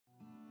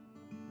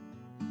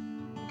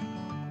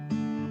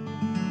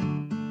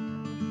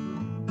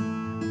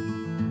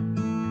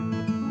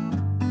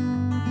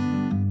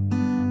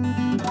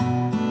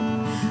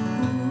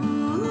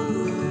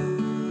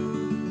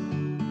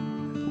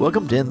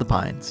Welcome to In the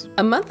Pines,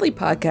 a monthly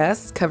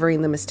podcast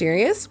covering the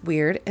mysterious,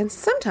 weird, and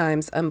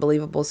sometimes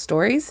unbelievable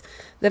stories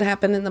that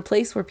happen in the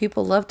place where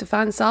people love to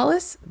find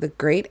solace, the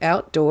great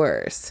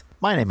outdoors.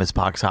 My name is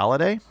Pox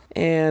Holiday.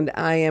 And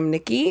I am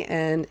Nikki,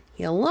 and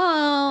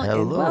hello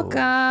and welcome.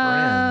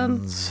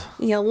 Friends.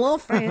 Hello,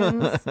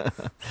 friends.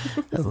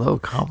 Hello,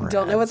 comrades.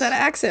 Don't know what that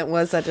accent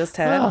was I just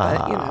had,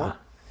 but you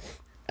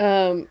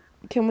know.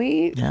 Can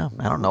we? Yeah,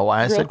 I don't know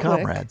why I said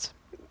quick. comrades.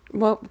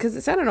 Well, because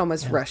it sounded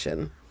almost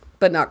Russian,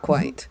 but not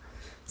quite.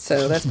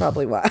 So that's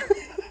probably why.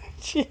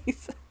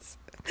 Jesus.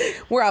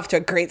 We're off to a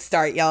great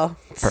start, y'all.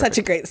 Such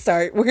a great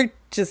start. We're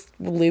just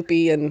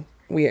loopy and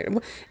weird.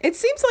 It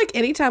seems like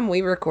anytime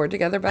we record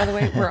together, by the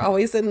way, we're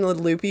always in the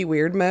loopy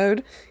weird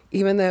mode,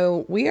 even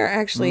though we are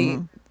actually,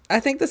 I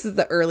think this is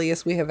the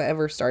earliest we have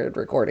ever started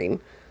recording.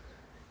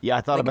 Yeah,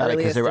 I thought about it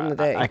because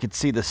I could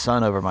see the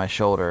sun over my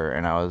shoulder,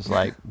 and I was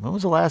like, when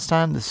was the last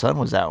time the sun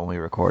was out when we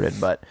recorded?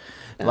 But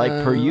like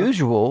per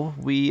usual,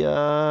 we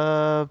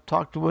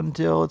talked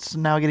until it's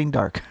now getting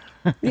dark.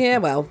 Yeah,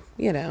 well,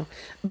 you know.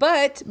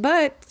 But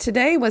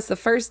today was the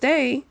first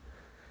day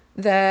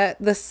that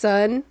the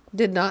sun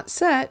did not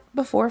set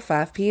before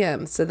 5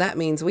 p.m. So that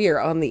means we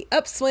are on the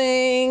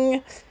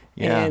upswing,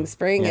 and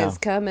spring is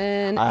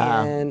coming,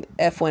 and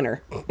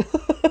winter.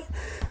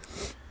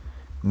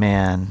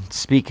 Man,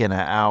 speaking of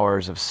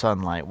hours of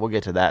sunlight, we'll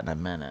get to that in a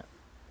minute.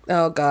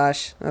 Oh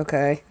gosh.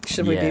 Okay.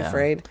 Should we be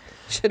afraid?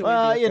 Should we?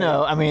 Well, you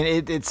know, I mean,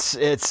 it's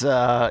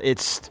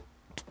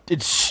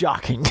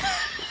shocking.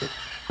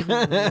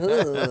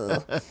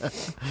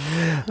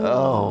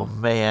 Oh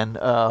man.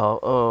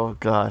 Oh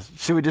gosh.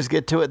 Should we just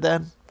get to it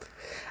then?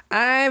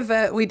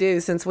 We do,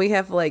 since we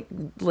have like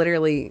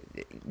literally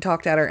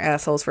talked out our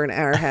assholes for an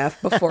hour and a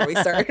half before we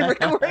started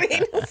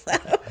recording. So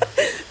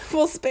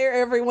we'll spare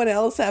everyone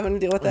else having to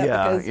deal with that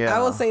because I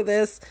will say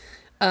this.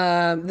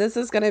 This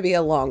is going to be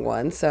a long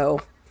one. So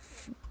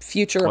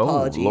future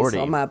apologies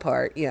on my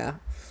part. Yeah.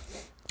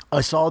 I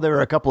saw there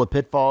were a couple of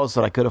pitfalls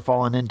that I could have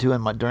fallen into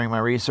during my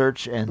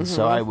research, and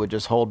so I would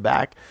just hold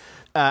back.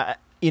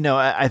 You know,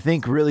 I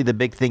think really the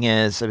big thing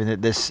is, I mean,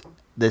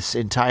 this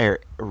entire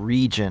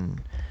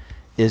region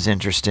is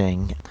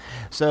interesting.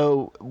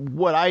 So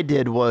what I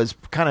did was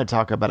kind of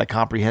talk about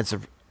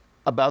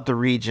about the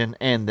region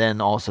and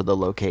then also the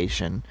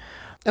location.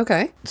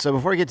 Okay. So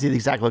before I get to the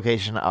exact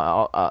location,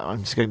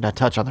 I'm just going to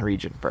touch on the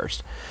region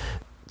first.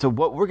 So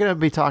what we're going to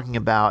be talking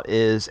about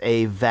is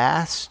a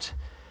vast,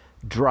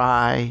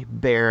 dry,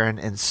 barren,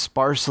 and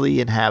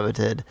sparsely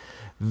inhabited,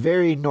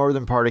 very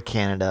northern part of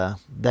Canada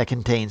that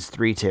contains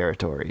 3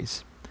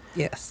 territories.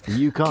 Yes.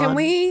 Yukon.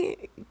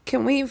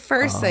 Can we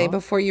first say,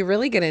 before you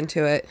really get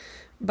into it,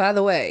 by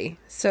the way,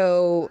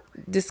 so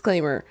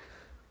disclaimer,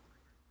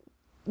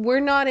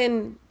 we're not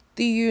in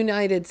the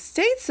United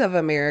States of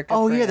America.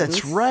 Oh, friends. yeah,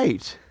 that's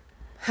right.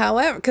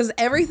 However, because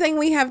everything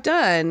we have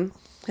done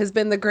has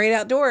been the great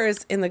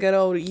outdoors in the good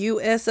old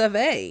US of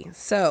A.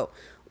 So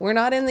we're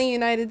not in the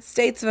United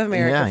States of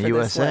America. Yeah, for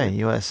USA, this one.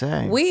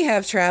 USA. We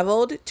have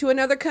traveled to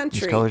another country.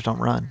 These colors don't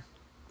run.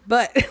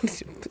 But,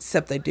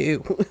 except they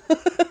do.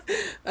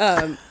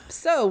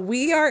 So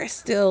we are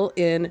still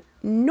in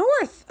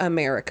North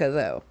America,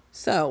 though.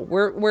 So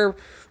we're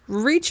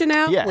reaching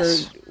out.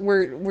 Yes.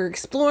 We're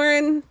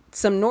exploring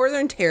some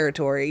northern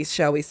territories,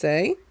 shall we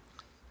say?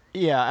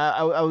 Yeah,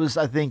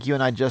 I think you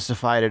and I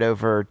justified it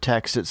over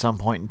text at some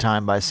point in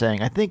time by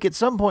saying, I think at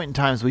some point in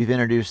times we've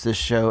introduced this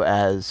show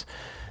as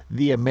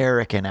the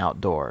American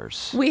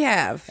outdoors. We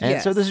have,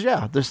 and so this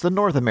is the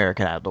North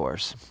American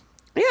outdoors.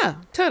 Yeah,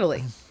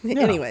 totally.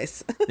 Yeah.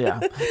 Anyways. Yeah.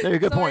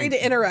 Good point. Sorry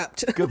to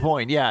interrupt. Good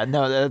point. Yeah,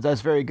 no,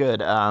 that's very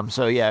good.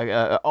 Also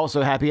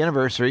happy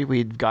anniversary.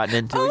 We've gotten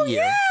into a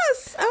year.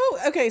 Yes. Oh,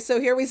 okay. So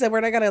here we said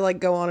we're not going to like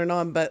go on and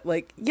on, but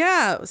like,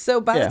 yeah.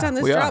 So by the time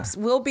this drops,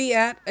 we'll be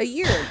at a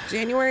year.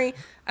 January.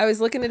 I was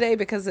looking today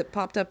because it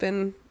popped up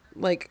in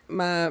like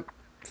my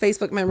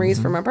Facebook memories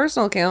for my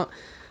personal account.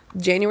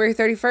 January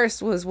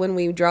 31st was when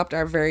we dropped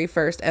our very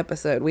first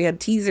episode. We had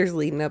teasers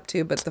leading up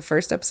to, but the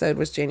first episode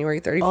was January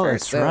 31st. Oh,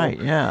 that's right.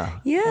 Yeah.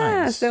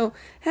 Yeah. Nice. So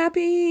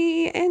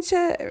happy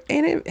Anship.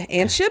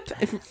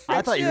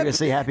 I thought you were going to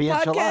say happy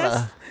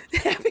enchilada.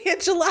 Happy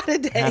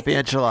enchilada day. Happy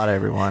enchilada,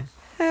 everyone.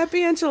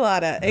 Happy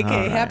enchilada,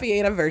 aka happy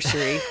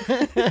anniversary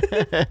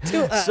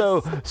to us.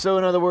 So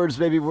in other words,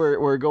 baby,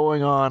 we're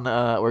going on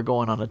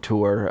a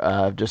tour.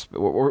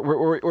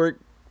 We're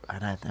I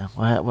don't know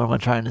what am I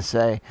trying to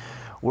say.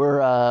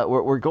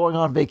 We're going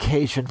on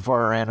vacation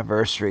for our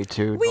anniversary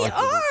to north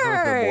of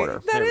the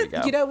border. That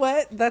is, you know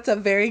what? That's a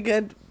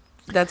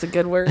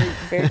good word.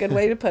 Very good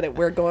way to put it.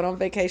 We're going on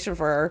vacation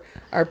for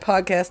our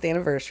podcast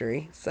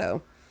anniversary.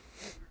 So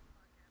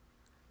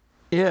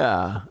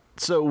yeah.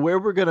 So where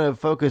we're going to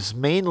focus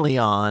mainly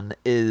on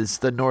is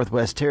the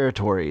Northwest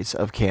Territories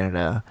of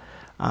Canada.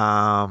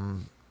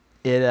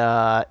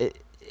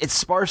 It's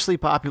sparsely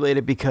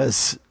populated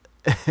because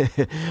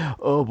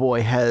oh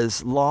boy,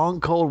 has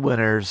long cold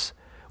winters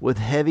with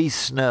heavy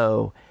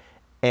snow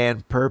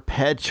and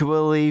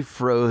perpetually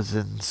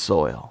frozen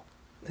soil.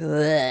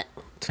 Blech.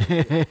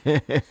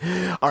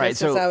 All right,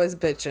 Just as so I was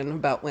bitching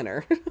about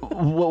winter.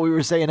 what we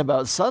were saying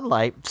about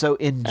sunlight. So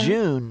in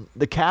June,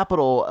 the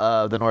capital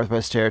of the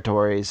Northwest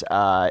Territories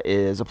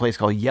is a place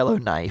called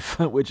Yellowknife,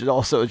 which is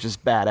also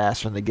just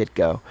badass from the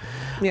get-go.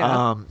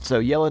 Yeah. So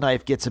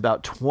Yellowknife gets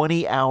about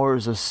 20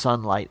 hours of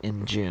sunlight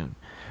in June,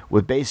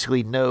 with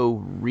basically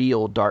no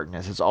real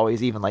darkness. It's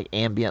always even like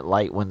ambient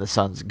light when the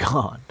sun's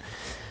gone.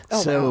 Oh,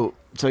 wow.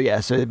 So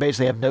they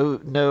basically have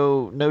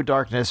no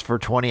darkness for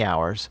 20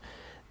 hours.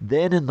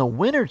 Then in the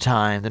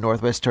wintertime, the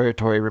Northwest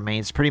Territory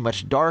remains pretty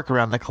much dark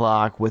around the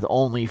clock with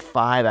only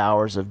 5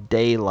 hours of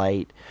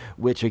daylight,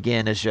 which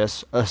again is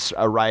just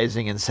a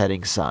rising and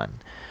setting sun.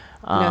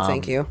 No,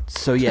 thank you.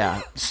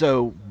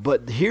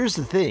 But here's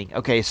the thing.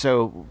 Okay,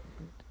 so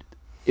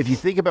if you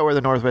think about where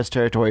the Northwest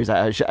Territories,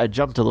 I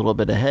jumped a little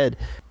bit ahead,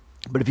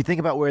 but if you think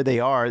about where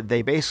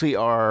they basically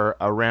are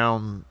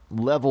around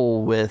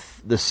level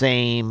with the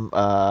same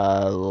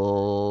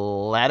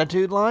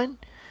latitude line.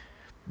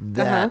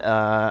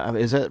 That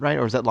is that right,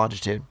 or is that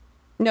longitude?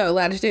 No,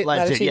 latitude.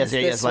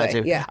 Yes,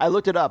 latitude. Yeah. I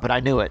looked it up and I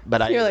knew it,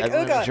 but You're like,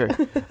 I wasn't sure.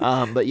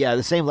 But yeah,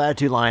 the same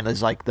latitude line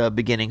is like the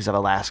beginnings of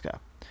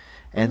Alaska,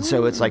 and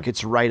so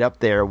it's right up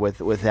there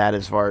with that.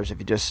 As far as if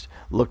you just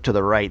look to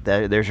the right,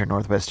 there's your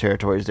Northwest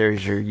Territories,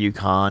 there's your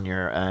Yukon,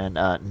 and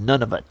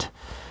Nunavut,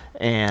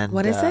 and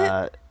what is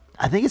it?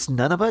 I think it's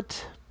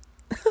Nunavut.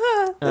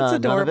 That's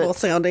adorable Nunavut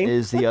sounding.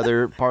 is the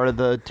other part of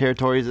the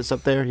territories that's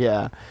up there.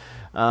 Yeah.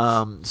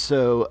 But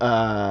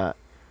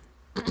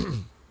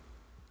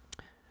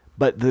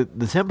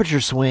the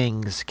temperature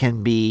swings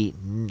can be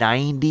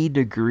 90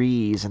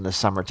 degrees in the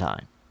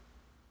summertime.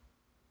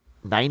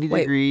 90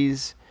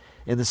 degrees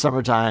in the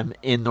summertime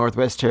in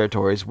Northwest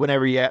Territories.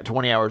 Whenever you have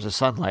 20 hours of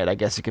sunlight, I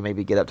guess it can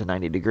maybe get up to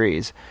 90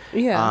 degrees.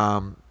 Yeah.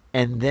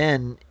 And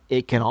then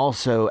it can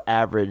also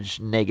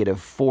average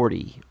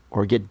 -40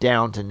 or get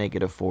down to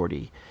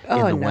 -40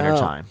 in the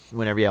wintertime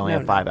whenever you only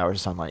have 5 hours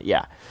of sunlight.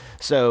 Yeah.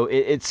 So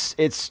it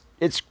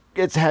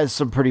has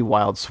some pretty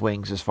wild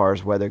swings as far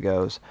as weather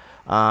goes.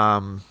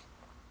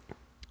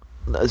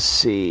 Let's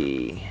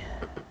see.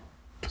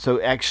 So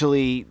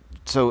actually,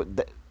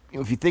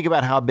 if you think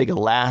about how big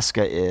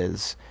Alaska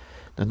is,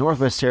 the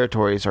Northwest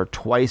Territories are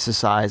twice the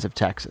size of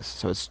Texas.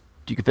 So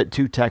you can fit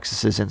 2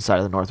 Texases inside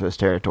of the Northwest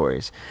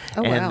Territories.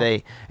 Oh, wow.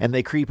 And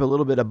they creep a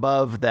little bit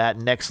above that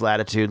next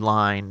latitude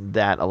line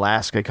that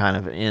Alaska kind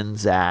of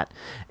ends at,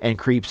 and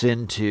creeps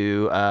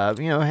into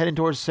heading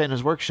towards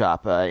Santa's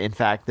workshop. In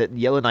fact, that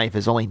Yellowknife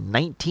is only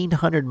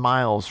 1,900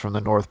 miles from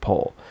the North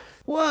Pole.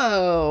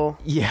 Whoa.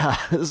 Yeah,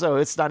 so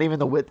it's not even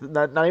the width,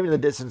 not even the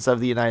distance of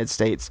the United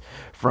States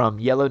from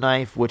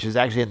Yellowknife, which is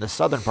actually in the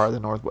southern part of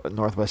the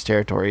Northwest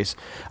Territories,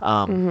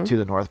 to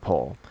the North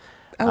Pole.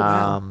 Oh,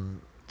 wow.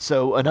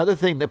 So another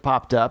thing that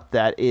popped up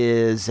that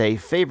is a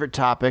favorite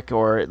topic,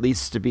 or at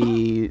least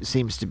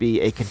seems to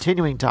be a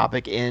continuing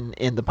topic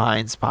in the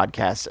Pines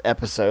podcast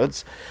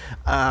episodes.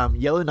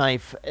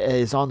 Yellowknife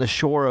is on the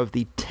shore of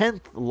the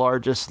 10th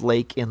largest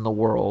lake in the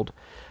world,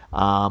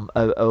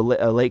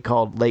 a lake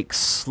called Lake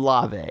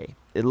Slave.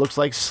 It looks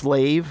like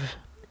slave,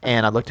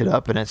 and I looked it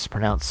up, and it's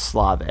pronounced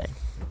Slave.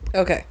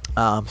 Okay.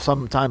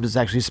 Sometimes it's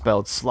actually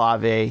spelled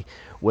Slave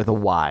with a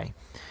Y.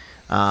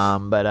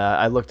 But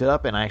I looked it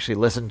up and I actually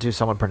listened to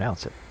someone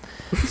pronounce it.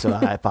 So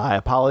I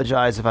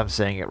apologize if I'm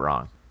saying it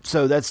wrong.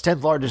 So that's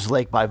 10th largest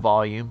lake by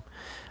volume.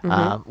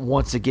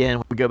 Once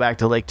again, we go back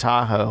to Lake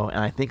Tahoe,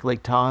 and I think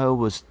Lake Tahoe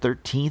was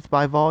 13th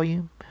by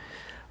volume,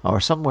 or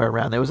somewhere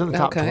around there. It was in the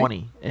top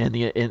 20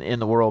 in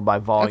the world by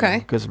volume.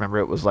 Because remember,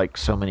 it was like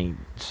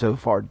so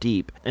far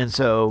deep. And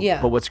so,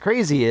 but what's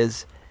crazy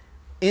is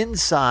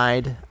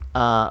inside,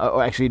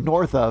 actually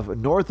north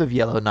of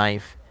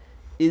Yellowknife,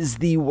 is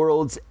the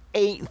world's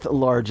 8th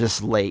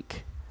largest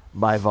lake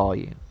by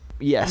volume.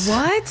 Yes.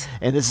 What?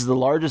 And this is the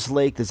largest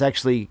lake that's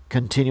actually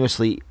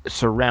continuously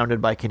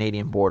surrounded by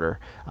Canadian border.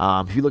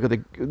 If you look at the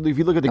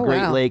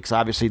Great Lakes,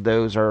 obviously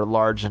those are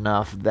large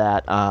enough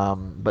that,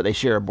 but they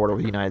share a border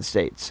with the United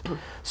States,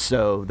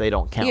 so they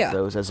don't count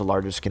those as the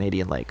largest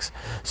Canadian lakes.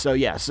 So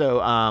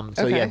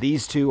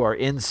these two are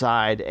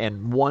inside,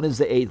 and one is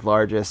the 8th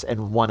largest,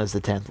 and one is the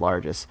 10th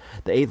largest.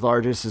 The 8th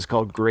largest is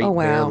called Great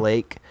Bear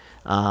Lake.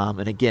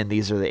 And again,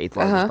 these are the 8th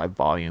largest by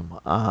volume.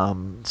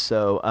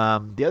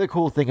 The other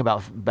cool thing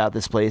about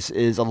this place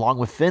is, along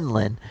with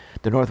Finland,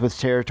 the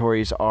Northwest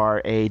Territories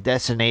are a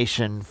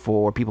destination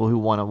for people who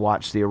want to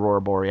watch the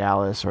Aurora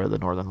Borealis or the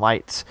Northern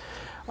Lights.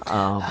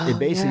 It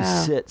basically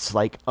sits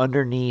like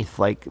underneath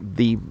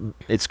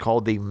it's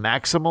called the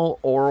Maximal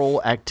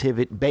Auroral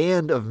Activity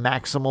Band of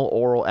Maximal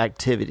Auroral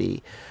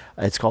Activity.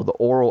 It's called the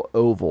Auroral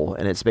Oval,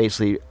 and it's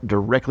basically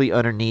directly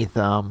underneath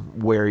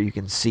where you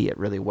can see it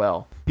really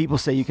well. People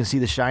say you can see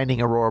the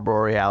shining Aurora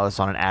Borealis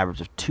on an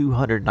average of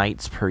 200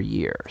 nights per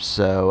year.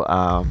 So,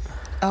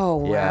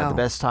 the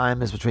best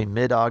time is between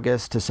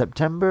mid-August to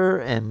September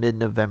and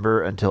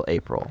mid-November until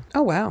April.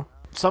 Oh, wow.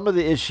 Some of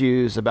the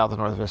issues about the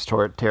Northwest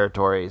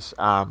Territories,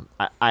 I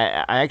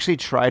actually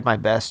tried my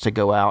best to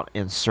go out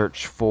and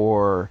search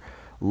for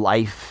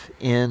life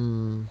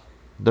in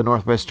the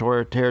Northwest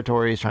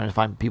Territories, trying to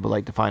find people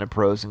like to find a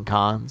pros and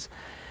cons.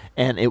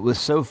 And it was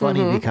so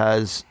funny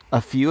because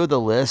a few of the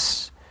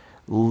lists,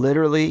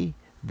 literally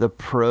the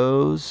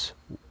pros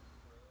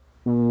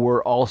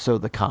were also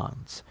the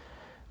cons.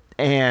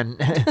 And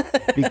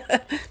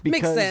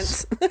makes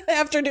sense.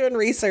 After doing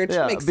research,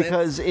 makes sense.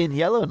 Because in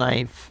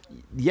Yellowknife,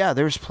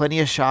 there's plenty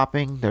of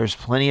shopping, there's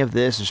plenty of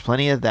this, there's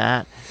plenty of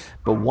that.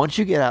 But once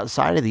you get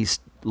outside of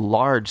these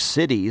large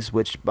cities,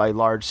 which by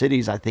large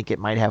cities, I think it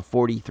might have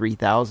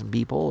 43,000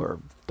 people or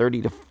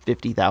 30 to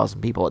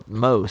 50,000 people at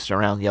most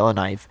around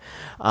Yellowknife.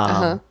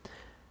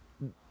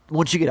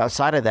 Once you get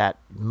outside of that,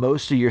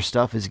 most of your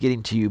stuff is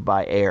getting to you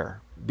by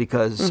air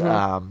because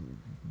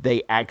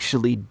they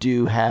actually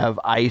do have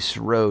ice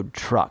road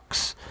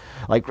trucks,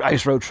 like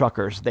ice road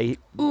truckers. They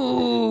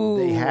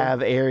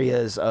have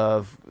areas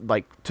of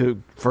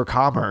for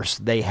commerce.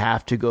 They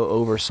have to go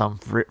over some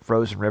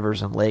frozen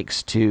rivers and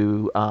lakes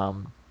to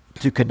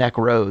connect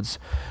roads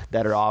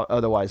that are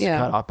otherwise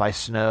cut off by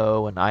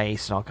snow and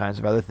ice and all kinds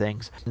of other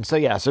things. And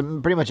so so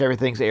pretty much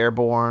everything's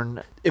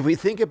airborne. If we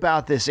think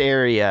about this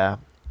area,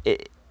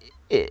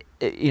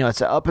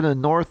 it's up in the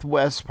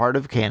northwest part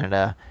of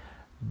Canada.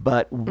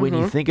 But when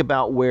you think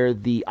about where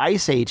the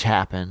Ice Age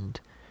happened,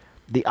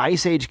 the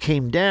Ice Age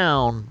came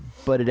down,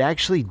 but it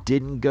actually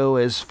didn't go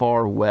as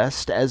far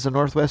west as the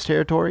Northwest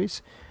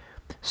Territories.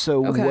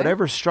 So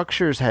whatever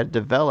structures had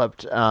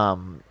developed,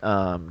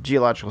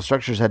 geological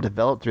structures had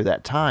developed through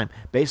that time,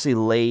 basically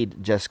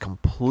laid just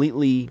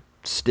completely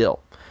still.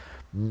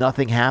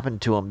 Nothing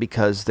happened to them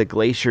because the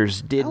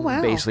glaciers didn't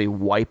basically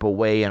wipe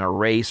away and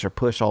erase or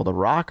push all the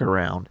rock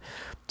around.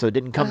 So it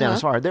didn't come down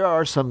as far. There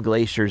are some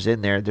glaciers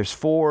in there. There's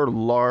 4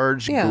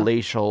 large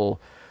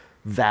glacial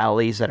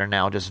valleys that are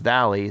now just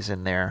valleys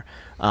in there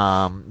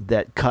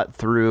that cut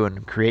through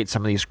and create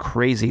some of these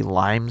crazy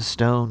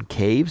limestone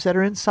caves that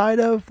are inside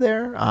of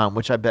there,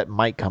 which I bet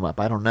might come up.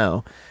 I don't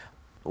know.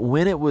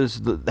 When it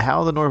was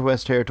how the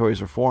Northwest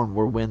Territories were formed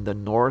were when the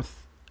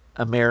North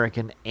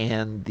American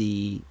and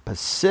the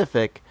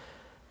Pacific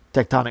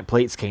tectonic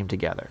plates came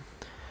together.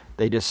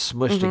 They just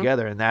smushed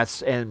together, and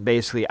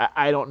basically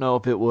I don't know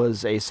if it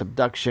was a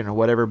subduction or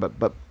whatever,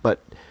 but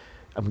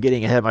I'm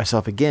getting ahead of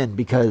myself again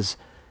because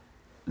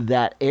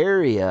that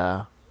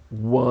area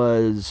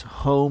was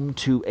home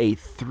to a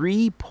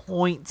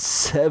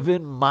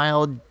 3.7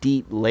 mile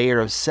deep layer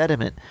of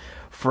sediment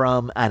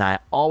from, and I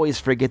always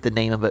forget the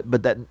name of it,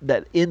 but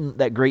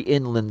that great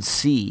inland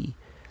sea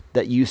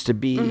that used to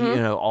be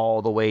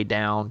all the way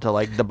down to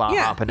like the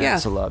Baja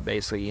Peninsula,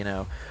 basically,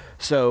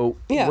 So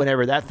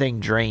whenever that thing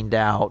drained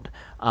out,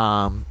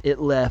 it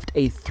left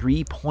a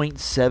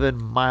 3.7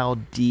 mile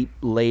deep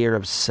layer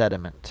of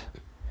sediment.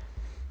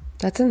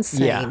 That's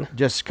insane. Yeah,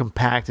 just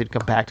compacted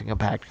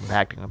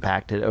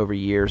over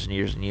years and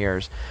years and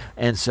years.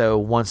 And so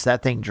once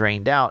that thing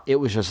drained out, it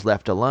was just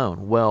left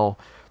alone. Well,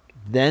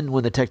 then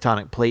when the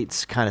tectonic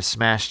plates kind of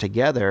smashed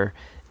together,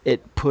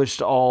 it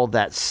pushed all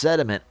that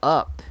sediment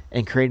up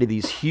and created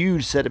these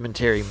huge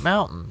sedimentary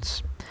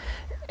mountains.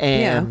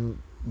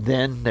 And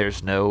then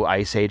there's no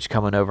ice age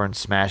coming over and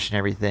smashing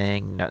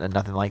everything,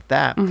 nothing like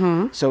that.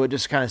 So it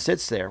just kind of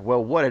sits there.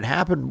 Well, what had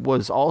happened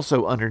was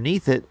also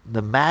underneath it,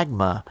 the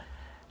magma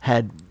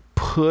had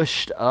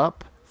pushed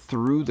up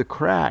through the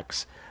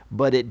cracks,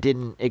 but it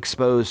didn't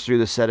expose through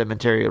the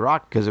sedimentary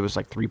rock because it was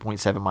like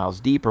 3.7 miles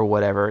deep or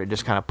whatever. It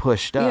just kind of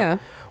pushed up.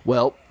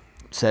 Well,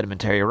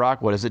 sedimentary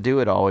rock, what does it do?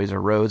 It always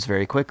erodes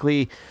very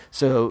quickly.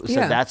 So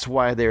that's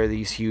why there are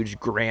these huge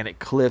granite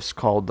cliffs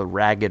called the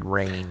Ragged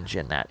Range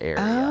in that area.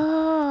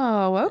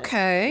 Oh,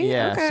 okay.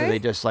 Yeah, okay. so they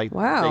just they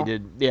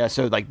did,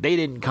 so they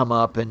didn't come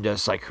up and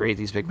just create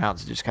these big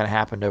mountains. It just kind of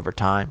happened over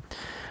time.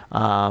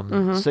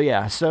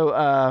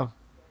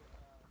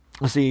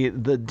 Let's see,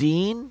 the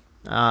Dean,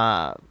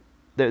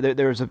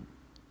 there's a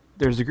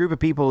group of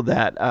people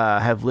that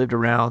have lived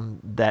around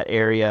that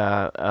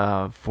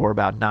area for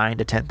about 9,000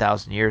 to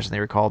 10,000 years, and they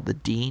were called the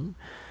Dean.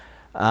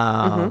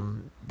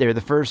 They're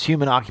the first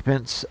human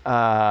occupants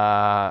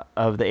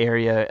of the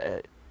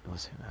area.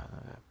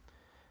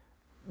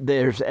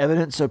 There's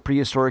evidence of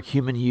prehistoric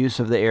human use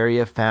of the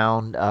area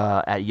found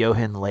at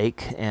Johan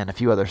Lake and a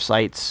few other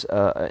sites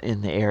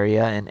in the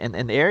area.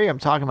 And the area I'm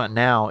talking about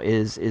now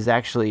is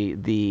actually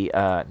the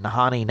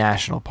Nahanni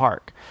National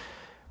Park.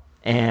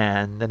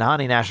 And the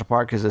Nahanni National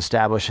Park is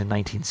established in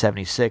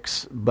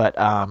 1976. But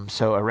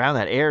so around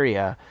that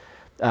area,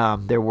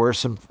 there were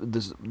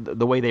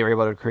the way they were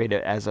able to create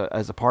it as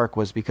a park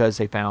was because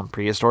they found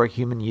prehistoric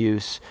human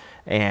use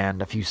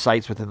and a few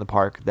sites within the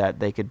park that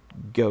they could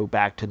go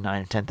back to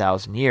 9,000 to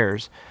 10,000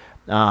 years.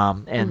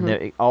 And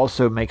it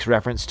also makes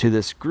reference to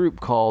this group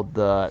called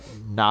the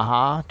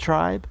Naha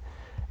tribe.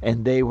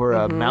 And they were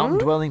a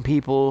mountain-dwelling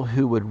people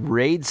who would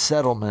raid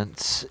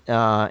settlements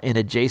in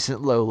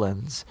adjacent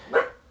lowlands.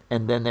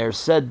 And then they're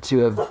said to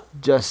have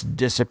just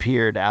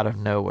disappeared out of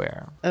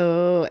nowhere.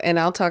 Oh, and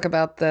I'll talk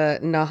about the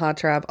Naha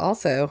tribe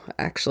also,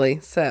 actually.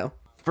 So,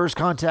 first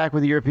contact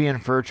with European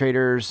fur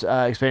traders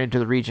expanded to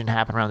the region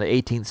happened around the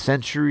 18th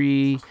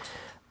century.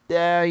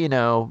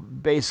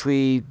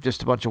 basically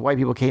just a bunch of white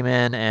people came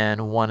in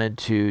and wanted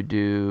to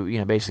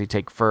do, basically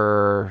take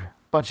fur, a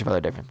bunch of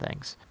other different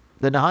things.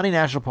 The Nahanni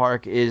National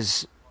Park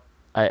is,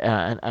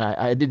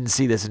 I didn't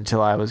see this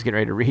until I was getting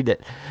ready to read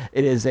it.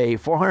 It is a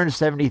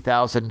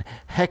 470,000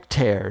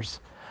 hectares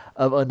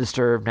of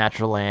undisturbed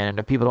natural land. And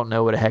if people don't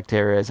know what a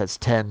hectare is, that's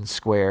 10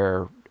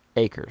 square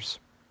acres.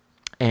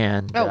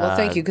 And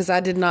thank you, because I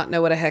did not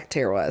know what a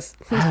hectare was.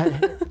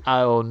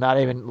 I will not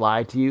even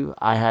lie to you.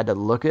 I had to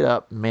look it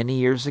up many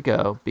years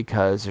ago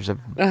because there's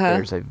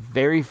a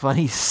very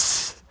funny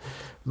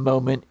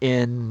moment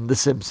in The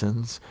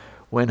Simpsons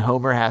when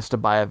Homer has to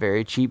buy a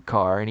very cheap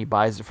car, and he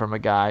buys it from a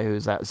guy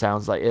that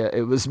sounds like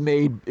it was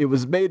made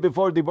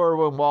before the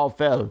Berlin Wall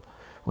fell.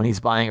 When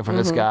he's buying it from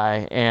this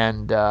guy,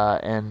 and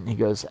he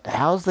goes,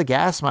 "How's the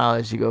gas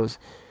mileage?" He goes,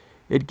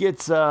 "It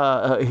gets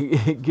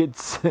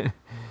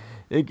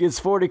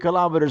 40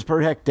 kilometers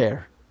per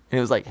hectare." And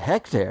it was like,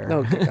 hectare?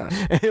 Oh my gosh!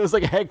 And it was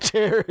like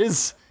hectare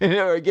is,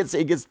 or it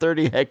gets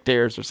 30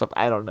 hectares or something.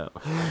 I don't know.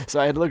 So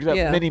I had looked it up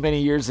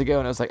many years ago,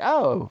 and I was like,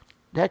 oh,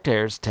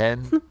 hectares,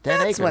 10 acres.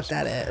 That's what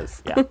that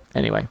is. Yeah.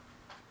 Anyway.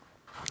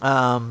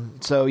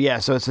 So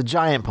it's a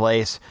giant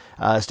place,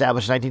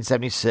 established in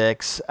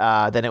 1976.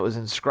 Then it was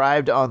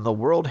inscribed on the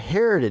World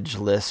Heritage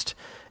List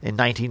in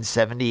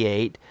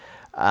 1978.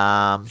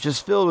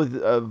 Just filled with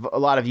a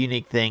lot of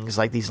unique things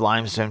like these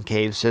limestone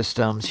cave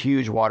systems,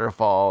 huge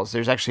waterfalls.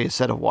 There's actually a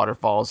set of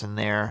waterfalls in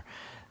there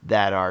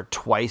that are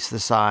twice the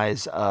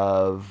size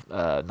of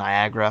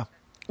Niagara.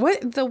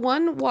 What the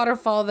one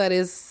waterfall that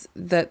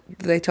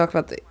they talk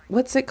about?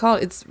 What's it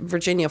called? It's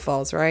Virginia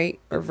Falls, right?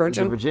 Or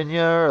Virgin?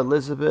 Virginia or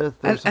Elizabeth?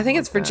 I think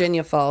it's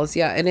Virginia Falls.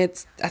 Yeah, and I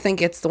think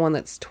it's the one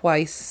that's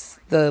twice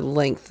the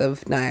length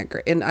of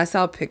Niagara. And I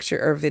saw a picture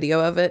or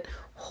video of it.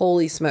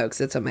 Holy smokes,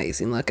 it's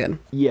amazing looking.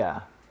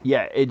 Yeah.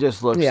 It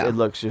just looks. Yeah.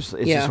 It's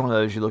just one of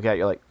those you look at.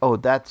 You're like, oh,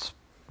 that's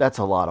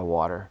a lot of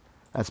water.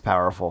 That's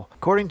powerful.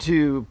 According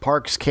to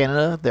Parks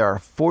Canada, there are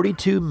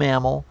 42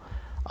 mammal,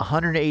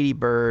 180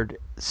 bird,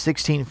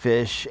 16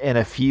 fish, and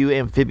a few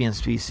amphibian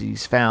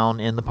species found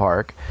in the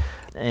park.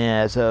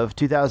 As of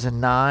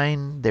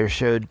 2009, there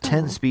showed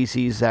 10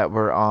 species that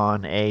were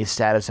on a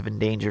status of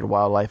endangered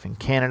wildlife in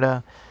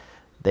Canada.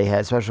 They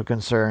had special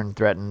concern,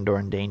 threatened, or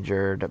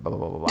endangered, blah,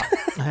 blah, blah, blah.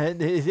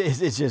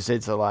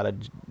 It's a lot of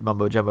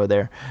mumbo jumbo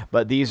there.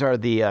 But these are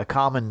the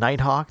common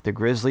nighthawk, the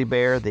grizzly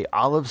bear, the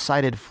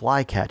olive-sided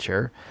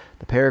flycatcher,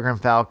 the peregrine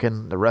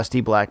falcon, the rusty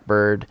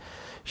blackbird,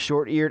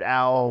 short-eared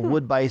owl,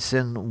 wood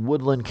bison,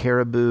 woodland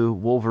caribou,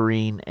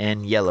 wolverine,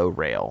 and yellow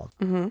rail.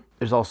 Mm-hmm.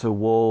 There's also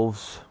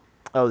wolves.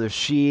 Oh, there's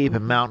sheep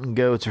and mountain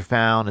goats are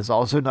found. It's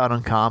also not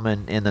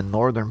uncommon in the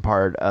northern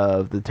part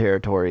of the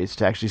territories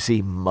to actually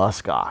see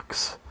musk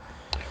ox.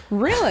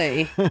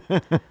 Really?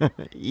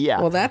 Yeah.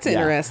 Well, that's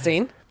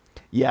interesting.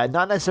 Yeah,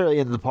 not necessarily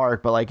in the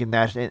park, but like in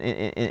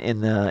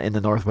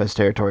the Northwest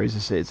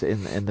Territories, it's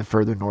in the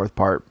further north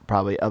part,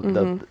 probably.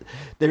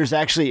 There's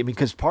actually,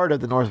 because part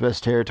of the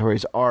Northwest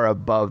Territories are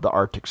above the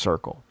Arctic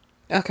Circle.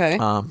 Okay.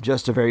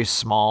 Just a very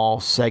small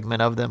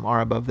segment of them are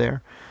above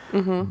there.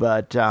 Mm-hmm.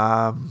 But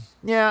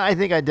I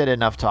think I did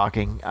enough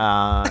talking.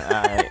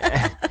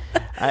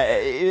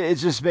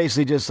 It's just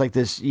basically just like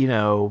this,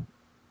 it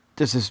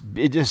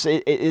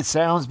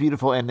sounds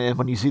beautiful, and then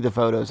when you see the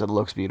photos, it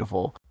looks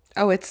beautiful.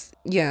 Oh, it's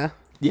yeah,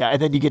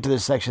 and then you get to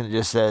this section that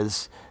just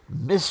says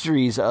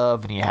mysteries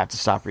of, and you have to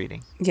stop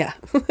reading. Yeah.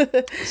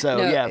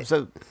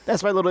 So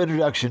that's my little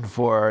introduction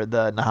for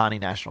the Nahanni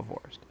National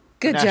Forest.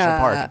 Good job. National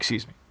Park,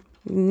 excuse me.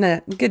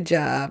 Good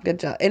job,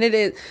 and it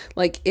is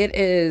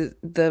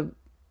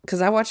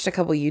because I watched a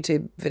couple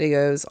YouTube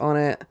videos on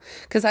it,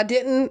 because I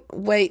didn't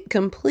wait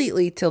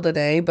completely till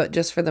today, but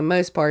just for the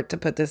most part to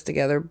put this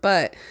together.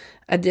 But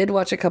I did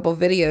watch a couple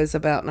videos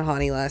about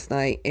Nahanni last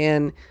night,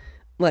 and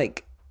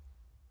like,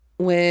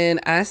 when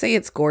I say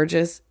it's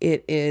gorgeous,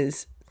 it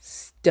is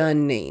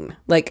stunning.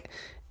 Like,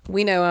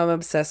 we know I'm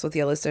obsessed with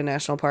Yellowstone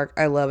National Park.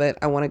 I love it.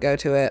 I want to go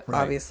to it,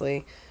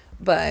 obviously.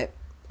 But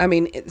I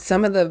mean,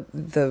 some of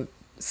the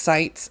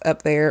sites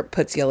up there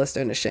puts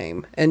Yellowstone to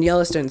shame, and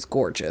Yellowstone's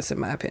gorgeous in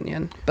my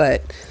opinion.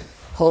 But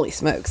holy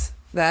smokes,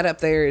 that up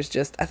there is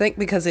just, I think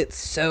because it's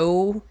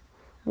so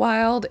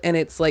wild and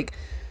it's like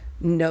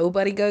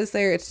nobody goes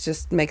there, it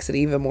just makes it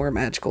even more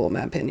magical in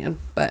my opinion.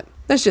 But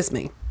that's just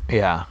me.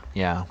 Yeah.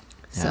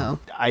 So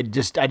I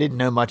didn't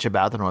know much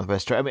about the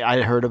Northwest. I mean,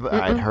 I'd heard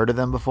of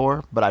them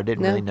before, but I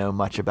didn't really know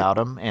much about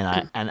them,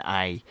 and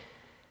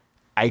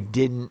I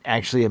didn't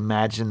actually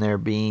imagine there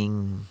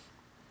being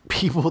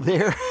people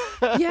there.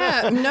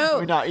 Yeah,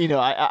 no. I mean,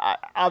 I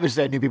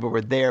obviously I knew people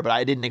were there, but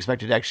I didn't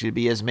expect it actually to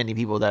be as many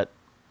people that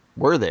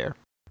were there.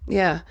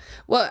 Yeah.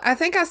 Well, I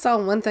think I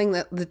saw one thing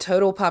that the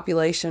total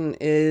population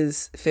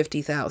is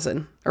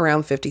 50,000,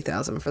 around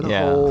 50,000 for the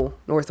whole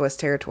Northwest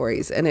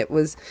Territories. And it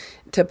was,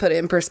 to put it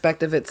in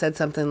perspective, it said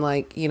something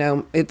like,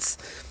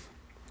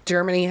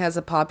 Germany has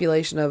a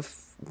population of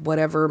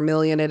whatever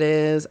million it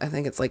is. I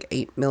think it's like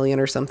 8 million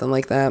or something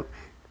like that.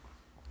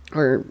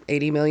 Or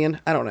 80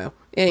 million. I don't know.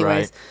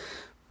 Anyways.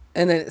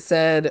 And then it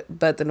said,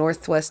 but the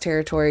Northwest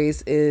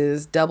Territories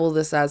is double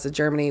the size of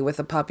Germany with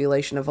a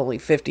population of only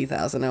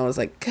 50,000. I was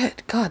like,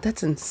 good God,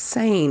 that's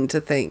insane to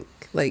think,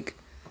 like,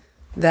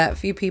 that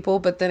few people.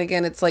 But then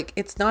again, it's like,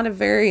 it's not a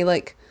very,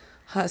 like,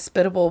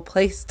 hospitable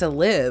place to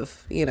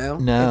live, you know?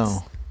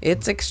 No.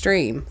 It's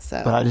extreme.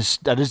 So, But I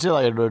just did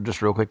like a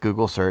just real quick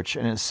Google search,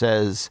 and it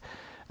says,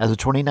 as of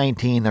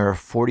 2019, there are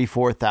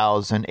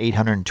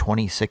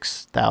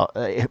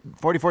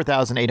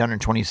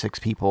 44,826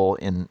 people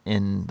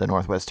in the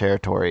Northwest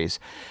Territories.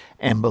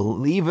 And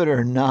believe it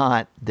or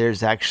not,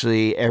 there's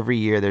actually every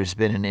year there's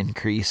been an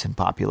increase in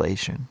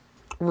population.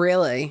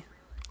 really?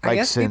 I Like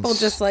guess people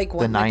since just like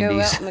want the to go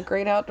 90s. out in the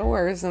great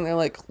outdoors and they're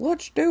like,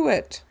 let's do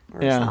it.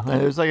 Or Yeah, something.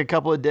 there's like a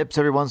couple of dips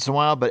every once in a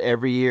while, but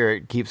every year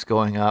it keeps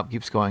going up.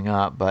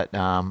 But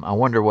I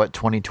wonder what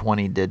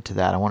 2020 did to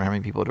that. I wonder how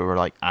many people were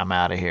like, I'm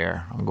out of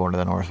here. I'm going to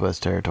the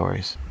Northwest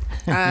Territories.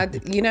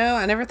 You know,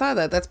 I never thought of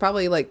that. That's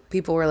probably like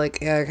people were like,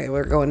 yeah, okay,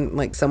 we're going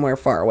like somewhere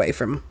far away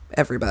from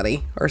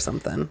everybody or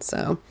something.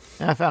 So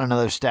And I found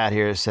another stat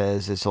here that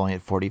says it's only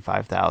at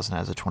 45,000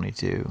 as of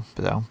 22.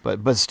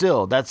 But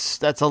still,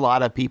 that's a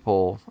lot of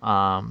people.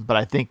 But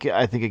I think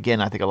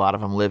again, a lot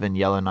of them live in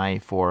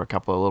Yellowknife or a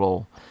couple of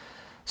little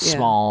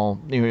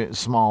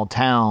small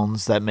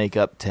towns that make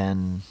up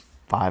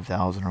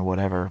 5,000 or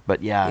whatever.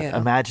 But yeah,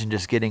 imagine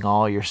just getting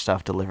all your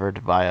stuff delivered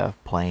via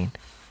plane.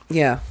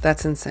 yeah,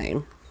 that's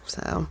insane.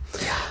 So,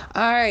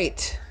 all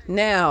right,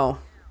 now,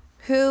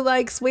 who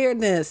likes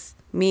weirdness?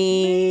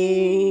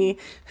 Me.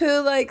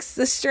 Who likes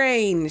the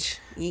strange?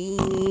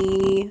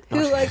 Me.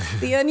 Who likes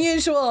the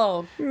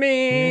unusual?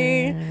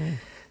 Me.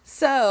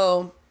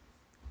 So,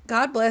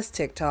 God bless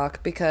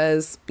TikTok,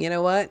 because you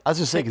know what? I was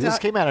just saying, 'cause this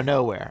came out of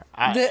nowhere.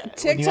 When you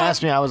TikTok-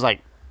 asked me, I was like,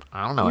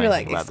 I don't know You're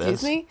anything like, about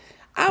excuse this. me?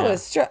 I'm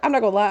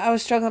not gonna lie, I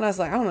was struggling. I was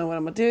like, I don't know what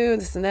I'm gonna do,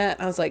 this and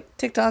that. I was like,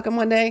 TikTok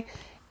one day,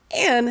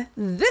 and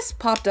this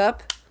popped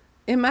up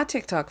in my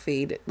TikTok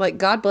feed. Like,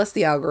 God bless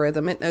the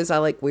algorithm. It knows I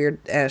like weird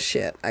ass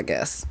shit, I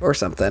guess, or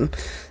something.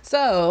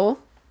 So,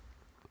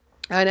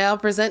 I now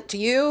present to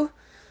you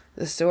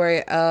the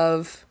story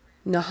of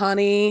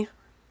Nahanni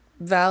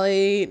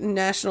Valley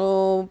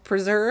National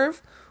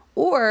Preserve,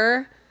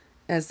 or,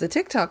 as the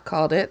TikTok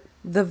called it,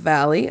 the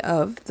Valley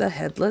of the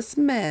Headless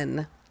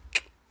Men.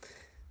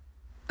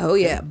 Oh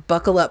yeah,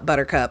 buckle up,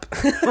 Buttercup.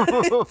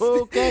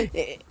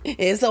 Okay.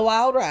 It's a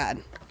wild ride.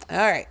 All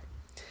right.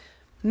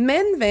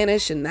 Men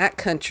vanish in that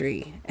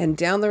country, and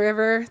down the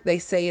river, they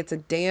say it's a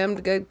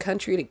damned good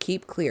country to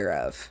keep clear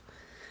of.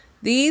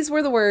 These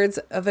were the words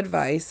of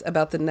advice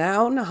about the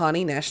now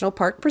Nahanni National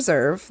Park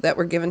Preserve that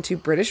were given to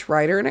British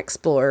writer and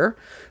explorer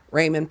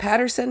Raymond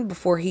Patterson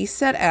before he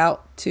set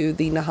out to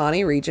the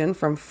Nahanni region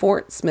from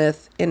Fort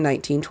Smith in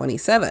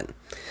 1927.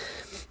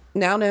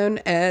 Now known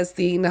as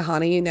the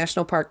Nahanni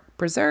National Park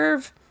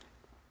Reserve,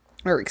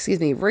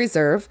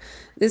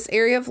 this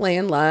area of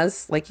land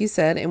lies, like you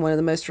said, in one of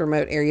the most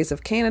remote areas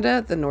of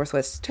Canada, the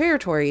Northwest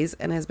Territories,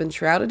 and has been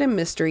shrouded in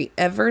mystery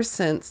ever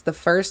since the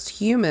first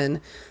human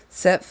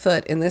set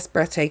foot in this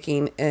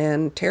breathtaking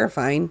and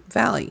terrifying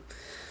valley.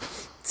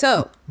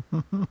 So,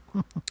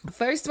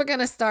 first we're going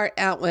to start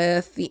out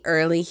with the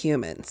early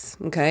humans,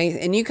 okay?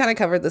 And you kind of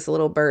covered this a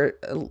little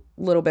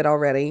bit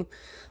already.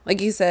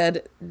 Like you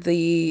said,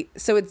 the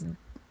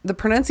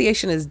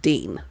pronunciation is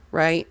Dean,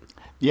 right?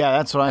 Yeah,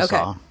 that's what I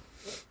saw.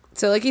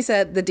 So like you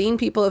said, the Dean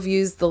people have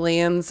used the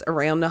lands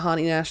around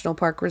Nahanni National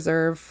Park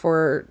Reserve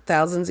for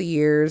thousands of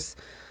years.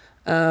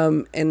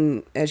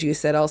 And as you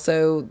said,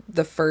 also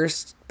the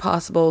first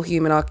possible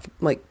human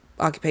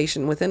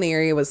occupation within the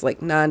area was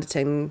like 9,000 to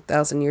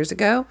 10,000 years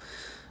ago.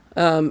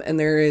 And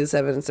there is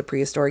evidence of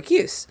prehistoric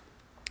use.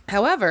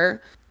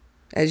 However,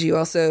 as you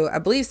also, I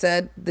believe,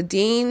 said, the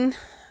Dean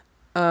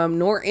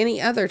nor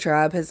any other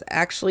tribe has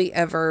actually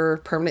ever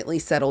permanently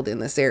settled in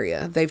this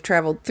area. They've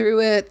traveled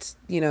through it,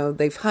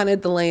 they've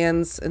hunted the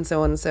lands and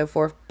so on and so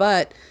forth,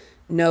 but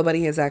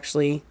nobody has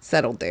actually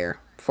settled there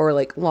for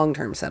like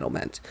long-term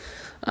settlement.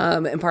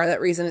 And part of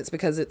that reason, it's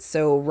because it's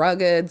so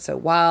rugged, so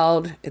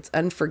wild, it's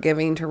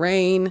unforgiving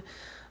terrain,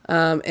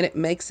 and it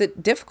makes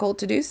it difficult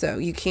to do so.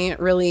 You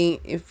can't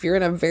really, if you're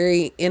in a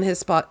very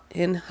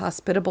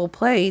inhospitable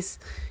place,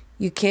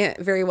 you can't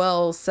very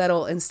well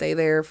settle and stay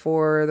there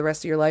for the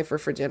rest of your life or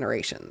for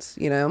generations,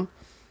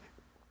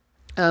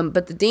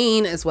 But the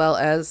Dean, as well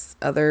as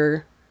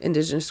other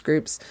indigenous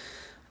groups,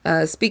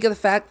 speak of the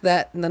fact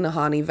that the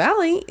Nahanni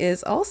Valley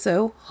is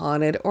also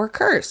haunted or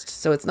cursed.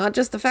 So it's not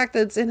just the fact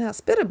that it's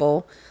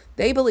inhospitable.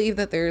 They believe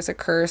that there's a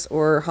curse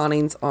or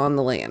hauntings on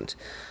the land.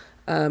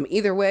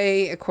 Either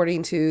way,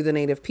 according to the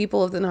native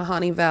people of the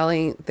Nahanni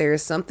Valley, there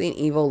is something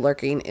evil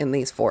lurking in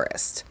these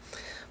forests.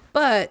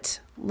 But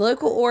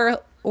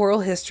local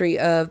oral history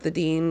of the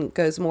Dean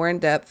goes more in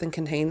depth and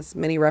contains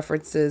many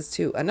references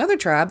to another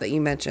tribe that you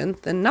mentioned,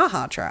 the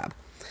Naha tribe.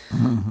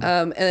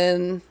 Mm-hmm.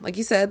 And like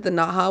you said, the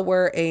Naha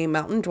were a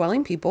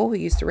mountain-dwelling people who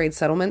used to raid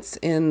settlements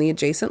in the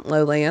adjacent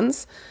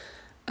lowlands.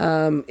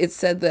 It's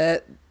said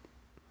that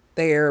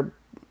they were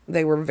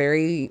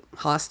very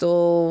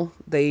hostile.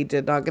 They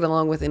did not get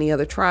along with any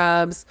other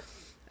tribes.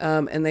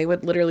 And they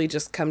would literally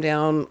just come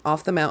down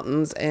off the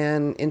mountains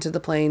and into the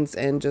plains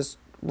and just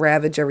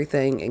ravage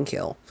everything and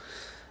kill.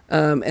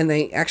 And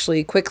they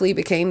actually quickly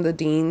became the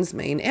Dean's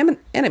main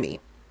enemy.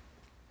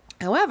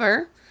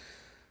 However,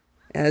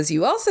 as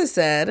you also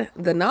said,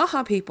 the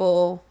Naha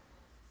people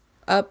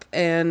up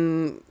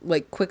and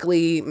like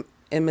quickly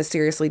and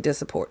mysteriously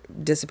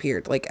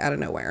disappeared like out of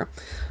nowhere.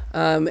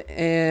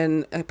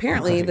 And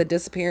apparently the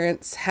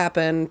disappearance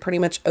happened pretty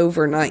much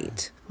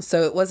overnight.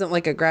 So it wasn't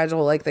like a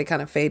gradual, like they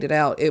kind of faded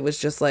out. It was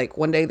just like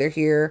one day they're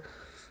here,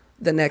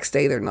 the next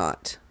day they're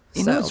not.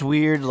 You know, it's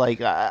weird.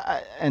 Like,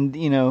 and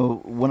you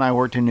know, when I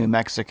worked in New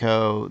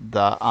Mexico,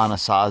 the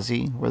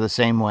Anasazi were the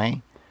same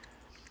way.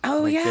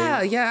 Oh, like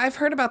yeah. I've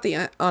heard about the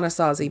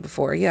Anasazi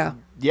before. Yeah.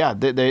 Yeah.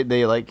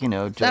 They like, you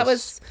know,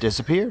 just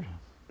disappeared.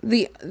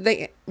 The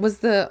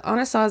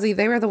Anasazi,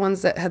 they were the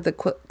ones that had the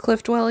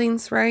cliff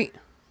dwellings, right?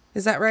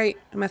 Is that right?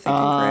 Am I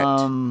thinking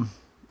correct?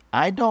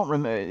 I don't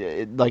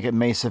remember, like at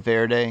Mesa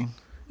Verde.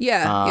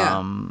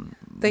 Yeah.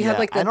 They had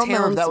like the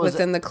towns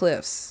within the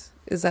cliffs.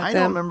 Is that I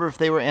don't remember if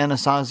they were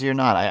Anasazi or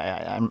not.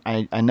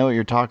 I know what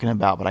you're talking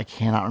about, but I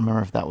cannot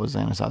remember if that was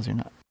Anasazi or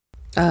not.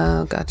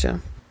 Oh, gotcha.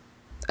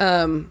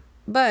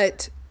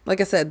 But like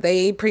I said,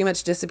 they pretty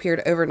much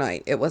disappeared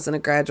overnight. It wasn't a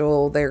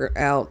gradual, they're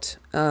out.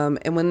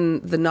 And when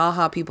the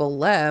Naha people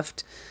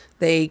left,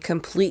 they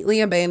completely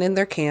abandoned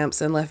their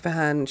camps and left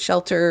behind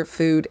shelter,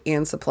 food,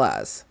 and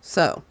supplies.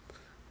 So,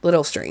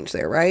 little strange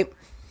there, right?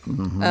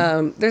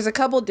 Mm-hmm. There's a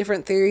couple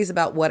different theories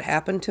about what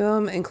happened to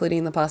them,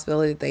 including the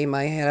possibility that they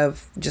might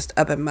have just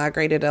up and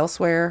migrated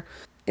elsewhere.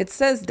 It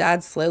says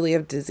died slowly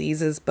of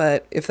diseases,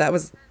 but if that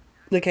was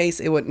the case,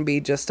 it wouldn't be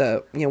just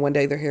one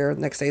day they're here,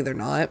 next day they're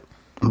not.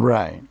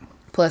 Right.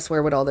 Plus,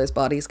 where would all those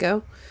bodies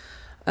go?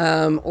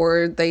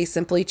 Or they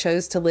simply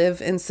chose to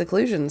live in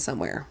seclusion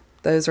somewhere.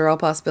 Those are all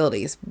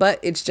possibilities, but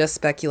it's just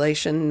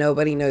speculation.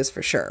 Nobody knows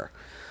for sure.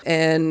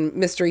 And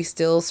mystery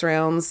still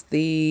surrounds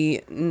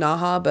the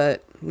Naha,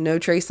 but no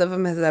trace of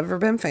them has ever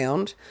been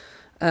found.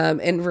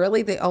 And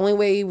really the only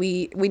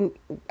way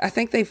I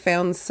think they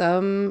found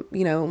some,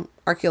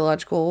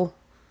 archaeological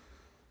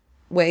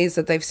ways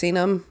that they've seen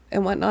them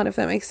and whatnot, if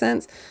that makes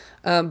sense.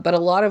 But a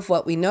lot of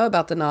what we know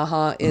about the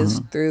Naha is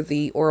through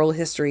the oral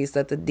histories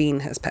that the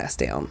Dean has passed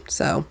down.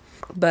 So,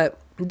 but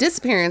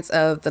disappearance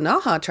of the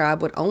Naha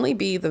tribe would only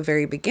be the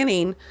very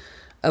beginning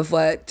of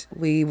what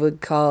we would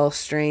call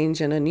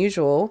strange and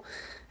unusual.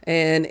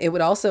 And it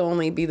would also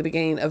only be the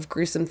beginning of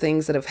gruesome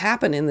things that have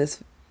happened in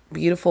this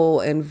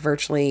beautiful and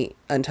virtually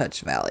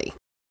untouched valley.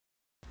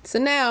 So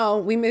now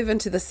we move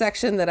into the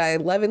section that I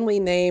lovingly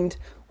named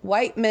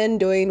White Men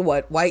Doing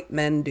What White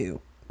Men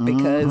Do.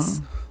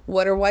 Because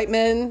what are white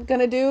men going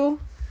to do?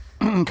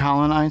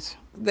 Colonize.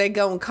 They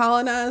go and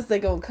colonize. They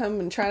go and come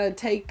and try to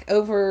take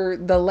over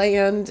the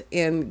land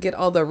and get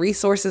all the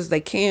resources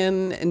they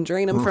can and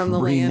drain them from the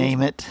land.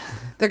 Rename it.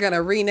 They're going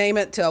to rename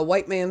it to a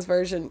white man's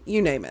version.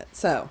 You name it.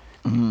 So.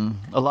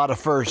 A lot of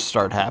firsts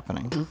start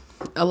happening.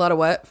 A lot of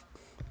what?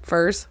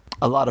 Furs?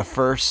 A lot of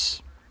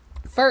firsts.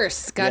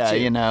 First, got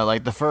you. Yeah,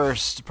 like the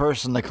first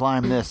person to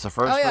climb this, the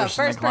first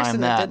person to climb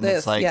that. That did this.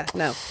 It's like,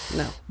 no.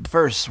 The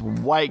first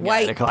white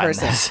guy to climb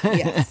this.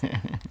 Yes.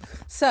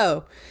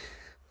 So,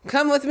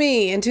 come with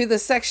me into the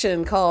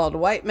section called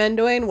White Men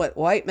Doing What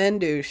White Men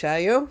Do, shall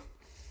you?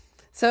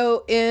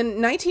 So,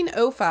 in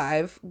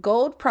 1905,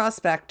 gold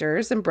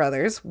prospectors and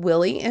brothers,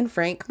 Willie and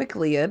Frank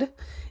McLeod,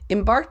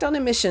 embarked on a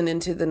mission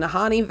into the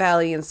Nahanni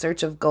Valley in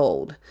search of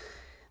gold.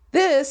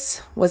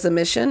 This was a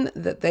mission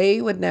that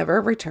they would never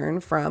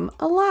return from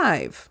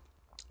alive.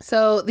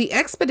 So the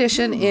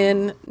expedition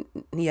in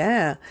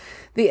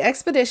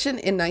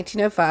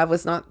 1905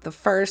 was not the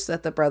first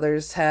that the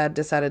brothers had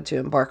decided to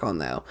embark on,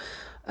 though.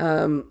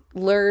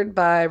 Lured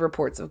by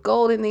reports of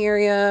gold in the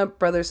area,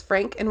 brothers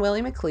Frank and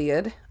Willie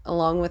McLeod,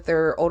 along with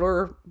their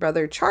older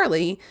brother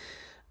Charlie,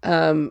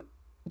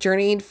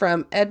 journeyed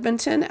from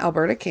Edmonton,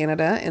 Alberta,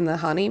 Canada, in the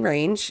Nahanni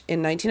Range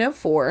in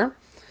 1904,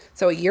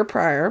 so a year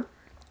prior,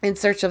 in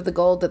search of the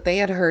gold that they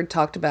had heard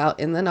talked about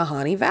in the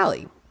Nahanni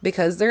Valley.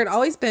 Because there had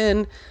always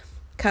been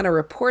kind of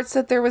reports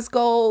that there was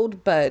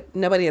gold, but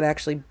nobody had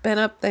actually been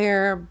up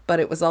there. But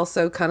it was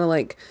also kind of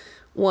like,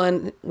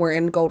 we're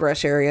in gold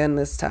rush area in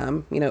this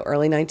time,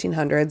 early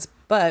 1900s.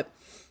 But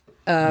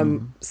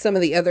some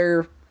of the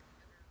other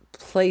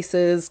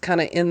places kind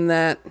of in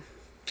that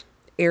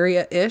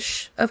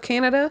area-ish of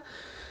Canada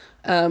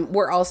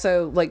were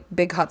also like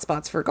big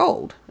hotspots for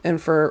gold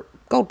and for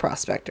gold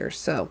prospectors.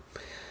 So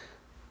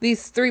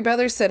these three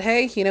brothers said,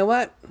 hey, you know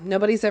what?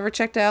 Nobody's ever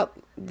checked out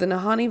the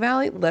Nahanni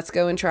Valley. Let's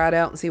go and try it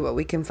out and see what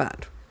we can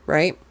find,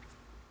 right?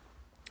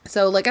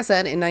 So like I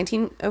said, in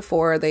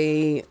 1904,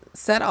 they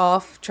set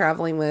off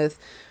traveling with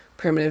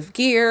primitive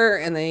gear,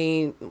 and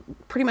they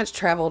pretty much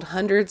traveled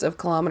hundreds of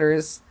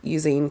kilometers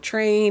using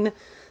train,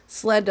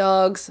 sled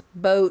dogs,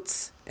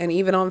 boats, and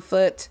even on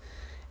foot.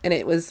 And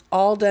it was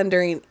all done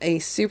during a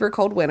super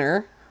cold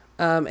winter.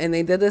 And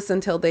they did this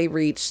until they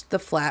reached the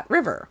Flat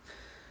River.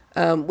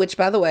 Which,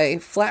 by the way,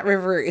 Flat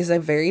River is a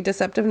very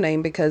deceptive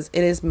name because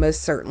it is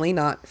most certainly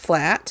not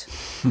flat.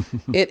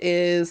 It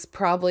is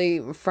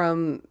probably,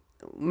 from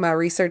my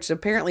research,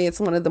 apparently it's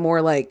one of the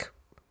more like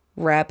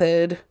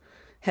rapid,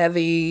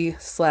 heavy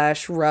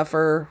 /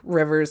 rougher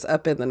rivers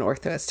up in the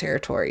Northwest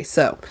Territory.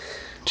 So,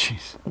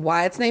 jeez.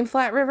 Why it's named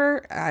Flat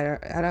River,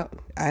 I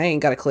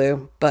ain't got a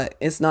clue, but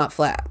it's not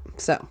flat.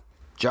 So,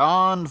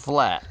 John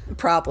Flat.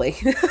 Probably.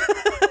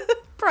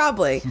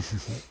 Probably.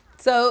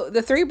 So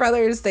the three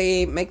brothers,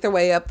 they make their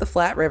way up the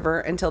Flat River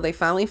until they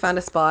finally find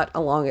a spot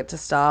along it to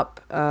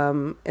stop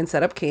and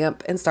set up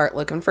camp and start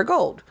looking for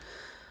gold.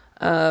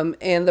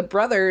 And the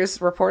brothers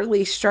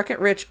reportedly struck it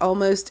rich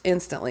almost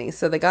instantly.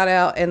 So they got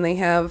out and they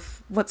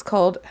have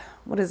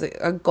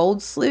a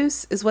gold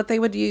sluice is what they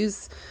would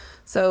use.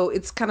 So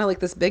it's kind of like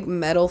this big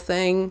metal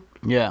thing.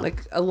 Yeah.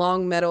 Like a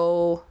long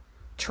metal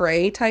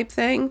tray type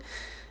thing.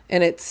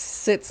 And it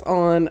sits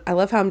on, I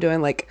love how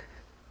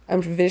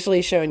I'm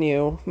visually showing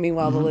you.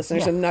 Meanwhile, the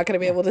listeners are not going to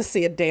be able to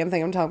see a damn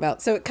thing I'm talking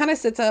about. So it kind of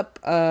sits up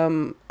at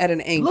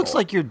an angle. Looks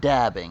like you're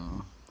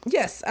dabbing.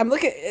 Yes, I'm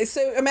looking.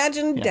 So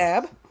imagine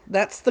dab.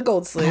 That's the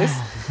gold sluice.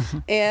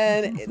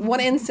 And one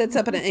end sits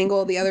up at an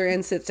angle. The other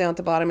end sits down at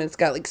the bottom. And it's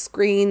got like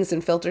screens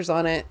and filters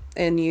on it.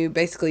 And you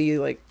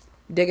like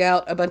dig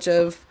out a bunch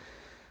of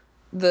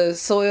the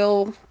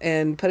soil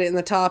and put it in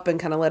the top and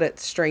kind of let it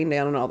strain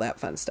down and all that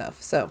fun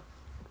stuff. So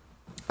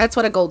that's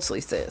what a gold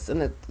sluice is,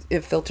 and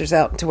it filters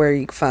out to where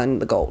you can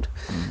find the gold.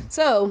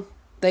 So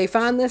they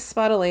find this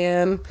spot of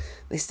land,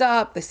 they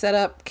stop, they set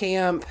up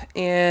camp,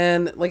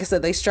 and like I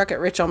said, they struck it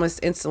rich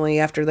almost instantly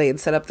after they had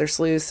set up their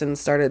sluice and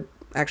started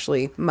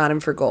actually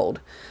mining for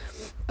gold.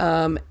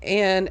 And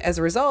as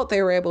a result,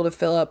 they were able to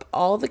fill up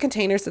all the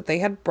containers that they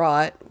had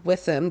brought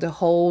with them to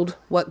hold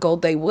what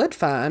gold they would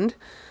find.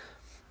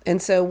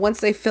 And so once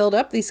they filled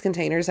up these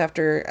containers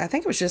after, I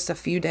think it was just a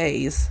few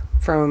days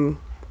from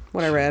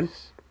what I read,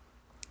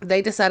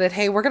 they decided,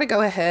 hey, we're going to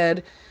go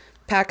ahead,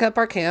 pack up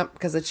our camp,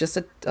 because it's just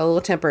a little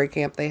temporary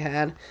camp they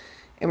had,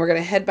 and we're going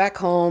to head back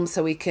home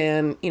so we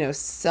can,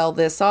 sell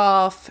this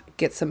off,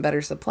 get some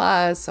better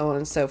supplies, so on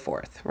and so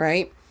forth,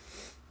 right?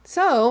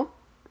 So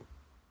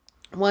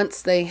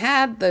once they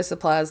had those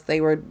supplies,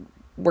 they were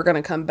going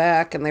to come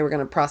back, and they were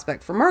going to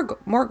prospect for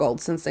more gold,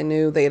 since they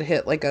knew they had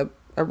hit like a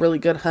really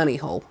good honey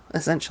hole,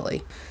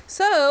 essentially.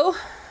 So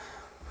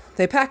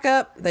they pack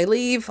up, they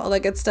leave, all that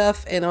good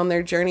stuff, and on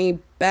their journey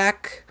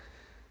back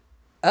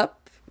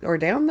up or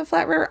down the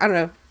Flat River, I don't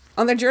know,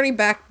 on their journey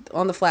back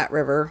on the Flat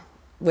River,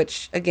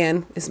 which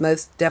again is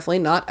most definitely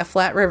not a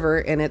flat river,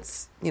 and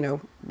it's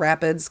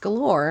rapids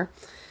galore,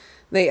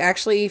 they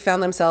actually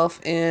found themselves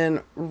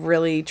in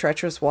really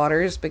treacherous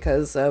waters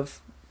because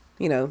of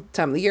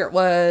time of the year it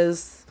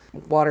was,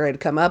 water had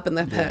come up in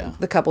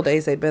the couple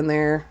days they'd been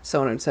there,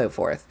 so on and so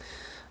forth.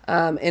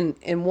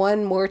 And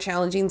one more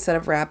challenging set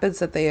of rapids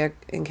that they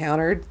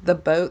encountered, the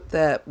boat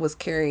that was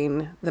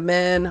carrying the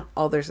men,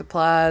 all their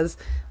supplies,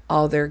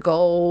 all their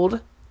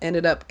gold,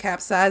 ended up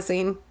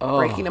capsizing,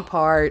 breaking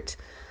apart,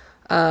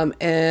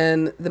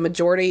 and the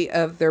majority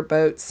of their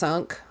boat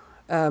sunk.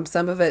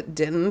 Some of it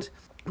didn't,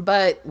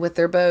 but with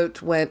their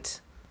boat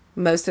went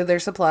most of their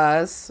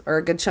supplies, or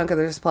a good chunk of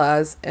their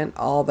supplies, and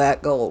all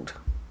that gold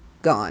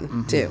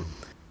gone too.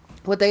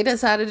 What they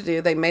decided to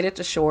do, they made it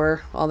to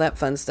shore, all that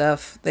fun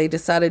stuff. They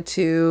decided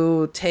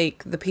to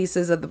take the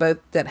pieces of the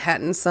boat that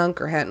hadn't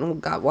sunk or hadn't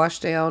got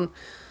washed down,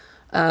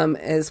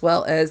 as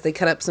well as they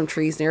cut up some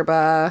trees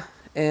nearby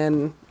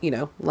and,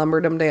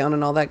 lumbered them down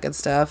and all that good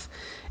stuff,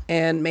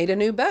 and made a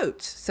new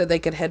boat so they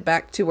could head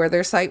back to where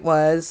their site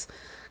was,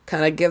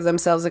 kind of give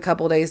themselves a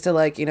couple days to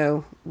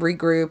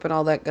regroup and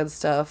all that good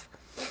stuff.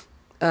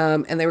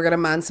 And they were going to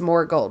mine some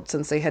more gold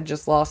since they had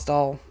just lost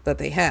all that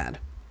they had.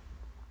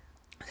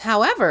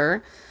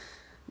 However,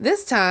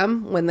 this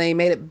time when they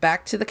made it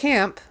back to the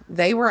camp,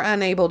 they were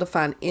unable to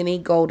find any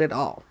gold at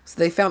all. So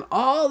they found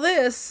all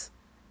this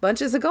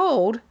bunches of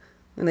gold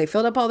and they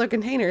filled up all their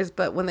containers.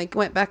 But when they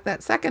went back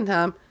that second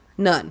time,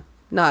 none,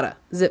 nada,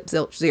 zip,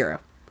 zilch, zero.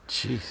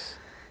 Jeez.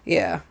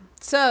 Yeah.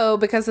 So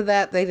because of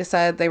that, they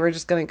decided they were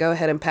just going to go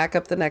ahead and pack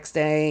up the next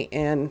day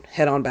and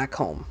head on back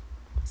home.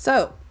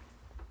 So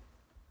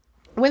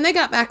when they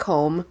got back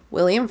home,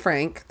 Willie and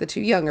Frank, the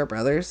two younger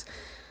brothers,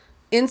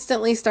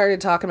 instantly started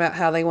talking about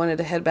how they wanted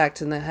to head back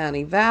to the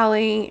Nahanni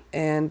Valley,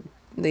 and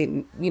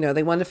they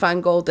wanted to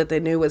find gold that they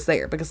knew was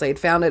there because they had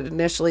found it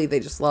initially. They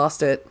just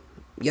lost it,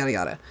 yada,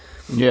 yada.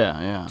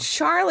 Yeah.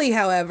 Charlie,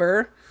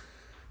 however,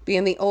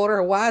 being the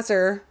older,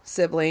 wiser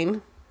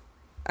sibling,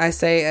 I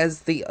say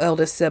as the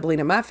eldest sibling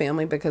in my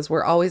family because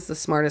we're always the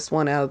smartest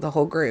one out of the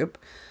whole group.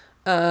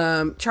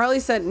 Charlie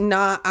said,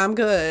 nah, I'm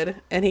good.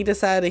 And he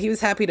decided he was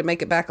happy to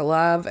make it back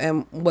alive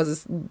and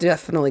was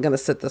definitely going to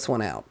sit this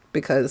one out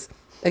because,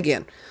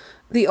 again,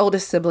 the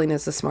oldest sibling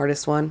is the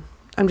smartest one.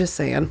 I'm just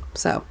saying.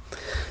 So,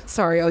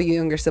 sorry, all you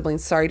younger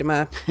siblings. Sorry to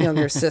my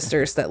younger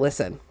sisters that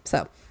listen.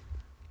 So,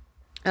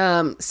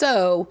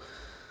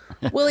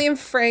 Willie and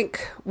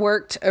Frank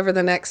worked over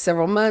the next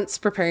several months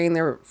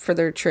preparing for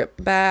their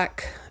trip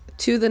back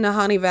to the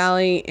Nahanni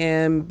Valley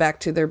and back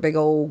to their big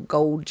old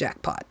gold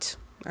jackpot.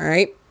 All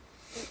right.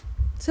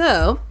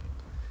 So,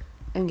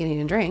 I'm getting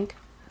a drink.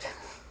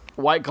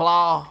 White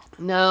Claw.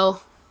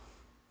 No.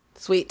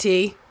 Sweet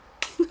tea.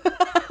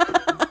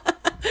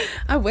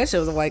 I wish it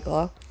was a White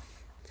Claw.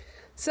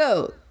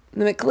 So,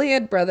 the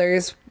McLeod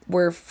brothers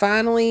were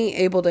finally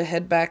able to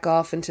head back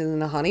off into the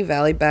Nahanni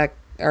Valley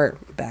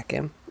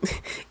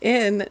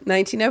in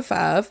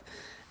 1905.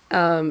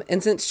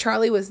 And since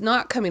Charlie was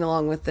not coming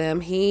along with them,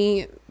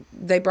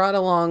 they brought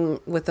along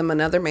with them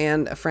another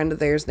man, a friend of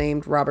theirs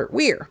named Robert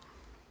Weir.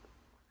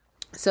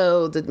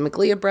 So the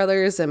McLeod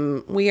brothers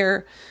and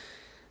Weir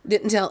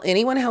didn't tell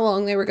anyone how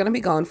long they were going to be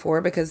gone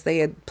for, because they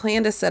had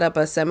planned to set up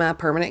a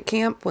semi-permanent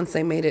camp once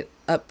they made it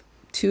up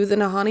to the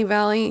Nahanni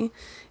Valley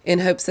in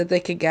hopes that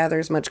they could gather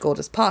as much gold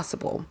as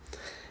possible.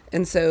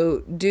 And so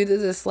due to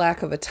this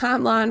lack of a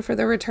timeline for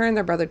their return,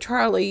 their brother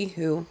Charlie,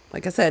 who,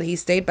 like I said, he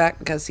stayed back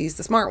because he's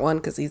the smart one,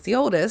 because he's the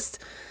oldest,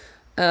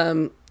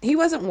 he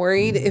wasn't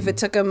worried if it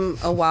took him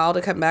a while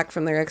to come back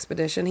from their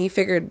expedition. He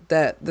figured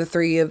that the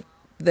three of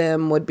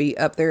them would be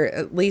up there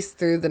at least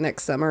through the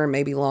next summer and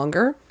maybe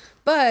longer.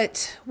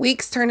 But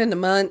weeks turned into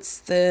months,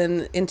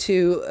 then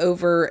into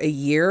over a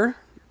year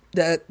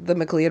that the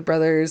McLeod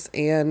brothers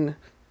and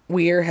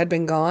Weir had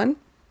been gone.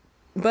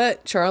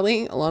 But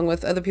Charlie, along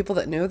with other people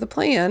that knew of the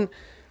plan,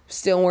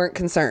 still weren't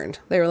concerned.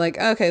 They were like,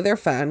 okay, they're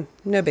fine.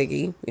 No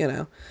biggie,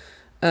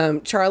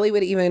 Charlie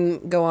would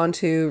even go on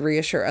to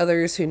reassure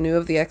others who knew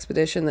of the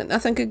expedition that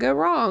nothing could go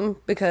wrong,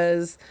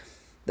 because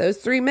those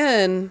three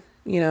men,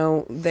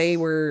 they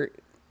were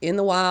in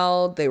the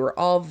wild. They were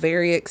all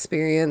very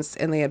experienced,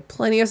 and they had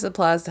plenty of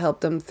supplies to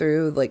help them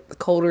through like the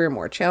colder and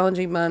more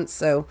challenging months.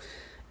 So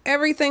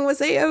everything was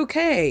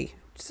a-okay.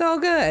 It's all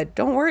good.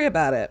 Don't worry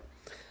about it.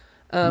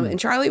 And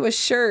Charlie was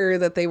sure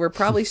that they were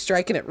probably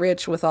striking it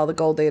rich with all the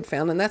gold they had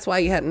found. And that's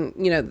why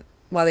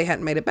why they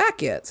hadn't made it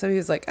back yet. So he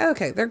was like,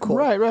 okay, they're cool.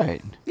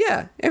 Right.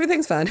 Yeah,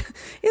 everything's fine.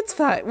 It's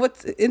fine.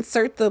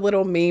 Insert the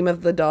little meme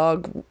of the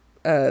dog,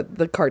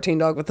 the cartoon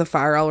dog with the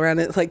fire all around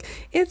it. Like,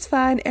 it's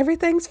fine.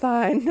 Everything's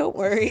fine. Don't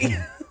worry.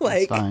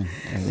 Like, it's fine.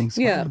 Everything's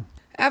fine. Yeah.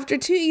 After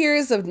 2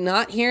 years of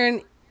not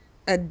hearing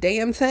a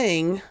damn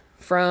thing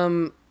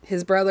from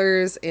his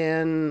brothers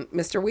and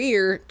Mr.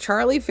 Weir,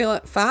 Charlie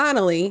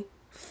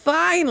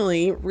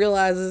finally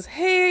realizes,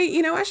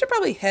 hey, I should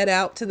probably head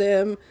out to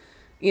them,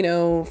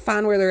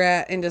 find where they're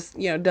at and just,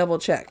 double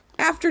check.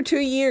 After 2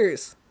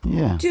 years.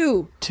 Yeah.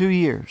 2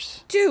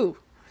 years. 2.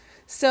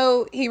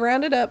 So he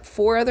rounded up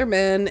 4 other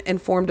men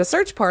and formed a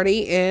search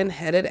party and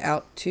headed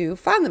out to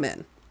find the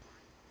men.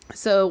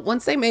 So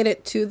once they made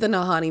it to the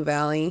Nahanni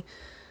Valley,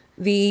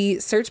 the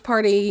search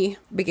party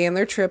began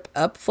their trip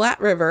up Flat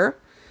River,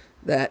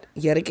 that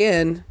yet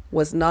again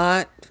was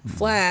not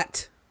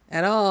flat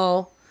at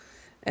all.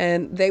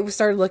 And they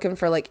started looking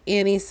for like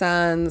any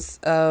signs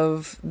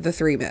of the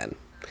 3 men.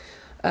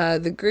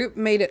 The group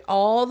made it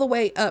all the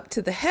way up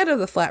to the head of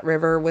the Flat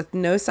River with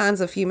no signs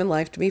of human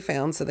life to be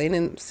found. So they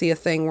didn't see a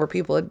thing where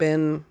people had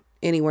been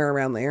anywhere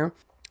around there.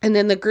 And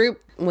then the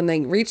group, when they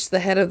reached the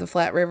head of the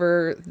Flat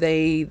River,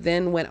 they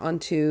then went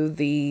onto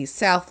the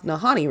South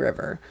Nahanni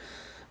River,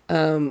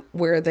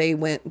 where they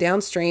went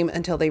downstream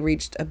until they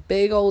reached a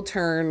big old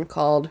turn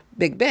called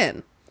Big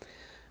Bend.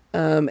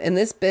 And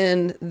this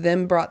bend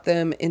then brought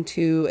them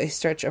into a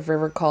stretch of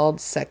river called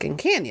Second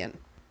Canyon.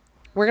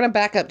 We're going to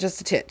back up just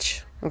a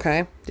titch,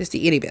 okay? Just a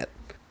itty bit.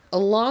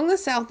 Along the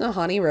South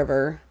Nahanni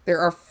River, there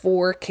are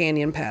 4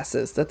 canyon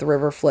passes that the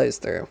river flows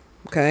through,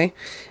 okay?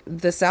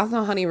 The South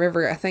Nahanni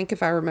River, I think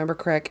if I remember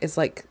correct, is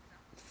like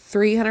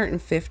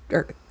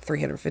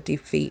 350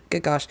 feet.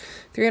 Good gosh,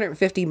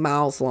 350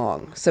 miles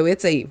long. So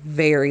it's a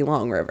very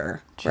long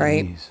river,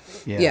 right?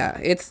 Yeah,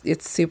 it's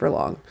super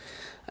long.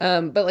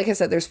 But like I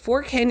said, there's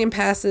 4 canyon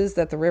passes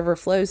that the river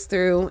flows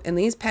through, and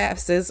these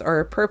passes are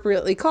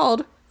appropriately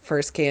called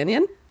First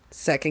Canyon,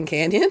 Second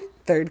Canyon,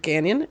 Third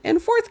Canyon,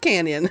 and Fourth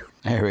Canyon.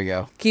 There we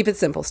go. Keep it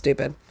simple,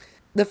 stupid.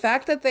 The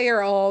fact that they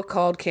are all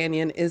called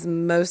canyon is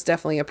most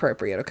definitely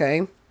appropriate,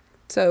 okay?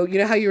 So you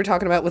know how you were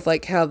talking about with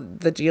like how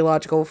the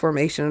geological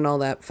formation and all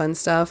that fun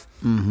stuff?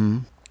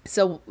 Mm-hmm.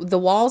 So the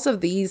walls of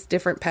these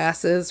different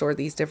passes or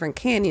these different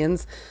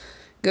canyons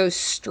go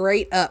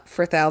straight up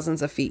for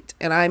thousands of feet.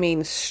 And I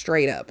mean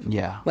straight up.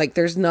 Yeah. Like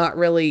there's not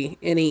really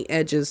any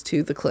edges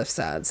to the cliff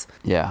sides.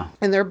 Yeah.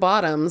 And their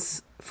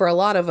bottoms, for a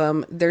lot of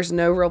them, there's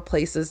no real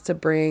places to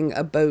bring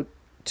a boat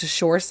to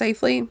shore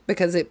safely,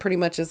 because it pretty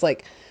much is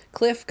like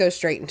cliff goes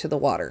straight into the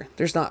water.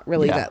 There's not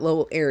really that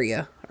little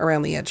area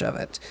around the edge of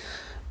it.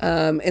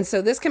 And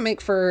so this can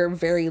make for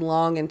very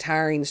long and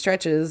tiring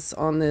stretches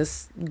on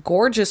this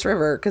gorgeous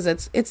river, because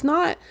it's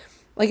not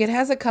like, it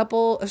has a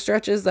couple of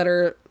stretches that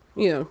are,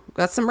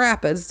 got some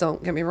rapids,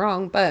 don't get me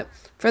wrong, but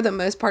for the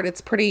most part,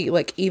 it's pretty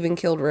like even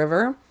keeled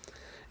river,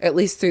 at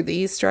least through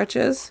these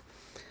stretches.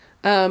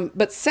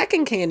 But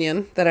Second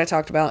Canyon that I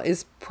talked about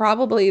is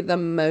probably the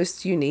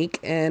most unique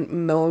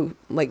and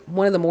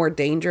one of the more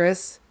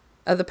dangerous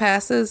of the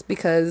passes,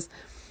 because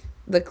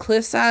the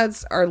cliff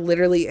sides are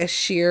literally as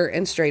sheer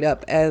and straight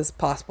up as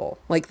possible.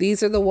 Like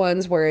these are the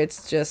ones where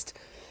it's just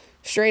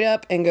straight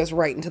up and goes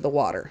right into the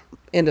water.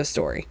 End of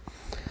story.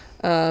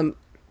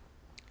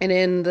 And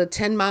in the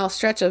 10-mile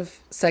stretch of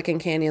Second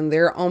Canyon,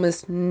 there are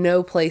almost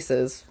no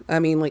places, I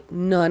mean, like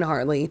none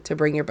hardly, to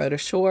bring your boat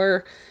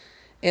ashore.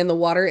 And the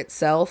water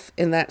itself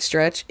in that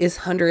stretch is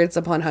hundreds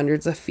upon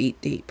hundreds of feet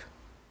deep,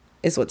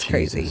 is what's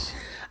crazy.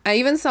 I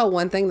even saw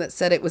one thing that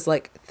said it was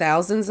like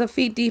thousands of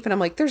feet deep. And I'm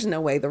like, there's no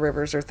way the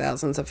rivers are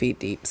thousands of feet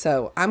deep.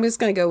 So I'm just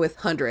going to go with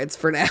hundreds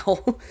for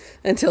now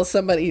until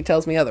somebody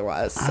tells me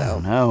otherwise. So. I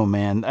don't know,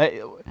 man.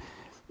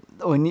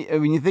 When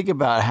you think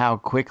about how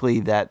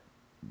quickly that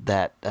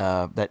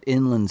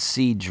inland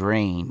sea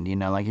drained, you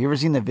know, like, you ever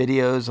seen the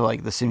videos of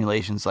like the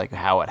simulations, like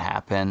how it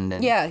happened?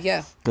 And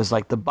yeah. Because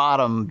like the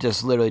bottom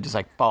just literally just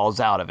like falls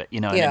out of it,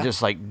 you know, and it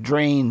just like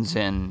drains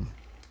in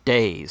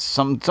days,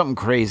 something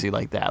crazy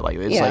like that. Like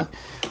it's like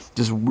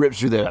just rips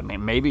through the. I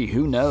mean, maybe,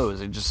 who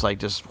knows? It just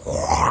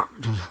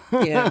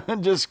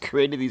just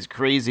created these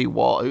crazy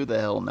wall. Who the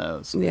hell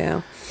knows?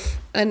 Yeah.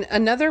 And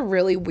another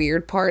really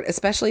weird part,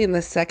 especially in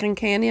the Second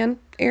Canyon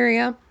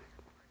area,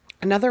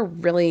 another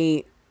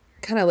really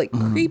kind of like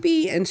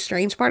creepy and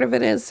strange part of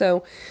it is,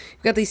 so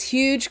you've got these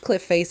huge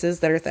cliff faces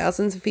that are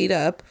thousands of feet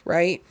up,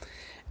 right?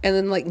 And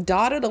then like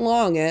dotted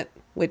along it,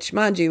 which,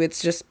 mind you,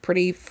 it's just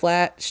pretty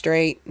flat,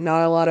 straight,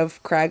 not a lot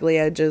of craggly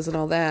edges and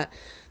all that.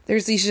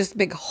 There's these just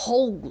big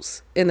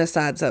holes in the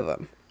sides of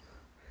them.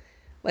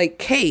 Like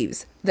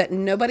caves that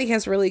nobody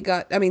has really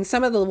got. I mean,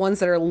 some of the ones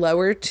that are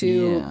lower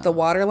to the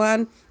water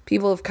line,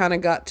 people have kind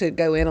of got to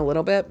go in a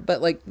little bit.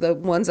 But like the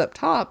ones up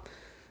top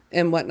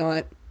and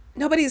whatnot,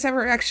 nobody's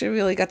ever actually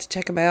really got to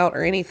check them out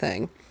or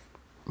anything.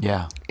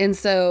 Yeah. And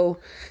so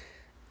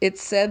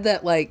it's said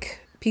that like,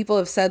 people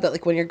have said that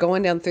like when you're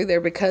going down through there,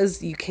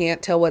 because you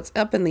can't tell what's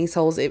up in these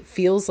holes, it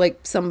feels like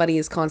somebody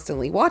is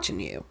constantly watching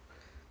you.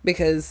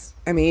 Because,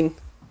 I mean,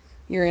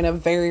 you're in a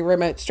very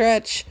remote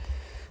stretch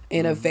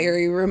in a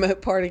very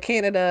remote part of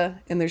Canada,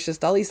 and there's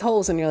just all these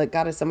holes, and you're like,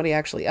 God, is somebody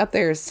actually up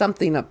there? Is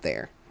something up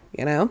there?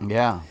 You know?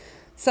 Yeah.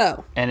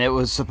 So. And it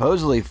was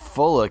supposedly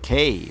full of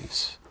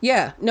caves.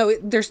 Yeah. No,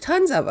 there's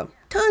tons of them.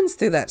 Tons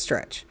through that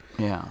stretch.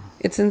 Yeah.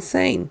 It's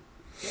insane.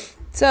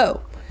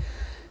 So,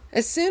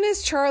 as soon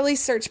as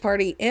Charlie's search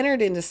party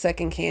entered into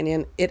Second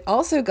Canyon, it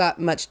also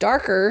got much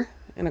darker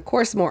and, of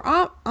course, more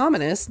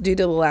ominous due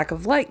to the lack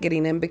of light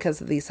getting in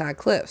because of these high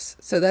cliffs.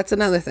 So that's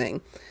another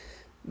thing.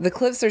 The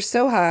cliffs are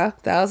so high,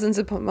 thousands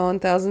of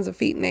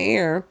feet in the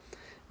air,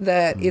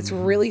 that it's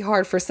really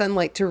hard for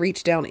sunlight to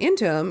reach down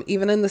into them,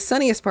 even in the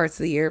sunniest parts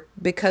of the year,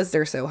 because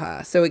they're so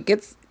high. So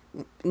it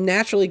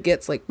naturally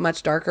gets like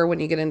much darker when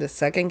you get into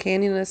Second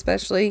Canyon,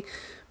 especially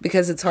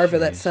because it's hard for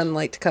that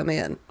sunlight to come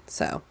in.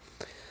 So,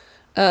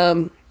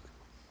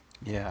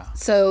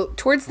 so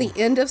towards the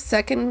end of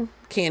Second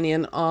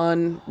Canyon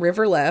on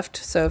River Left,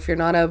 so if you're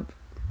not a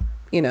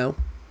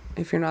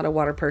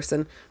water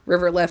person,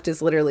 River Left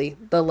is literally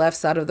the left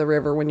side of the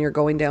river when you're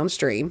going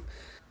downstream.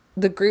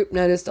 The group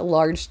noticed a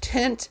large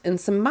tent and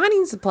some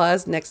mining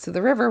supplies next to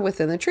the river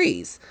within the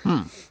trees.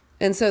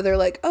 And so they're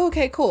like, oh,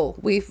 okay, cool.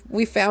 We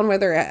found where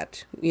they're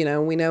at. You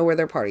know, we know where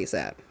their party's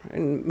at.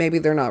 And maybe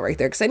they're not right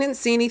there. Because they didn't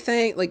see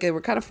anything. Like, they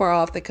were kind of far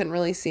off. They couldn't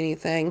really see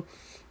anything.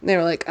 And they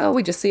were like, oh,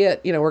 we just see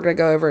it. You know, we're going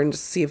to go over and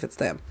just see if it's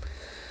them.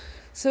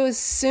 So as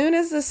soon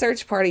as the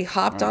search party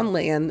hopped on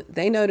land,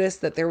 they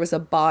noticed that there was a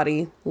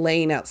body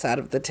laying outside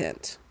of the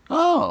tent.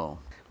 Oh.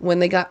 When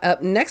they got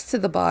up next to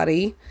the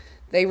body,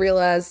 they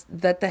realized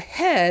that the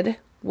head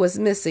was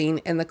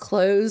missing and the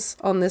clothes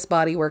on this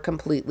body were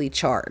completely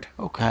charred.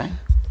 Okay.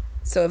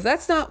 So if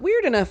that's not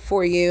weird enough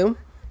for you,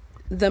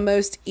 the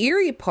most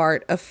eerie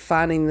part of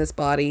finding this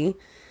body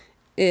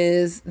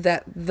is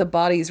that the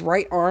body's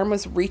right arm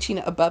was reaching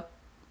up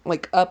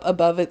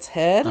above its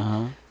head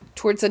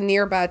towards a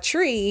nearby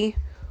tree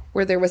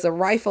where there was a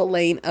rifle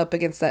laying up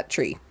against that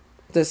tree.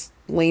 Just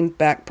leaned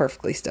back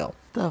perfectly still.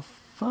 The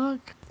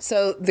fuck?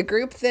 So the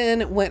group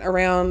then went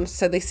around,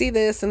 so they see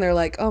this and they're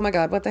like, oh my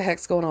God, what the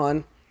heck's going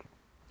on?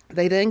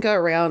 They then go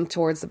around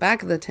towards the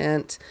back of the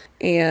tent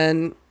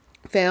and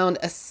found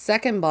a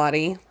second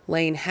body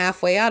laying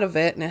halfway out of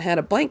it, and it had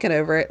a blanket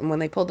over it. And when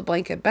they pulled the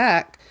blanket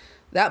back,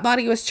 that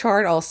body was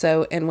charred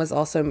also and was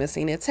also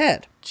missing its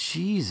head.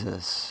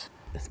 Jesus.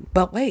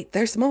 But wait,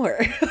 there's more.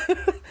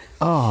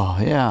 Oh,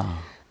 yeah.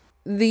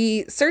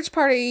 The search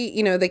party,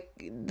 you know,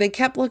 they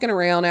kept looking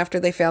around after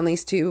they found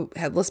these two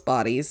headless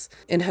bodies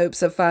in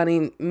hopes of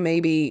finding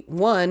maybe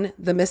one,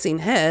 the missing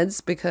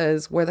heads,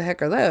 because where the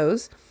heck are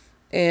those?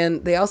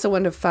 And they also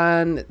wanted to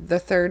find the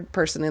third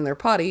person in their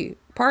party.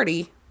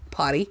 They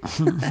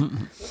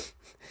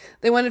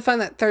wanted to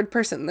find that third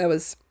person that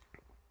was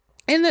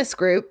in this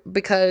group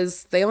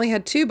because they only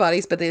had two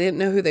bodies, but they didn't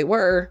know who they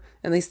were,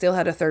 and they still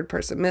had a third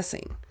person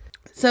missing.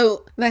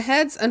 So the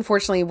heads,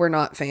 unfortunately, were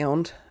not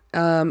found.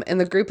 And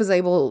the group was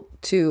able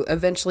to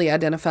eventually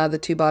identify the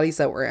two bodies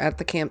that were at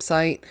the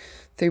campsite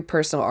through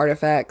personal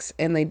artifacts,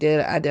 and they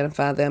did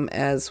identify them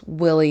as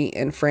Willie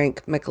and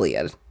Frank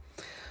McLeod.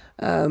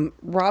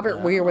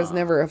 Robert Weir was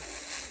never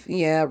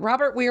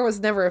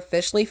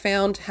officially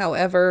found.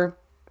 However,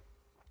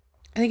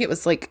 I think it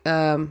was like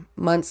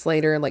months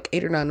later, like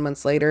 8 or 9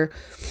 months later,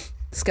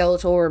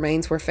 skeletal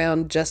remains were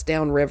found just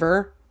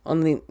downriver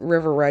on the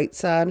river right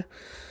side.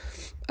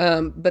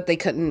 But they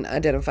couldn't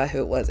identify who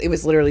it was. It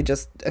was literally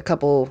just a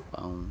couple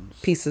Bones.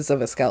 pieces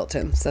of a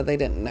skeleton, so they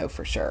didn't know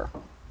for sure.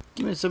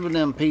 Give me some of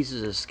them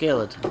pieces of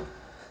skeleton.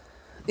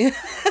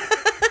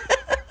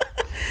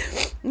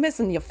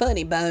 Missing your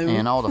funny bone.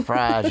 And all the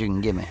fries you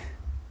can give me.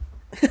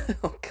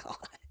 Oh, God.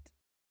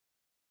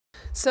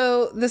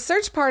 So the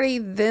search party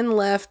then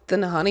left the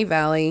Nahanni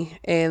Valley,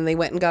 and they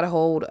went and got a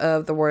hold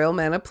of the Royal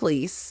Manor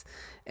Police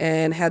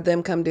and had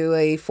them come do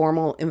a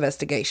formal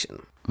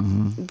investigation.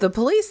 Mm-hmm. The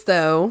police,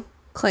 though,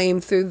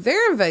 claimed through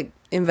their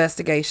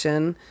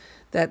investigation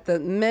that the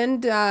men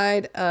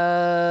died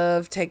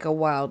of, take a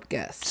wild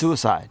guess.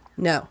 Suicide.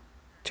 No.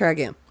 Try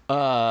again.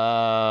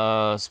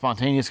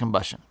 Spontaneous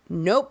combustion.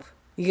 Nope.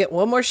 You get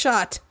one more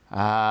shot.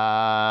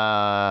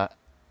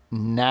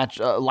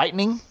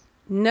 Lightning.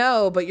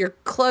 No, but you're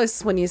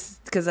close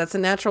because that's a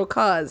natural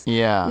cause.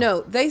 Yeah.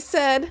 No, they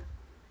said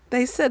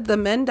the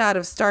men died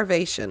of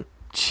starvation.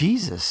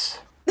 Jesus.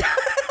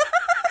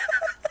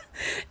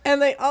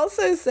 And they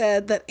also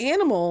said that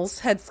animals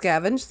had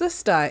scavenged the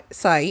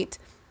site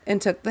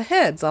and took the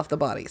heads off the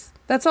bodies.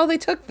 That's all they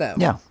took, though.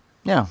 Yeah.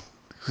 Yeah.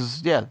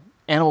 'Cause, yeah,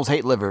 animals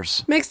hate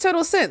livers. Makes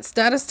total sense.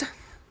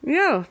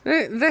 Yeah,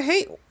 they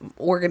hate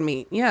organ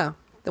meat. Yeah.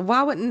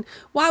 Why wouldn't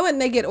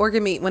they get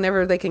organ meat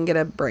whenever they can get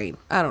a brain?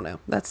 I don't know.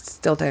 That's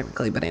still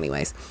technically, but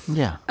anyways.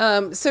 Yeah.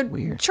 So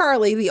Weird.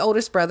 Charlie, the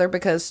oldest brother,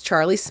 because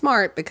Charlie's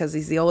smart, because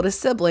he's the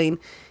oldest sibling,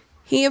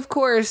 he of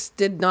course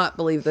did not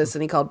believe this,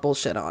 and he called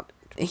bullshit on it.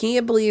 He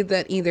had believed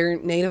that either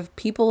native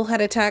people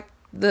had attacked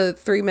the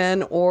three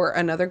men or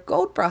another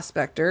gold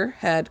prospector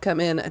had come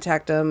in,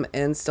 attacked them,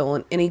 and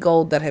stolen any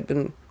gold that had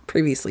been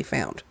previously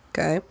found.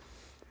 Okay.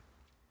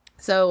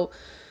 So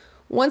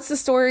once the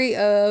story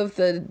of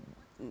the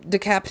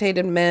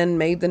decapitated men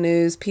made the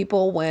news,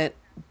 people went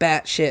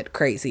batshit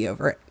crazy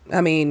over it.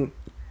 I mean,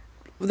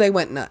 they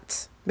went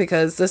nuts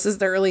because this is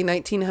the early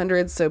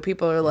 1900s. So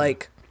people are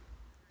like,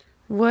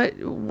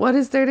 what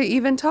is there to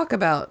even talk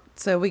about?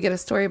 So we get a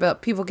story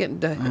about people getting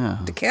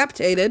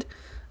decapitated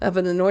up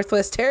in the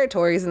Northwest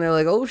Territories, and they're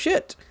like, oh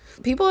shit.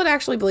 People had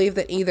actually believed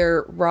that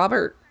either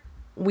Robert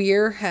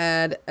Weir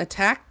had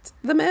attacked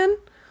the men,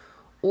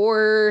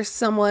 or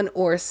someone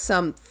or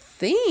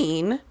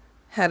something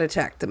had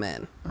attacked the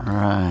men.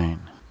 Right.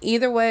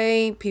 Either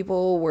way,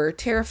 people were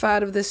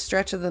terrified of this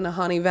stretch of the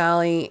Nahanni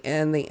Valley,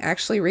 and they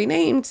actually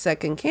renamed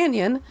Second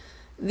Canyon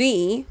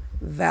the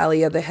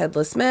Valley of the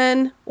Headless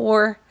Men,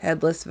 or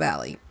Headless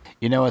Valley.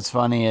 You know what's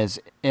funny is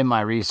in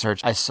my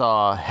research, I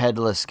saw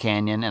Headless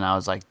Canyon, and I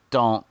was like,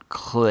 don't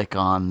click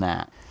on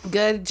that.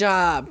 Good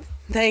job.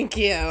 Thank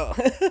you.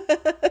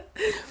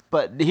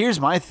 But here's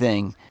my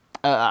thing.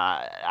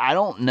 I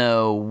don't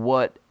know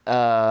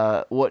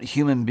what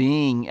human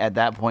being at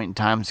that point in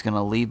time is going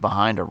to leave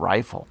behind a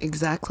rifle.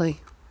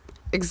 Exactly,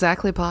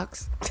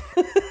 Pox.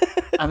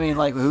 I mean,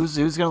 like, who's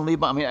going to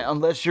leave? I mean,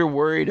 unless you're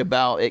worried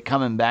about it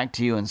coming back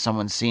to you and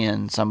someone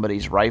seeing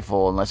somebody's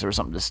rifle, unless there was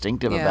something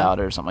distinctive about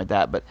it or something like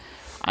that. But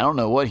I don't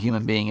know what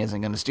human being isn't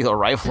going to steal a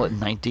rifle at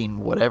 19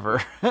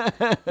 whatever.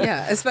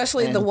 Yeah,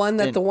 especially the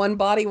one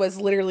body was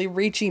literally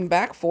reaching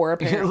back for,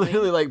 apparently.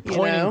 Literally, like,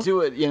 pointing to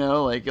it,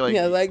 like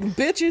yeah, like,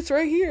 bitch, it's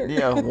right here.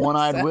 Yeah,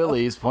 one-eyed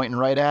Willie's pointing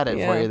right at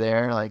it for you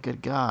there. Like,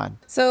 good God.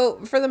 So,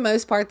 for the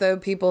most part, though,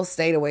 people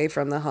stayed away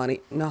from the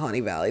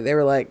Nahanni Valley. They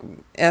were like,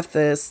 F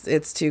this,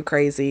 it's too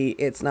crazy,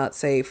 it's not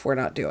safe, we're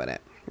not doing it,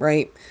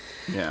 right?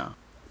 Yeah.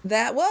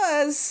 That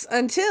was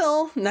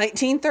until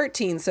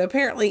 1913. So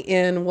apparently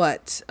in by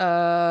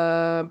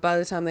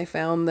the time they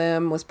found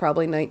them was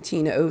probably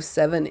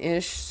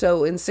 1907-ish.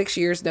 So in 6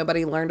 years,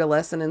 nobody learned a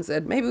lesson and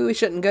said, maybe we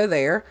shouldn't go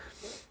there.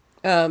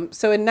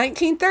 So in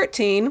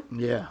 1913,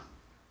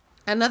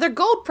 another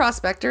gold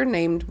prospector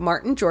named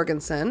Martin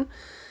Jorgensen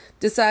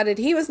decided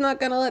he was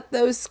not going to let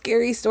those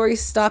scary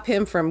stories stop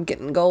him from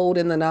getting gold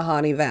in the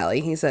Nahanni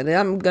Valley. He said,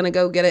 I'm going to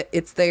go get it.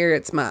 It's there.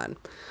 It's mine.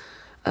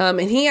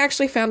 And he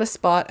actually found a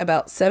spot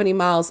about 70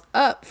 miles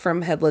up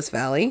from Headless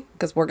Valley,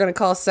 because we're going to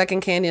call Second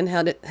Canyon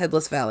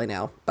Headless Valley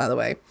now, by the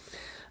way.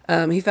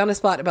 He found a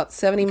spot about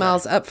 70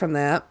 miles up from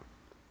that,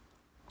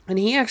 and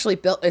he actually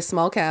built a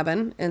small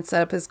cabin and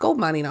set up his gold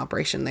mining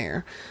operation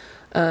there.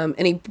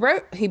 And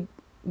he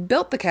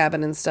built the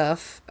cabin and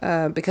stuff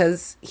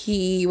because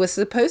he was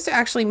supposed to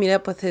actually meet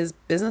up with his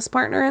business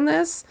partner in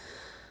this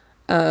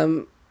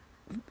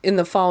in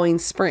the following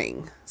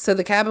spring. So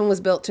the cabin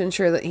was built to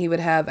ensure that he would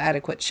have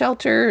adequate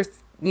shelter,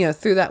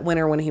 through that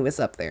winter when he was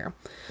up there.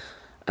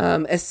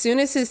 As soon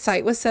as his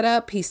site was set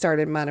up, he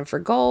started mining for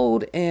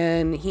gold,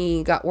 and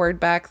he got word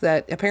back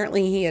that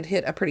apparently he had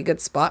hit a pretty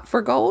good spot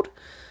for gold.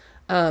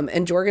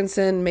 And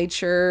Jorgensen made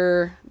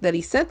sure that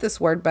he sent this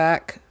word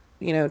back,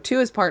 to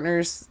his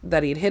partners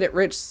that he'd hit it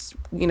rich,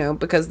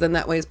 because then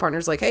that way his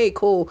partner's like, hey,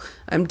 cool,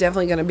 I'm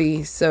definitely going to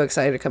be so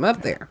excited to come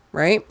up there,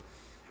 right?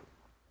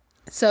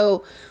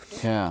 So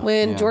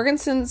when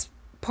Jorgensen's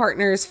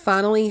partners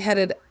finally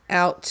headed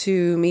out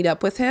to meet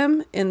up with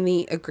him in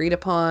the agreed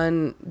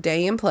upon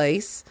day and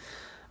place,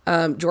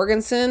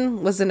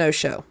 Jorgensen was a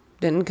no-show.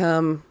 Didn't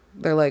come.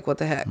 They're like, what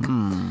the heck?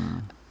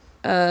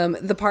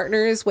 The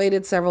partners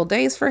waited several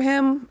days for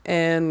him,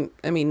 and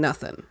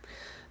nothing.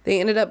 They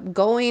ended up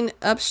going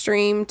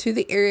upstream to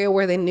the area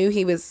where they knew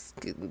he was,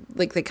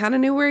 like, they kind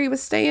of knew where he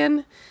was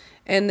staying,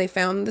 and they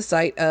found the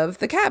site of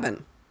the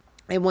cabin.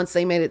 And once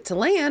they made it to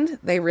land,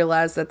 they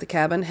realized that the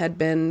cabin had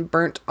been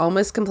burnt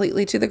almost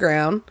completely to the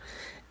ground,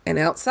 and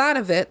outside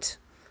of it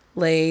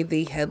lay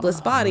the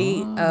headless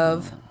body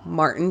of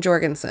Martin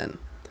Jorgensen.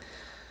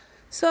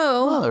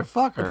 So,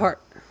 motherfucker.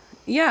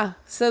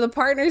 So the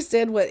partners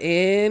did what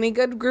any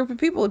good group of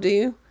people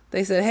do.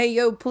 They said, "Hey,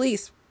 yo,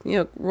 police,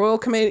 Royal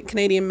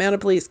Canadian Mounted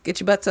Police, get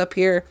your butts up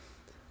here.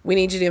 We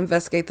need you to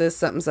investigate this.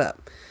 Something's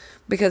up."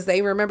 Because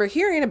they remember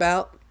hearing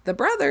about the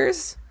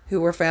brothers who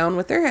were found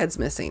with their heads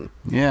missing.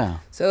 Yeah.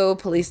 So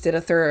police did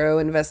a thorough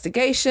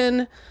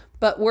investigation,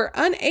 but were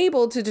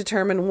unable to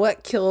determine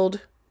what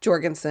killed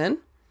Jorgensen.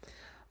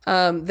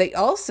 They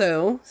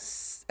also,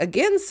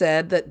 again,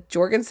 said that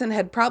Jorgensen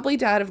had probably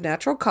died of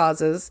natural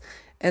causes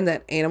and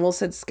that animals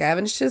had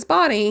scavenged his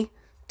body,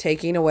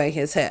 taking away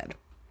his head.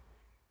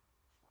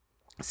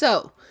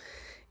 So,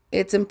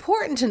 it's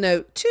important to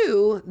note,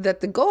 too, that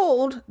the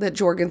gold that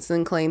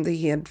Jorgensen claimed that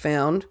he had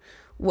found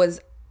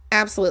was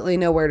absolutely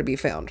nowhere to be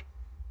found.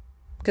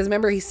 Because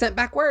remember, he sent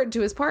back word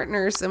to his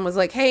partners and was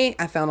like, "Hey,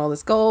 I found all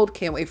this gold.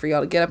 Can't wait for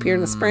y'all to get up here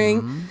in the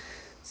spring."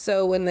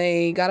 So when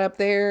they got up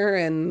there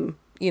and,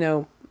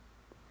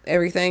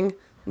 everything,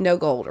 no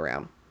gold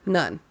around.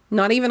 None.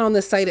 Not even on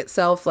the site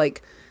itself,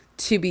 like,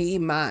 to be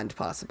mined,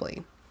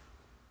 possibly.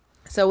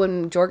 So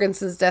when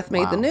Jorgensen's death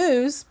made the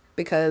news,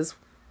 because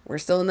we're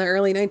still in the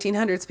early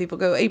 1900s, people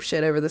go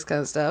apeshit over this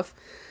kind of stuff,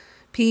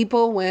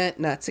 people went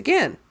nuts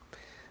again.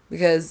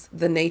 Because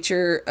the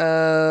nature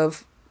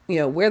of,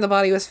 where the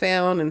body was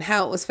found and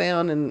how it was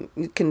found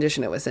and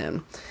condition it was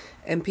in.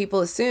 And people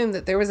assumed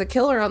that there was a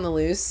killer on the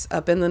loose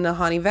up in the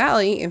Nahanni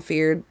Valley and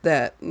feared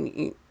that,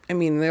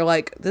 they're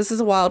like, this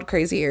is a wild,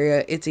 crazy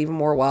area. It's even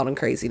more wild and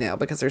crazy now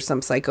because there's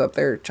some psycho up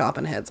there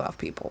chopping heads off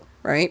people,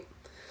 right?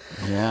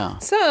 Yeah.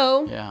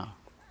 So, yeah,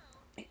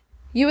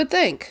 you would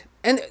think.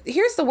 And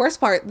here's the worst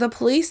part. The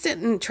police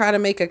didn't try to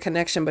make a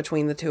connection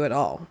between the two at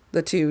all,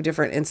 the two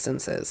different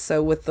instances.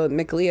 So with the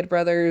McLeod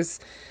brothers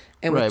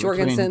and with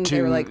Jorgensen,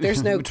 they were like,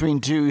 there's no...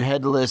 Between two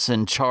headless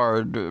and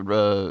charred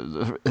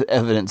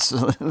evidence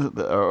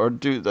or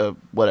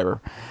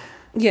whatever.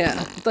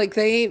 Yeah, like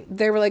they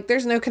were like,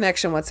 there's no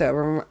connection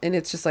whatsoever. And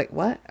it's just like,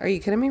 what? Are you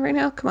kidding me right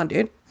now? Come on,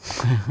 dude.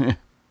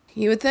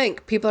 You would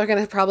think people are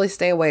going to probably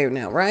stay away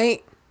now,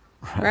 right?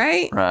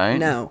 Right? Right.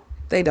 No,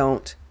 they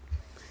don't.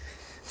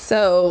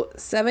 So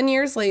 7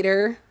 years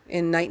later,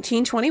 in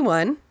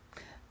 1921,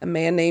 a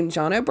man named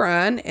John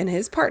O'Brien and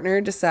his partner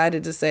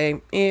decided to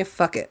say,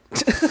 fuck it.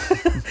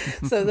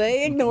 So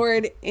they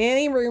ignored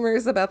any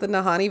rumors about the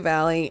Nahanni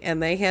Valley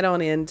and they head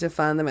on in to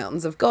find the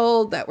mountains of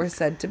gold that were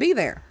said to be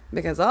there.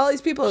 Because all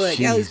these people are like,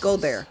 yeah, there's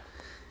gold there.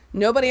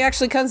 Nobody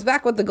actually comes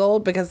back with the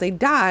gold because they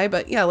die,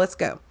 but yeah, let's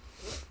go.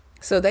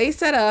 So they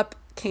set up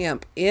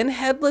camp in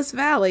Headless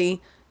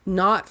Valley,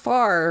 not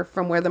far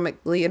from where the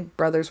McLeod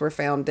brothers were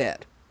found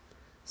dead.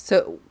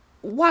 So,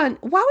 why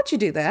would you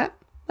do that?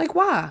 Like,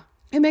 why?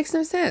 It makes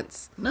no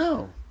sense.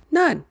 No.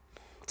 None.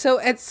 So,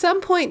 at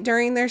some point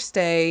during their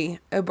stay,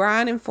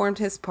 O'Brien informed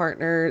his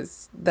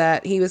partners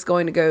that he was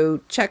going to go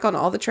check on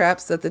all the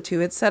traps that the two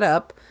had set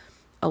up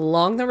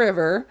along the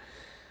river.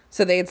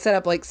 So, they had set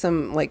up, like,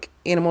 some, like,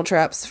 animal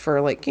traps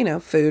for, like,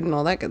 food and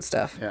all that good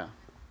stuff. Yeah.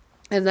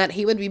 And that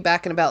he would be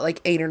back in about,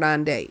 like, 8 or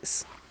 9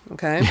 days.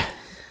 Okay?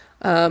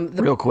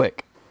 Real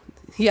quick.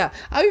 Yeah,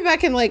 I'll be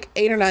back in like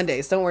 8 or 9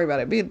 days. Don't worry about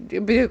it.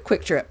 It'll be a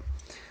quick trip.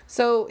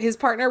 So his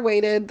partner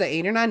waited the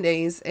 8 or 9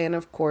 days, and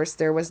of course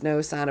there was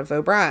no sign of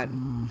O'Brien.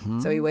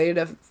 Mm-hmm. So he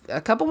waited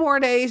a couple more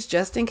days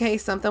just in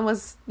case something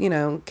was,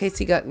 in case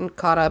he got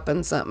caught up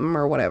in something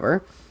or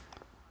whatever.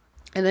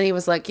 And then he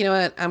was like, you know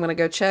what, I'm going to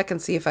go check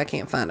and see if I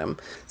can't find him.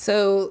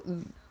 So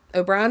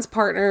O'Brien's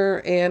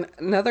partner and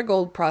another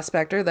gold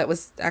prospector that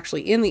was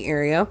actually in the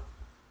area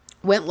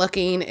went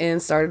looking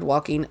and started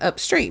walking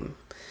upstream.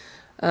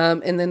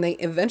 And then they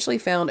eventually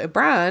found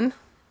O'Brien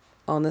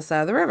on the side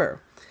of the river.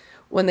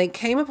 When they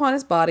came upon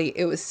his body,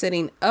 it was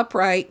sitting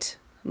upright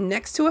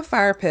next to a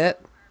fire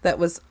pit that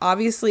was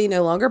obviously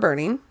no longer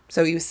burning.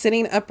 So he was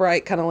sitting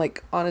upright, kind of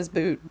like on his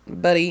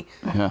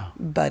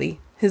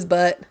his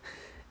butt,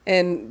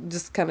 and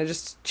just kind of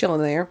just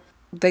chilling there.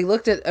 They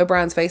looked at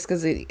O'Brien's face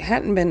because he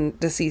hadn't been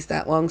deceased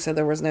that long. So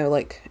there was no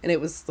and it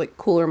was like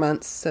cooler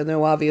months. So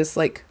no obvious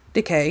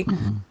decay.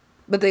 Mm-hmm.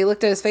 But they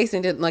looked at his face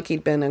and it didn't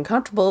he'd been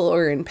uncomfortable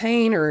or in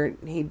pain or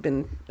he'd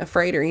been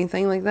afraid or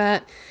anything like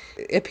that.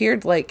 It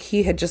appeared like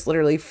he had just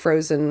literally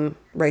frozen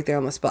right there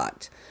on the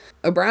spot.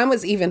 O'Brien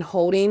was even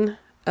holding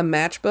a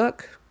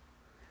matchbook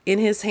in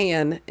his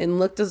hand and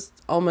looked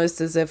almost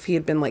as if he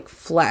had been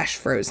flash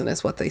frozen,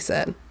 is what they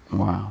said.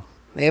 Wow.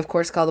 They, of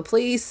course, called the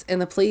police,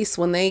 and the police,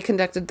 when they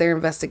conducted their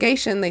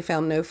investigation, they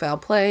found no foul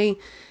play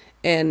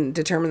and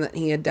determined that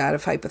he had died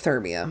of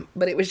hypothermia.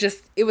 But it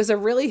was a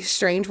really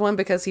strange one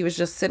because he was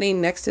just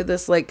sitting next to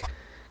this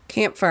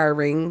campfire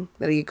ring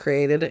that he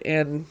created,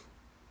 and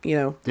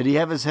Did he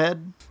have his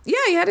head? Yeah,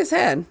 he had his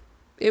head.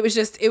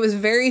 It was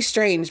very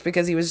strange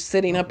because he was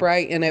sitting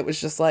upright and it was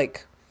just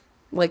like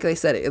they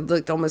said, it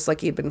looked almost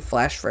like he'd been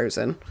flash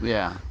frozen.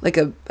 Yeah. Like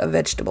a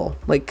vegetable.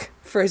 Like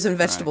frozen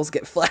vegetables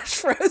get flash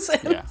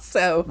frozen. Yeah.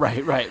 So.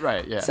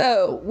 Right, yeah.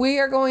 So we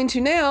are going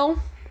to now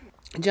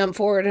jump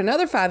forward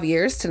another 5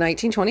 years to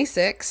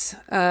 1926.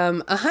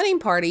 A hunting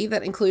party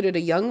that included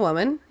a young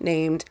woman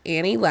named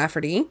Annie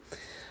Lafferty.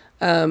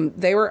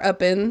 They were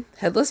up in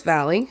Headless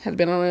Valley, had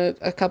been on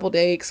a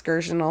couple-day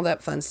excursion, all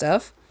that fun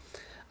stuff.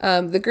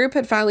 The group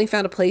had finally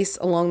found a place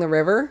along the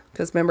river,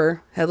 because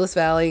remember, Headless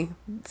Valley,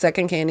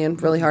 Second Canyon,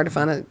 really hard to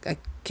find a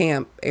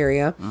camp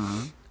area.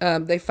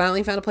 Mm-hmm. They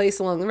finally found a place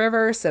along the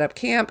river, set up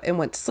camp, and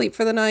went to sleep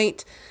for the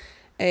night.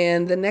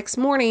 And the next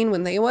morning,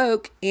 when they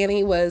awoke,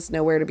 Annie was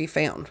nowhere to be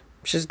found.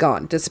 She's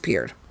gone,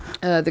 disappeared.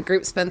 The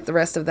group spent the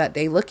rest of that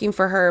day looking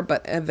for her,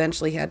 but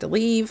eventually had to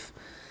leave.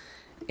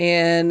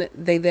 And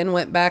they then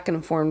went back and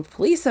informed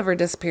police of her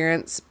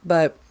disappearance,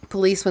 but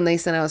police, when they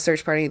sent out a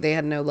search party, they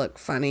had no luck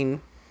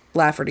finding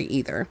Lafferty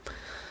either.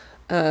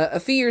 A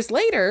few years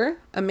later,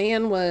 a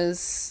man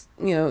was,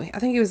 I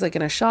think he was like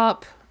in a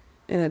shop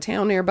in a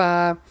town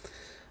nearby,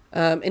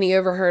 and he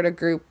overheard a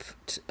group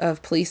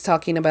of police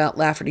talking about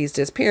Lafferty's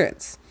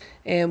disappearance.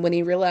 And when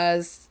he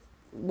realized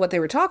what they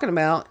were talking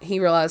about, he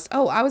realized,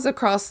 oh, I was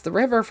across the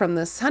river from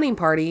this hunting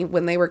party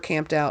when they were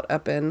camped out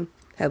up in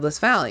Headless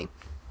Valley.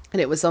 And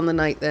it was on the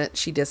night that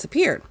she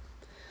disappeared.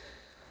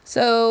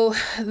 So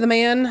the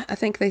man, I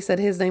think they said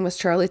his name was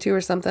Charlie too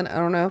or something, I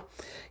don't know.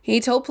 He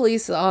told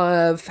police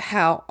of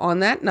how on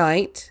that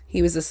night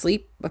he was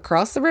asleep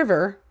across the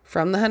river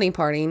from the hunting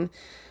party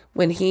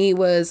when he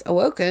was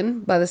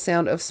awoken by the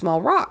sound of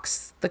small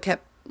rocks that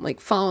kept like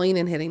falling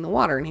and hitting the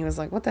water. And he was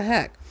like, what the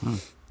heck?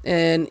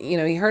 And,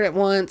 he heard it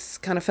once,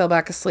 kind of fell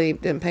back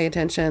asleep, didn't pay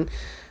attention.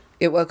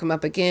 It woke him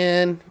up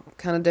again,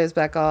 kind of dozed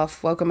back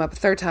off, woke him up a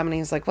third time, and he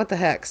was like, what the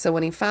heck? So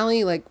when he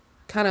finally,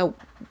 kind of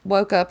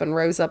woke up and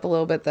rose up a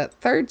little bit that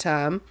third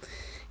time,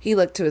 he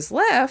looked to his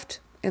left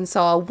and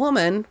saw a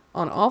woman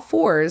on all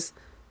fours,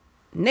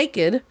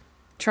 naked,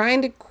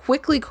 trying to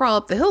quickly crawl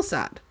up the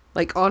hillside,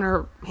 like on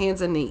her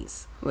hands and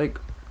knees, like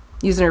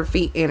using her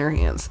feet and her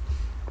hands.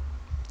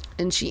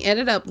 And she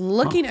ended up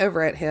looking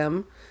over at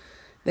him.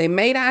 They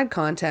made eye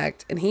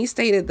contact, and he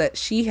stated that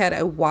she had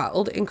a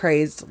wild and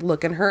crazed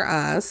look in her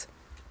eyes.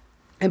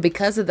 And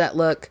because of that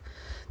look,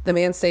 the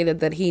man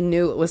stated that he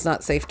knew it was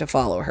not safe to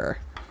follow her.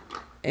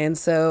 And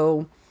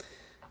so,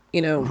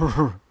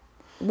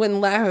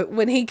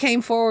 when he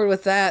came forward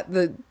with that,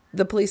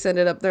 the police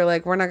ended up, they're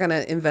like, we're not going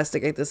to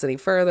investigate this any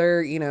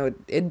further.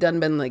 It done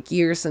been like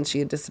years since she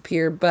had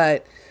disappeared,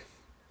 but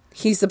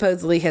he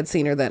supposedly had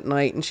seen her that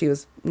night, and she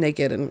was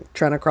naked and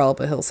trying to crawl up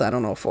a hillside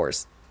on all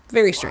fours.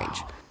 Very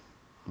strange.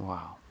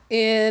 Wow.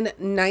 In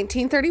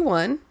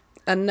 1931,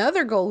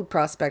 another gold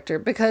prospector,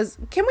 because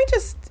can we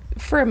just,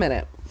 for a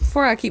minute,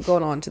 before I keep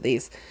going on to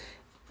these,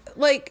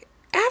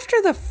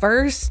 after the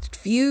first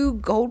few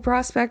gold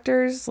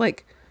prospectors,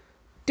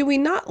 do we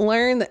not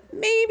learn that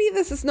maybe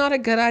this is not a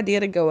good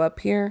idea to go up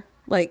here?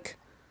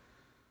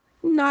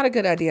 Not a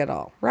good idea at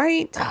all,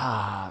 right?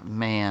 Ah,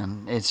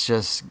 man.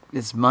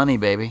 It's money,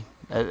 baby.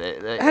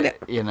 They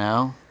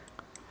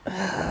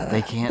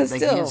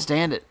can't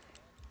stand it.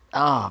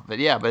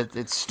 But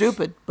it's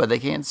stupid, but they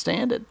can't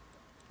stand it.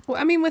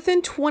 Well, I mean,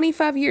 within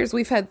 25 years,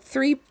 we've had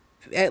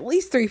at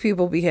least three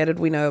people beheaded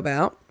we know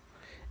about.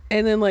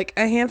 And then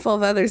a handful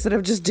of others that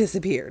have just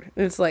disappeared.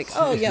 And it's like,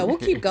 oh yeah, we'll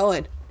keep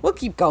going. We'll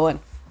keep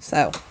going.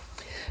 So,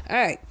 all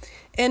right.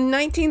 In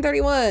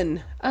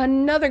 1931,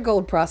 another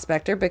gold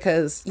prospector,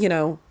 because,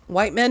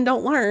 white men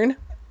don't learn,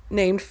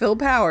 named Phil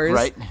Powers,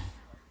 right,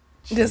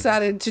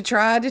 decided to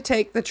try to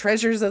take the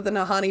treasures of the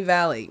Nahanni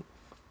Valley.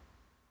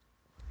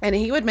 And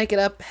he would make it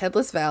up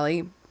Headless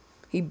Valley.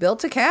 He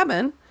built a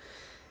cabin,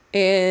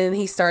 and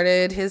he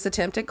started his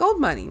attempt at gold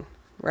mining,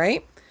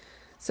 right?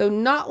 So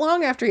not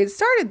long after he had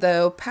started,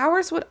 though,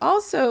 Powers would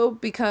also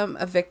become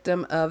a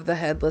victim of the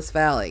Headless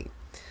Valley.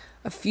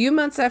 A few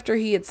months after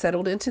he had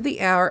settled into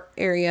the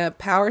area,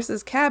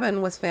 Powers'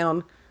 cabin was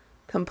found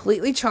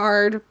completely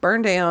charred,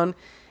 burned down,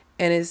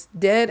 and his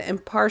dead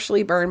and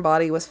partially burned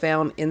body was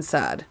found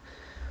inside.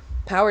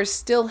 Powers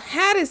still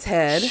had his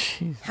head.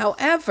 Jeez.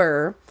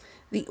 However,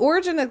 the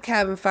origin of the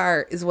cabin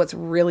fire is what's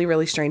really,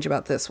 really strange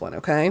about this one,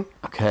 okay?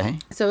 Okay.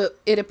 So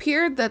it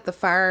appeared that the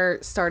fire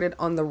started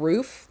on the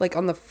roof,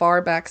 on the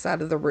far back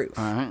side of the roof.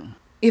 All right.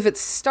 If it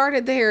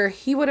started there,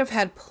 he would have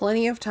had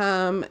plenty of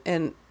time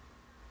and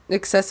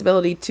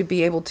accessibility to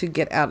be able to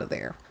get out of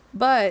there.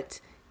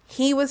 But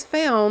he was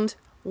found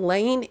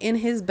laying in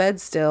his bed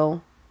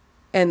still,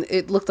 and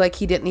it looked like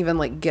he didn't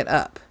even get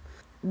up.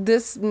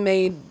 This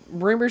made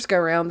rumors go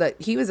around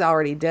that he was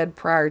already dead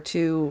prior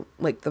to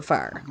the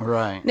fire.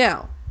 Right.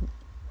 Now,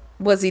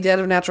 was he dead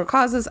of natural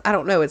causes? I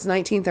don't know. It's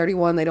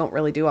 1931. They don't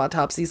really do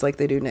autopsies like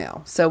they do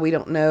now. So we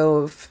don't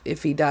know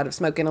if he died of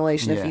smoke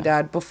inhalation, if he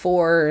died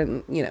before,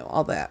 and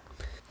all that.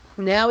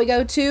 Now we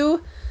go to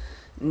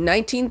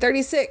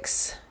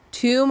 1936.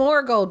 Two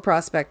more gold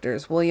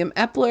prospectors, William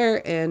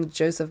Epler and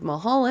Joseph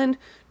Mulholland,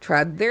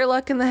 tried their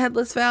luck in the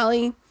Headless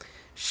Valley.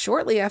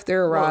 Shortly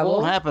after Well, it arrival,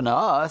 won't happen to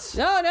us.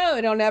 no,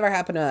 it'll never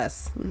happen to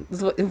us.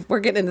 We're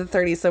getting into the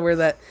 30s, so we're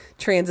that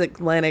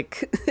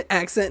transatlantic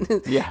accent.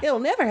 Yeah. It'll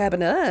never happen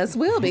to us.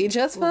 We'll be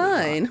just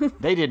fine.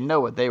 They didn't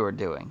know what they were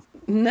doing.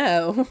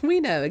 No, we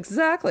know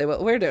exactly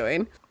what we're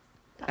doing.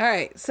 All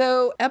right,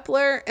 so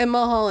Epler and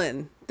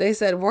Mulholland, they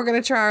said, we're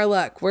going to try our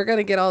luck. We're going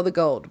to get all the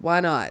gold. Why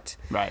not?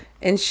 Right.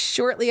 And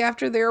shortly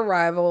after their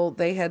arrival,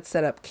 they had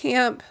set up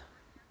camp,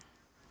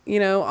 you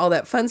know, all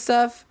that fun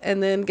stuff.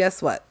 And then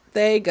guess what?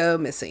 They go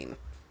missing.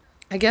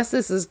 I guess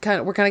this is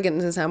we're kind of getting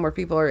to the time where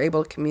people are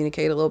able to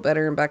communicate a little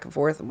better and back and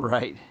forth.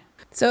 Right.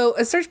 So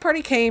a search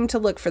party came to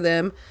look for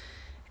them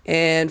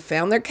and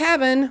found their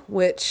cabin,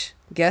 which,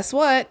 guess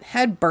what,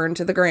 had burned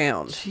to the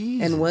ground.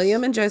 Jesus. And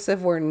William and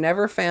Joseph were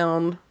never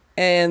found,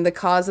 and the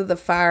cause of the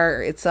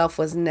fire itself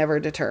was never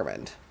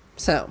determined.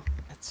 So,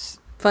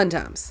 fun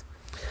times.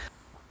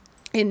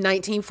 In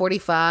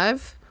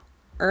 1945,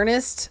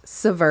 Ernest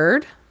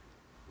Savard,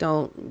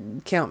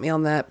 don't count me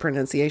on that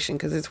pronunciation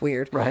because it's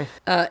weird, Right.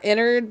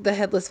 entered the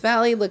Headless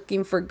Valley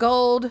looking for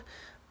gold,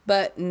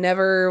 but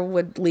never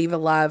would leave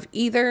alive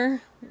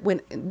either.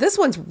 This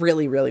one's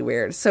really, really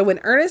weird. So when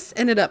Ernest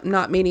ended up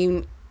not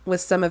meeting with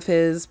some of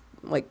his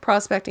like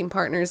prospecting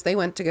partners, they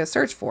went to go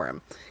search for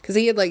him because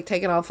he had like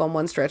taken off on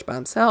one stretch by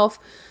himself.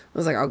 I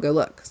was like, I'll go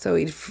look. So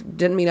he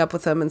didn't meet up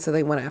with them, and so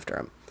they went after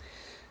him.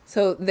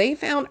 So they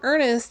found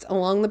Ernest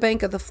along the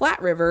bank of the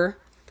Flat River,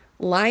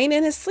 lying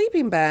in his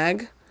sleeping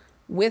bag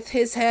with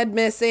his head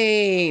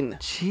missing.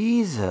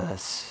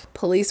 Jesus.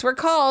 Police were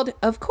called,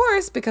 of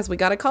course, because we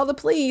got to call the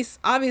police,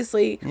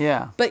 obviously.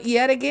 Yeah. But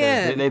yet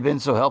again, They've been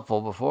so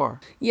helpful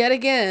before. yet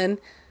again,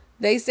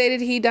 they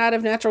stated he died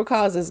of natural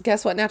causes.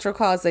 Guess what natural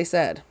cause they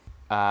said?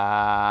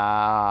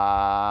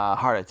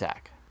 Heart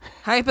attack.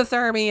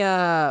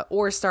 Hypothermia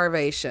or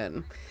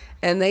starvation.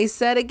 And they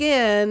said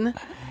again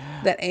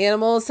that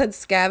animals had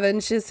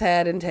scavenged his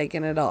head and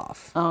taken it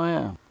off. Oh,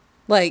 yeah.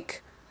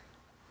 Like,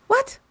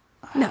 what?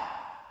 No.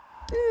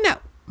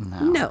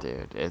 No.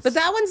 Dude. But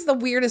that one's the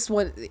weirdest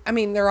one. I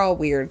mean, they're all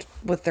weird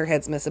with their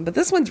heads missing, but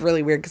this one's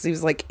really weird because he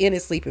was like in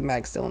his sleeping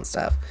bag still and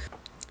stuff.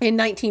 In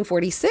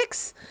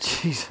 1946,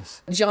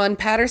 Jesus. John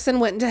Patterson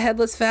went into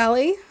Headless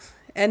Valley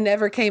and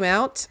never came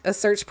out. A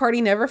search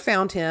party never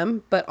found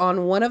him, but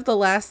on one of the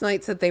last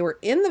nights that they were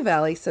in the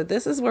valley, so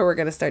this is where we're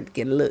going to start to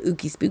get a little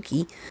ooky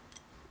spooky.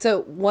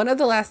 So one of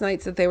the last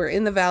nights that they were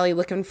in the valley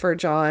looking for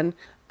John,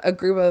 a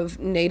group of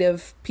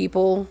native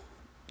people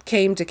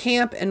came to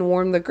camp and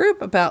warned the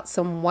group about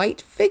some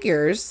white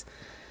figures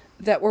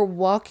that were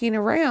walking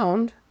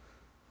around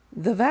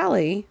the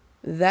valley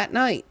that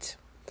night.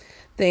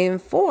 They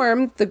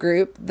informed the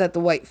group that the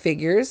white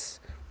figures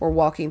were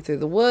walking through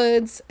the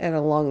woods and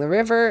along the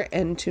river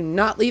and to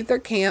not leave their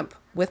camp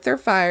with their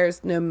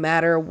fires no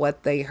matter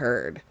what they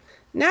heard.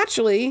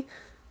 Naturally,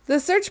 the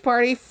search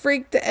party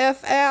freaked the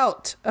F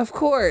out, of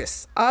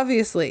course,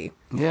 obviously.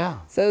 Yeah.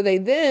 So they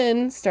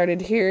then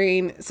started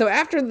hearing, so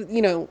after,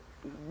 you know,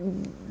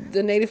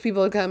 the native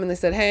people had come and they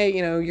said, hey,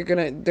 you know,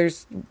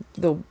 there's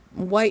the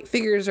white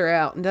figures are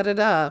out and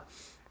da-da-da.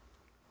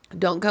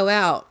 Don't go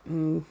out.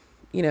 And,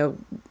 you know,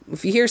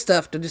 if you hear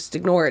stuff, to just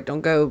ignore it.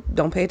 Don't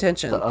pay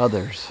attention. The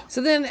others.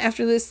 So then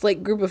after this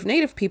like group of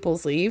native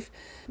peoples leave,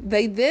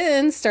 they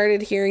then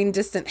started hearing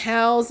distant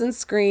howls and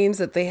screams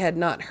that they had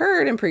not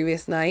heard in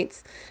previous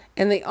nights.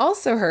 And they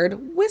also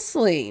heard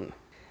whistling.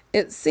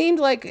 It seemed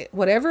like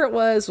whatever it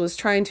was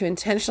trying to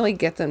intentionally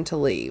get them to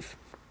leave.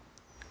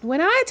 When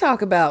I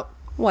talk about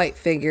white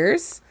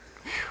figures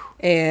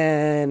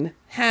and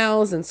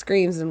howls and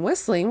screams and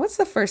whistling, what's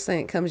the first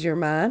thing that comes to your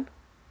mind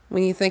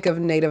when you think of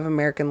Native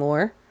American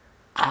lore?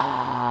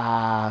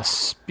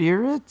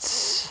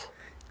 Spirits?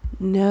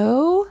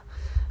 No.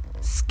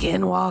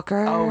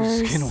 Skinwalkers. Oh,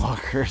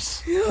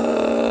 skinwalkers.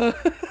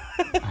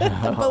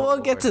 But we'll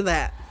get to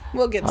that.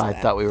 I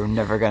thought we were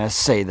never going to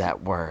say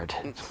that word.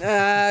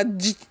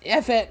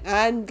 F it.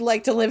 I'd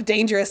like to live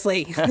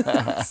dangerously.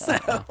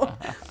 All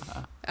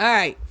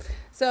right.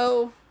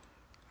 So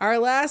our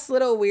last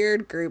little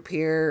weird group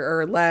here,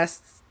 or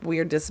last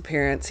weird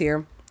disappearance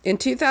here, in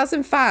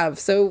 2005,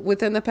 so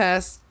within the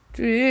past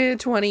 20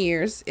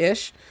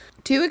 years-ish,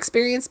 two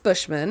experienced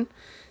bushmen,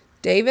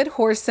 David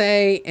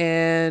Horsey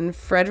and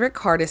Frederick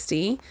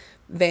Hardesty,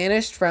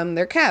 vanished from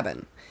their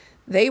cabin.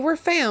 They were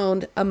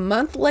found a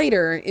month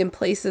later in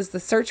places the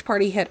search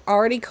party had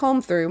already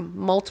combed through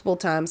multiple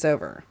times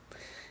over.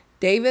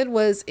 David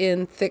was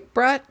in thick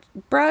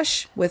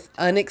brush with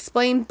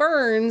unexplained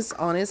burns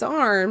on his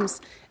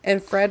arms,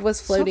 and Fred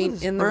was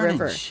floating in the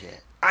river.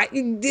 Shit.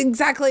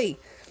 Exactly.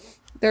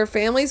 Their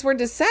families were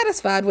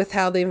dissatisfied with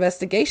how the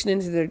investigation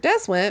into their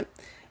deaths went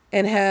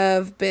and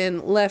have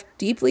been left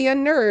deeply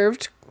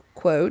unnerved,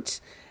 quote,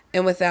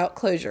 and without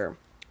closure.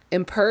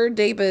 And per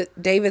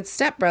David's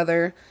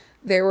stepbrother,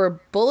 there were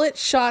bullet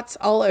shots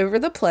all over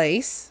the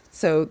place,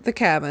 so the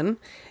cabin,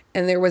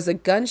 and there was a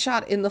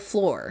gunshot in the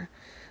floor.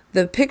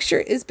 The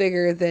picture is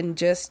bigger than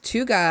just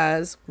two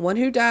guys, one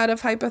who died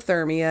of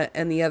hypothermia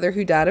and the other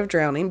who died of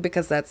drowning,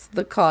 because that's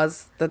the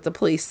cause that the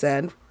police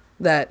said,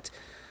 that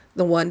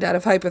the one died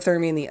of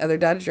hypothermia and the other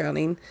died of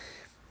drowning.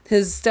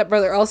 His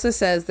stepbrother also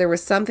says there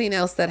was something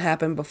else that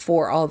happened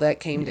before all that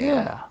came down.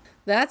 Yeah.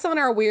 That's on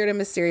our weird and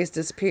mysterious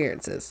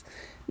disappearances.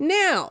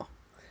 Now,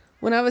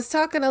 when I was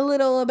talking a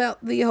little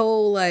about the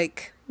whole,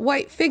 like,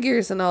 white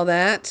figures and all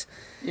that,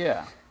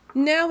 Yeah.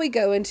 now we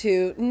go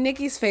into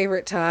Nikki's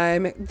favorite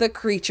time, the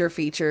creature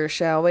feature,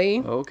 shall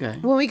we? Okay.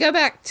 When we go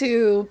back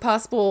to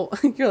possible,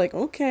 you're like,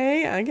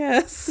 okay, I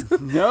guess.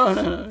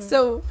 No.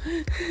 So,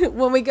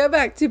 when we go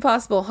back to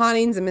possible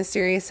hauntings and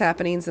mysterious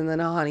happenings in the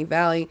Nahanni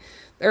Valley,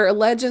 there are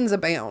legends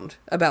abound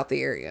about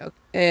the area.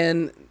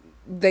 And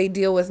they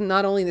deal with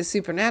not only the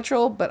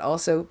supernatural, but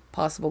also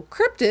possible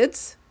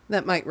cryptids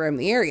that might roam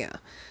the area.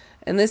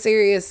 And this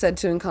area is said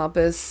to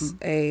encompass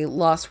a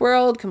lost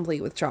world,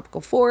 complete with tropical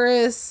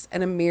forests,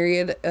 and a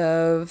myriad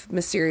of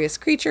mysterious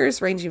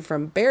creatures ranging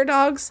from bear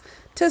dogs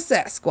to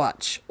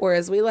Sasquatch, or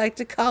as we like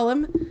to call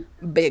him,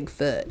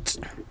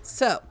 Bigfoot.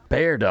 So,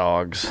 Bear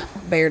dogs.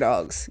 bear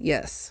dogs,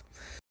 yes.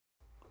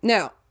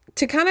 Now,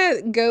 to kind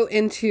of go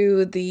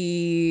into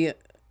the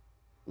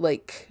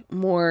like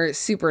more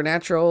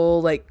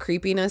supernatural, like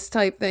creepiness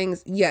type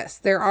things, yes,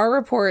 there are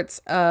reports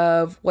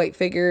of white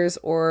figures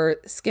or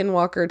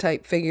skinwalker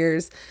type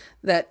figures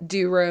that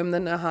do roam the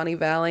Nahanni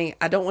Valley.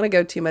 I don't want to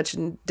go too much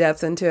in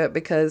depth into it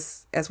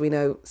because, as we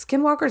know,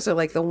 skinwalkers are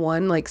like the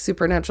one like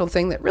supernatural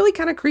thing that really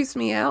kind of creeps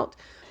me out.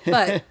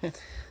 But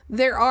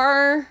there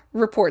are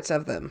reports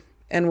of them,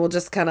 and we'll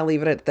just kind of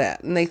leave it at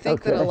that. And they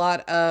think that a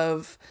lot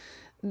of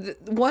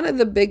one of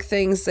the big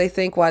things they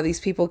think why these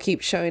people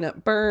keep showing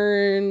up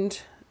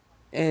burned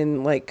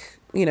and like,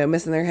 you know,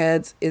 missing their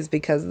heads is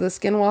because of the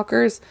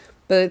skinwalkers,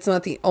 but it's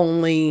not the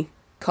only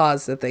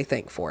cause that they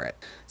think for it.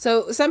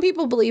 So some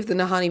people believe the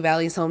Nahanni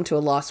Valley is home to a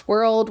lost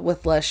world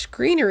with lush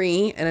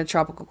greenery and a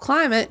tropical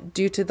climate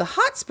due to the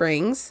hot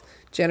springs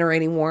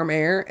generating warm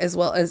air, as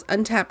well as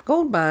untapped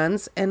gold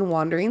mines and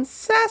wandering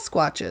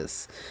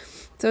Sasquatches.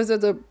 So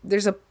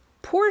there's a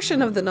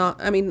portion of the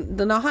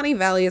Nahanni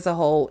Valley as a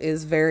whole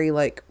is very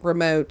like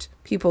remote.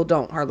 People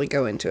don't hardly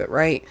go into it,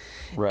 right?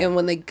 And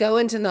when they go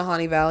into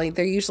Nahanni Valley,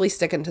 they're usually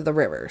sticking to the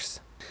rivers.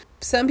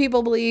 Some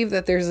people believe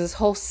that there's this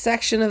whole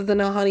section of the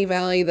Nahanni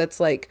Valley that's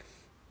like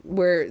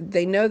where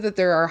they know that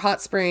there are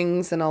hot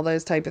springs and all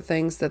those type of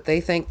things, that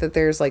they think that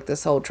there's like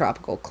this whole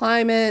tropical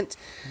climate.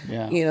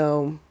 Yeah. You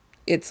know,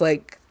 it's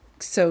like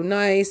so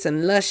nice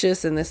and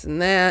luscious and this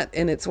and that,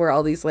 and it's where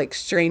all these like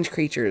strange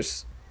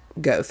creatures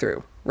go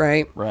through.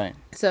 Right? Right.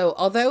 So,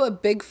 although a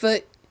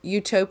Bigfoot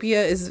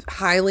utopia is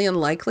highly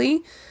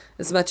unlikely,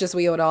 as much as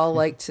we would all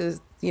like to,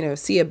 you know,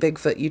 see a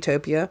Bigfoot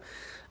utopia,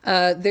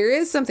 there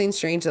is something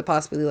strange that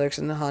possibly lurks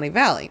in the Nahanni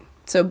Valley.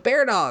 So,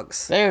 bear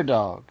dogs. Bear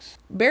dogs.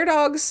 Bear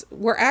dogs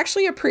were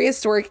actually a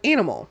prehistoric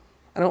animal.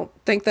 I don't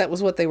think that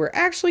was what they were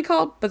actually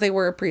called, but they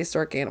were a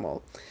prehistoric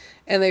animal.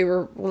 And they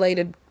were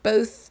related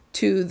both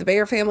to the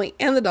bear family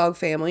and the dog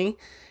family,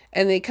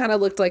 and they kind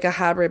of looked like a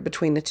hybrid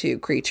between the two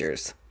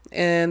creatures.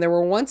 And there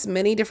were once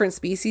many different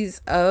species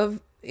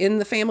in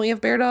the family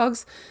of bear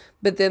dogs,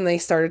 but then they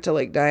started to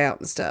like die out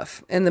and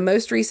stuff. And the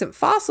most recent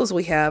fossils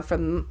we have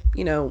from,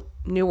 you know,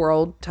 New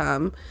World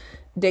time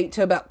date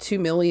to about 2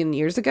 million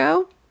years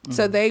ago.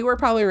 So they were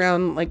probably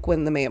around like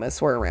when the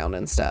mammoths were around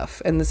and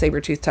stuff, and the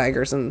saber-toothed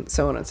tigers and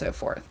so on and so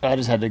forth. I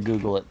just had to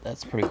Google it.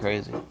 That's pretty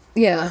crazy.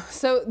 Yeah.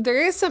 So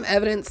there is some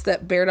evidence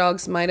that bear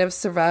dogs might have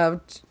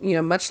survived, you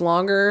know, much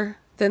longer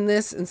than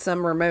this in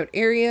some remote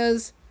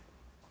areas.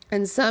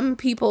 And some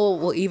people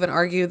will even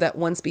argue that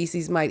one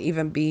species might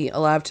even be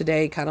alive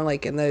today, kind of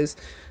like in those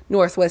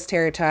Northwest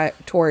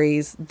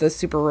Territories, the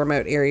super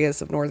remote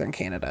areas of northern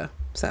Canada.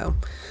 So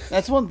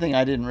that's one thing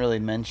I didn't really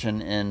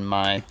mention in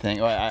my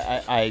thing.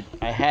 I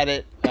had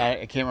it.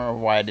 I can't remember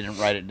why I didn't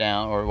write it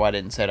down or why I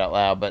didn't say it out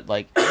loud. But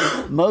like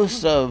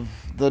most of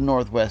the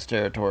Northwest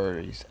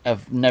Territories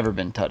have never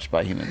been touched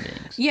by human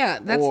beings. Yeah,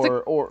 that's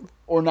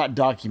or not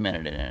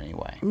documented in any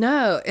way.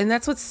 No, and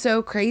that's what's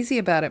so crazy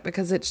about it,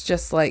 because it's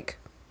just like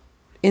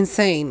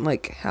insane,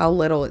 like how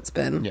little it's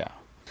been. Yeah.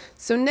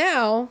 So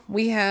now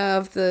we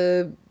have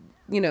the,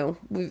 you know,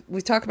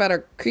 we talked about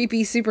our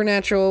creepy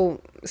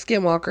supernatural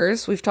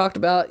skinwalkers. We've talked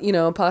about, you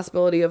know, a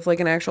possibility of like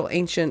an actual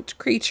ancient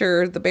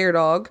creature, the bear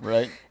dog.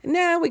 Right. And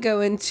now we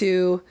go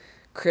into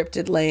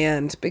cryptid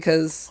land,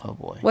 because Oh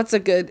boy. what's a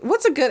good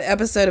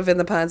episode of In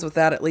the Pines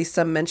without at least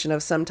some mention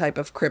of some type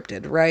of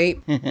cryptid,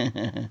 right?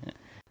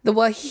 The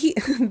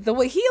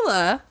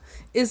Wahila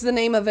is the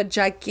name of a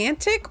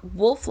gigantic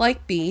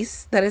wolf-like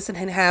beast that has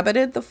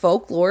inhabited the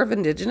folklore of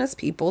indigenous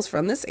peoples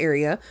from this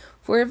area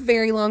for a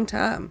very long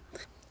time.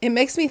 It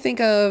makes me think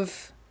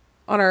of,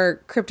 on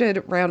our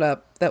cryptid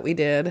roundup that we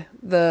did,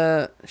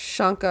 the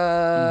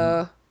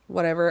Shanka,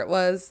 whatever it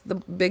was, the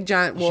big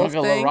giant wolf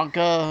thing.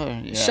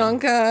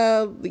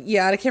 Shanka,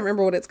 yeah, I can't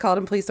remember what it's called,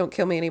 and please don't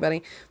kill me,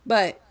 anybody.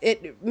 But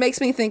it makes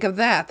me think of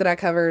that I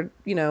covered,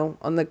 you know,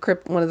 on the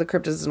one of the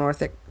cryptids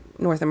in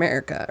North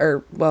America,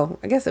 or, well,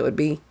 I guess it would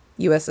be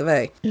US of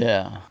A.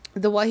 Yeah.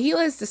 The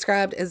Wahila is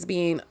described as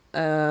being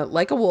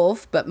like a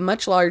wolf, but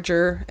much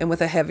larger and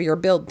with a heavier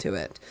build to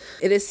it.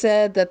 It is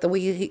said that the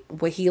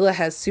Wahila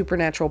has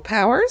supernatural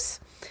powers,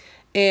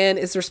 and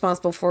is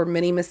responsible for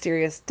many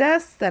mysterious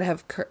deaths that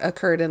have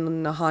occurred in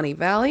the Nahanni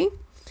Valley.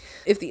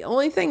 If the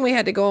only thing we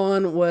had to go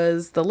on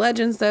was the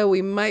legends, though,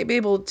 we might be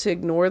able to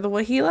ignore the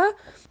Wahila.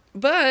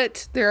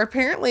 But there are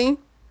apparently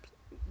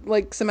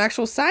like some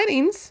actual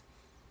sightings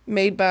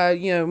made by,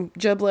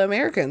 Jubla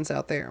Americans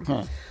out there.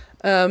 Huh.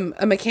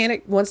 A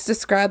mechanic once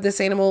described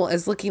this animal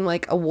as looking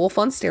like a wolf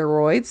on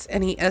steroids,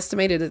 and he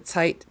estimated its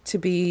height to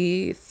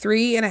be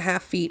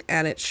 3.5 feet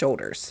at its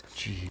shoulders.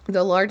 Gee.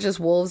 The largest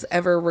wolves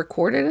ever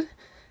recorded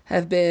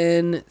have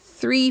been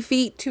 3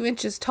 feet 2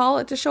 inches tall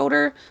at the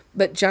shoulder,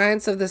 but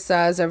giants of this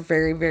size are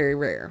very, very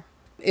rare.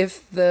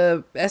 If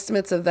the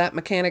estimates of that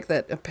mechanic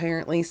that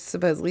apparently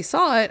supposedly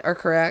saw it are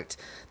correct,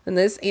 then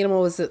this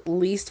animal was at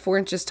least 4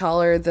 inches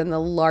taller than the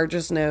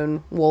largest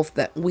known wolf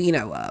that we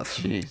know of.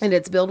 Jeez. And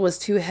its build was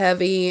too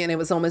heavy and it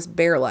was almost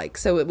bear-like.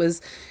 So it was,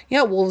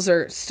 wolves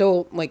are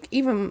still,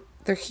 even,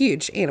 they're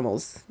huge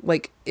animals.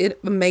 It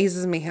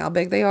amazes me how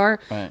big they are.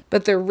 Right.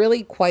 But they're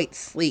really quite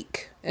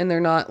sleek and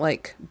they're not,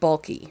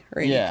 bulky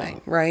or anything,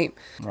 Yeah. right?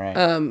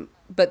 Right.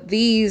 But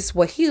these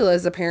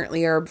Wahilas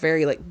apparently are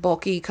very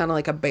bulky, kind of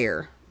like a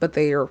bear, but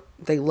they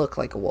look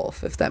like a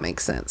wolf, if that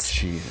makes sense.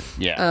 Jesus.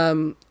 Yeah.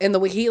 And the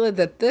Wahila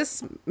that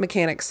this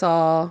mechanic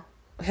saw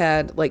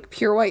had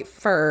pure white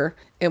fur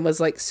and was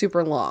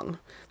super long.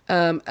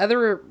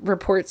 Other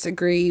reports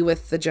agree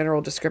with the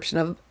general description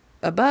of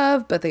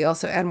above, but they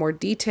also add more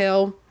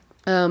detail.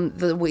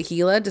 The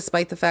Wahila,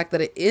 despite the fact that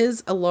it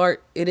is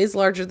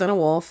larger than a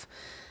wolf,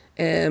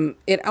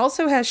 it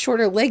also has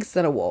shorter legs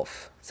than a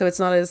wolf. So it's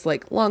not as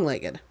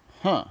long-legged.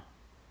 Huh.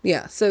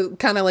 Yeah. So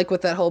kind of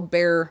with that whole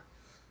bear,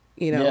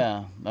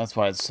 Yeah, that's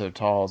why it's so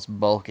tall. It's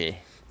bulky.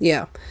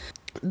 Yeah.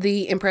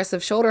 The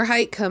impressive shoulder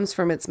height comes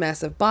from its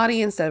massive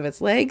body instead of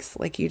its legs,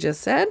 like you just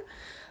said.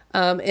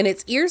 And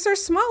its ears are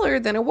smaller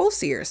than a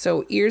wolf's ear.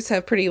 So ears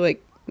have pretty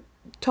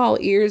tall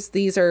ears.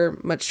 These are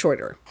much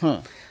shorter.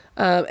 Huh.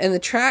 And the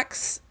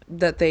tracks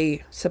that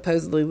they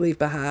supposedly leave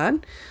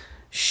behind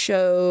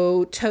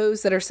show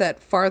toes that are set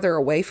farther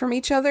away from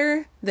each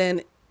other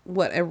than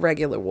what a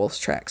regular wolf's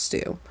tracks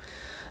do.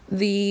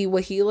 The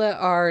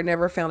Wahila are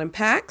never found in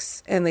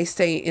packs, and they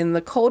stay in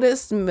the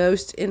coldest,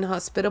 most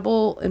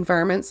inhospitable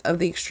environments of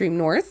the extreme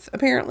north,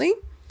 apparently.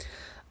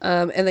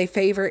 And they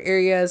favor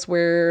areas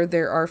where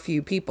there are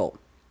few people.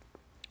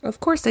 Of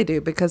course they do,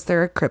 because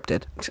they're a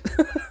cryptid.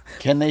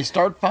 Can they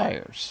start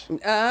fires?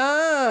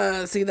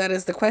 See, that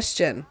is the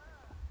question.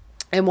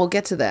 And we'll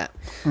get to that.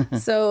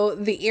 So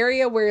the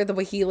area where the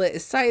Wahila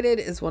is sighted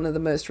is one of the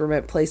most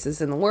remote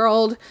places in the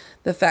world.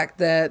 The fact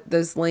that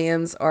those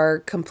lands are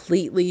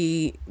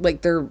completely,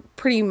 they're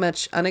pretty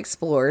much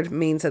unexplored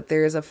means that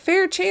there's a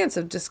fair chance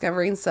of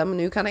discovering some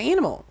new kind of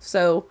animal.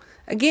 So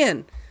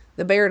again,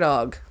 the bear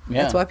dog.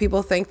 Yeah. That's why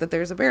people think that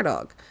there's a bear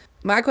dog.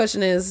 My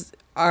question is,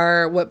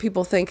 are what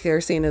people think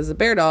they're seeing as a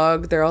bear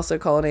dog, they're also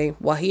calling a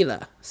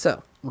Wahila.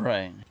 So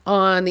Right.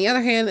 on the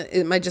other hand,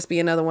 it might just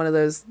be another one of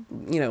those,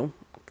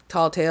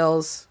 tall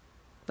tales.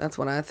 That's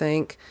what I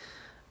think.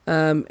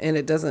 And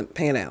it doesn't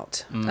pan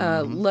out.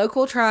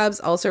 Local tribes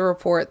also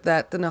report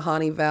that the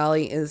Nahanni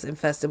Valley is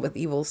infested with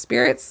evil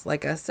spirits,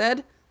 like I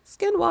said,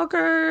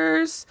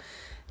 skinwalkers.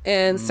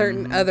 And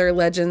certain other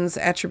legends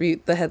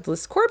attribute the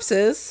headless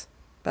corpses,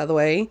 by the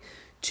way,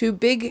 to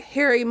big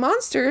hairy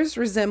monsters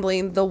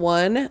resembling the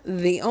one,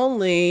 the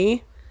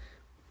only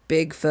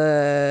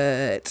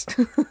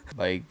Bigfoot.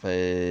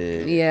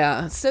 Bigfoot.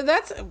 Yeah. So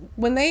that's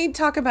when they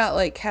talk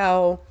about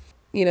how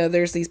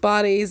there's these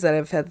bodies that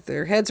have had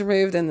their heads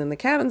removed and then the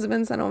cabins have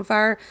been set on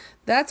fire.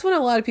 That's when a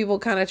lot of people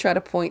kind of try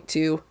to point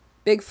to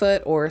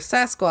Bigfoot or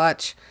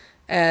Sasquatch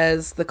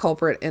as the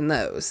culprit in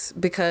those,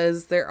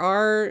 because there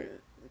are,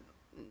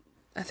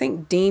 I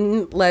think,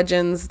 Dean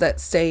legends that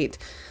state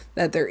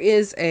that there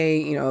is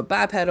a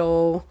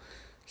bipedal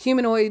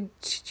humanoid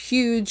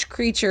huge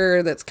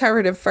creature that's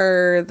covered in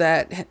fur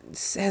that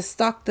has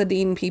stalked the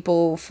Dean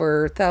people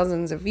for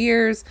thousands of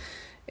years,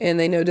 and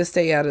they know to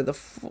stay out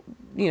of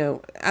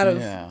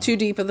too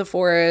deep of the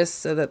forest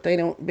so that they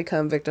don't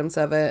become victims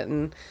of it.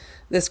 And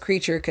this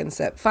creature can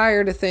set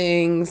fire to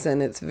things,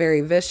 and it's very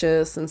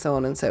vicious, and so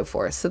on and so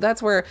forth. So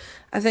that's where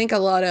I think a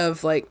lot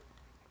of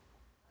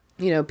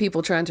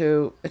people trying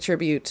to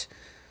attribute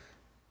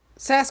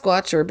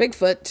Sasquatch or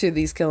Bigfoot to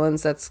these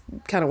killings, that's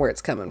kind of where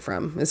it's coming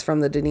from, is from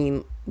the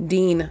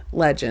Dean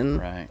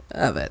legend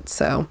of it.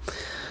 So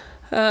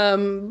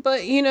but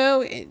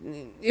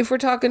if we're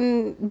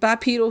talking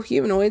bipedal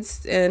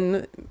humanoids,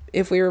 and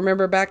if we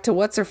remember back to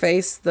what's her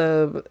face,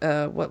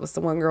 the what was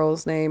the one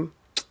girl's name?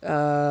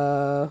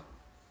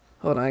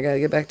 Hold on, I gotta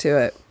get back to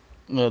it.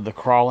 The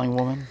crawling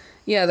woman.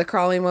 Yeah, the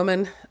crawling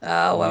woman.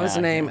 Oh, what was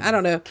her name? I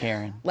don't know.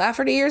 Karen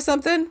Lafferty or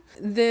something.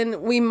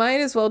 Then we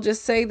might as well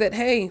just say that,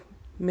 hey,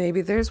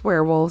 maybe there's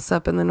werewolves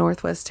up in the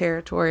Northwest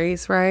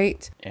Territories,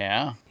 right?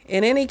 Yeah.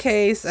 In any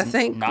case, I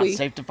think not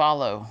safe to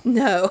follow.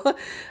 No,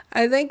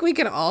 I think we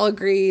can all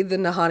agree the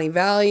Nahanni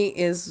Valley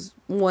is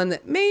one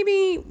that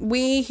maybe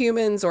we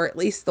humans, or at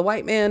least the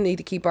white man, need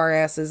to keep our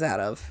asses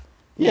out of.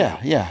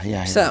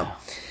 Yeah. So,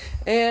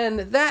 and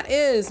that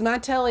is my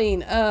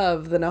telling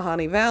of the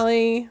Nahanni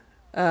Valley.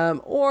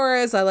 or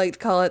as I like to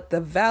call it,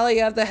 the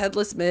Valley of the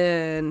Headless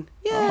Men.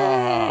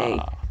 Yay!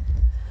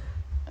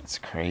 That's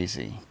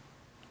crazy.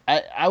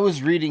 I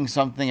was reading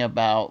something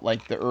about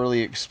like the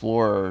early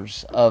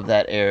explorers of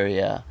that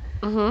area,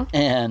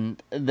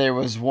 and there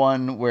was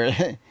one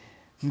where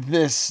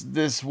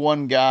this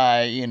one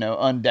guy, you know,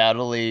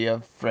 undoubtedly a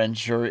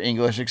French or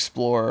English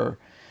explorer,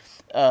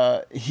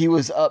 he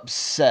was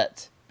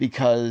upset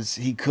because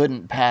he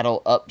couldn't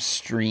paddle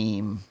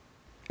upstream.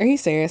 Are you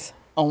serious?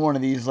 On one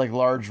of these like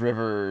large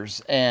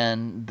rivers,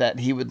 and that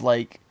he would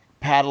like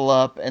paddle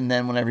up, and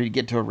then whenever he'd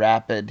get to a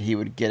rapid, he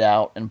would get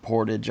out and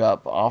portage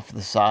up off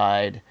the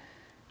side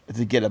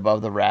to get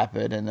above the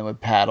rapid, and then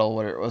would paddle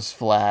where it was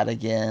flat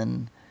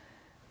again.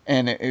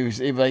 And it was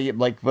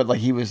but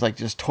he was like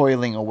just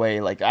toiling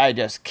away. Like, I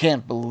just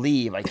can't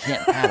believe I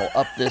can't paddle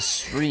up this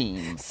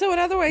stream. So in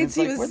other words,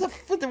 he was.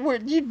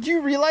 Do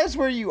you realize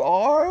where you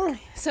are?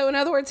 So in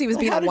other words, he was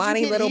being a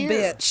whiny little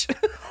bitch.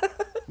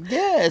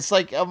 Yeah, it's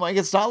like, I'm like,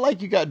 it's not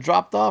like you got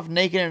dropped off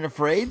naked and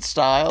afraid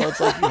style. It's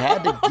like you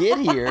had to get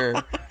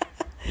here.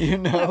 You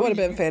know, that would have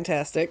been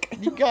fantastic.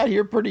 You got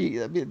here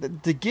pretty. I mean,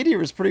 to get here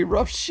was pretty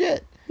rough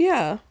shit.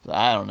 Yeah. So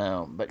I don't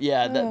know, but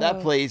yeah, that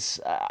place.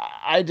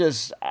 I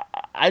just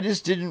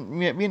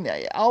didn't. I mean,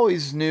 I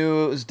always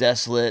knew it was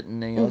desolate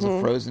and, you know, it was a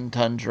frozen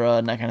tundra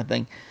and that kind of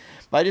thing,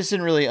 but I just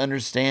didn't really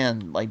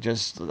understand, like,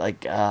 just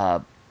like,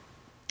 yeah,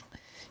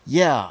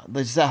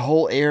 just that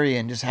whole area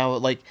and just how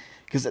it, like.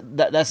 Because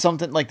that's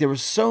something, like, there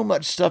was so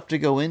much stuff to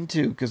go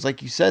into. Because,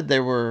 like you said,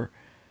 there were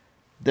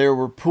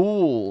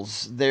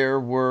pools. There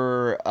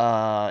were,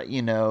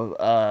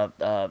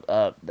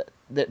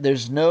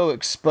 there's no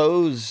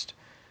exposed,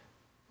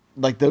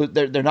 like,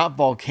 they're not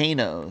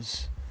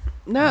volcanoes.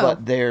 No.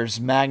 But there's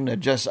magma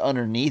just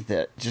underneath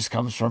it. Just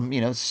comes from, you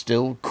know,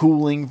 still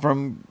cooling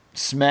from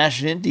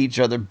smashing into each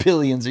other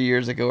billions of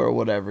years ago or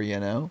whatever, you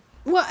know?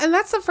 Well, and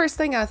that's the first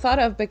thing I thought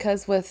of,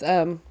 because with,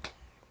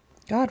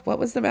 God, what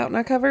was the mountain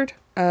I covered?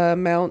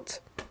 Mount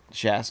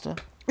Shasta?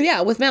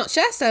 Yeah, with Mount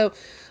Shasta,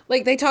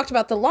 like, they talked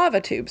about the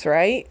lava tubes,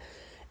 right?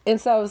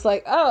 And so I was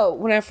like, oh,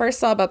 when I first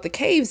saw about the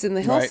caves in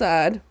the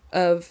hillside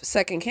of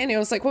Second Canyon, I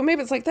was like, well,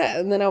 maybe it's like that.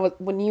 And then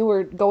when you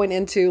were going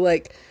into,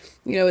 like,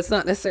 you know, it's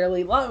not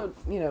necessarily lava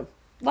and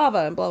blah,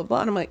 blah,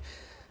 blah. And I'm like,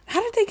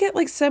 how did they get,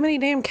 like, so many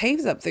damn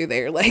caves up through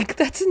there? Like,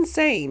 that's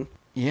insane.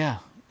 Yeah,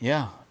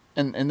 yeah.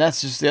 And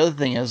that's just the other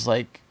thing is,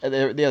 like,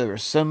 there were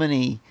so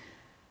many,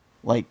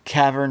 like,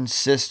 cavern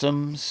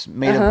systems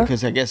made up,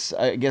 because I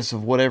guess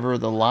of whatever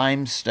the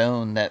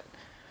limestone that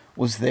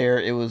was there,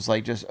 it was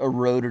like just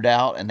eroded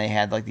out, and they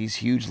had like these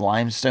huge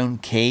limestone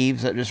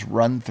caves that just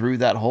run through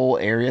that whole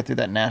area, through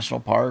that national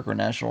park or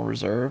national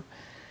reserve.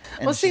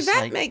 And well, see,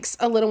 that makes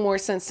a little more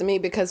sense to me,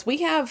 because we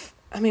have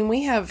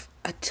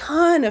a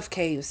ton of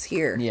caves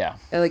here. Yeah.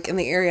 Like in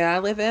the area I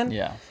live in.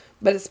 Yeah.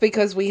 But it's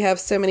because we have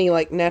so many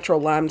like natural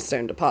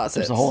limestone deposits.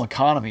 There's a whole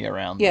economy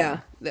around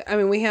them. Yeah. I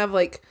mean, we have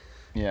like,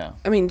 yeah.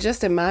 I mean,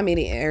 just in my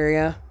immediate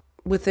area,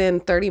 within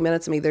 30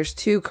 minutes of me, there's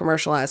 2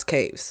 commercialized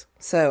caves.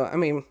 So, I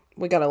mean,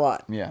 we got a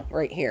lot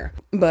right here.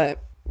 But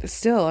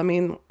still, I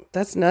mean,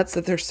 that's nuts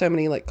that there's so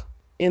many, like,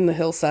 in the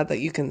hillside that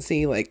you can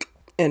see, like,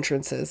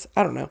 entrances.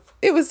 I don't know.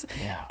 It's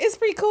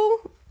pretty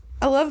cool.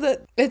 I love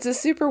that it's a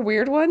super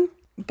weird one.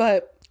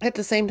 But at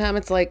the same time,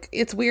 it's like,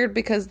 it's weird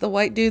because the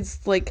white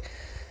dudes, like,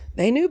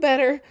 they knew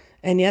better.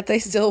 And yet they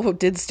still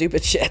did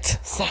stupid shit.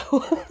 So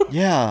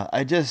yeah,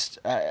 you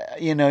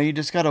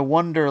just got to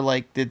wonder,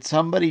 like, did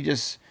somebody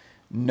just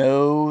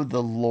know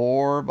the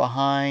lore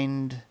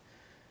behind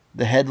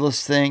the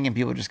headless thing and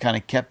people just kind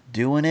of kept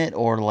doing it?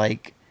 Or,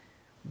 like,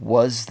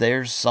 was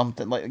there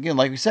something, like, again,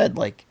 like we said,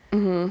 like,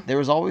 there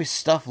was always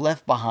stuff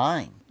left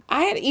behind.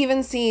 I had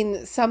even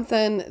seen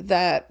something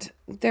that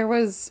there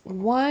was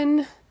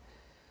one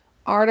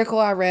article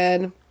I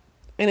read,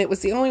 and it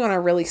was the only one I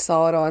really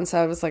saw it on, so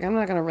I was like, I'm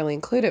not going to really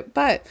include it.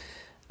 But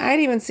I had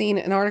even seen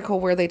an article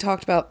where they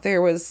talked about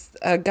there was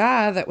a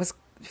guy that was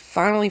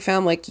finally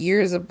found, like,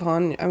 years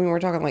upon, I mean, we're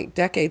talking like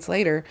decades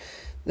later,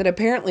 that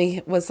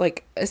apparently was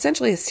like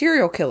essentially a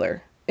serial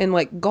killer in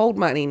like gold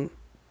mining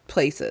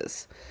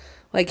places.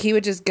 Like, he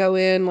would just go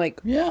in,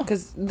 like,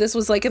 because this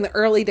was like in the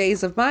early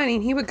days of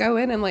mining, he would go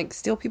in and like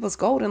steal people's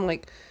gold and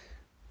like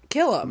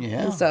kill them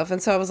and stuff.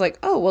 And so I was like,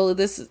 oh, well,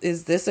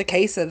 is this a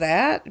case of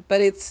that?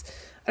 But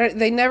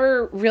they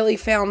never really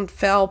found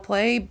foul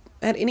play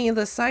at any of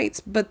the sites.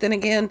 But then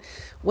again,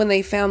 when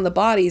they found the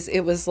bodies,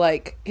 it was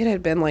like, it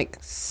had been like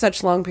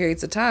such long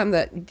periods of time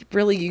that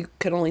really you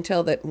could only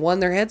tell that 1,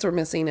 their heads were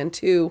missing, and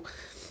 2,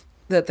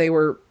 that they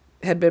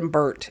had been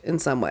burnt in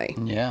some way.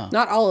 Yeah.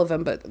 Not all of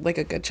them, but like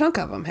a good chunk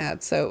of them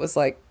had. So it was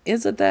like,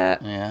 is it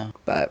that? Yeah.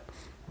 But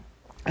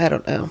I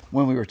don't know.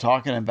 When we were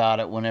talking about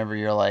it, whenever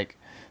you're like,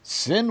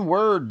 send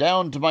word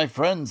down to my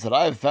friends that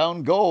I've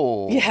found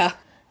gold. Yeah.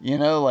 You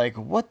know, like,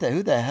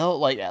 who the hell?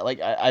 Like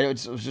I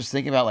was just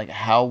thinking about, like,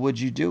 how would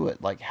you do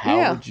it? Like,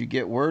 how would you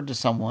get word to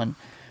someone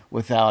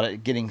without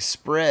it getting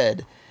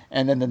spread?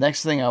 And then the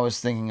next thing I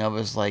was thinking of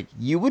is like,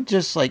 you would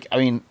just like, I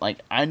mean, like,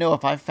 I know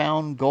if I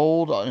found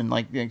gold and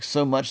like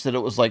so much that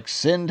it was like,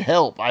 send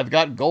help, I've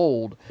got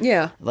gold.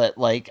 Yeah. That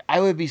like, I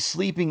would be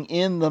sleeping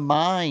in the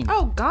mine.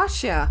 Oh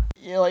gosh, yeah.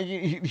 You know, like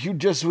you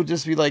just would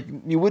just be like,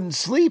 you wouldn't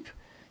sleep.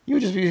 You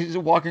would just be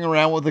walking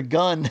around with a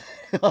gun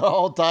at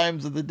all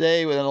times of the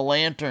day with a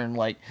lantern.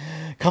 Like,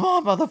 come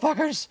on,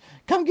 motherfuckers,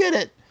 come get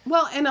it.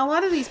 Well, and a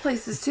lot of these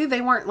places too, they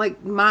weren't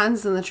like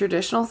mines in the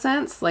traditional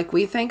sense, like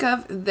we think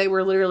of. They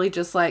were literally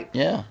just like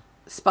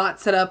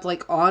spots set up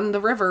like on the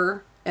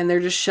river, and they're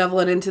just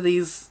shoveling into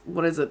these,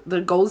 what is it,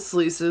 the gold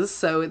sluices.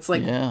 So it's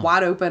like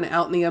wide open,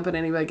 out in the open,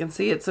 anybody can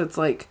see it. So it's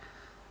like,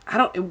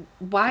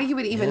 why you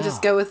would even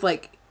just go with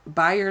like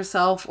by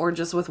yourself or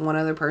just with one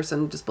other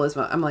person just blows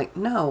my. I'm like,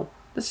 no,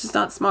 that's just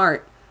not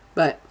smart.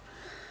 But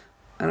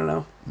I don't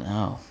know.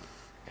 No,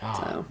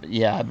 God. So.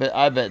 Yeah,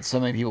 I bet so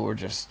many people were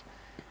just.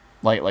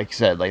 Like you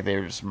said, like they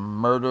were just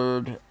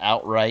murdered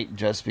outright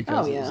just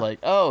because it was like,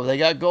 oh, they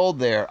got gold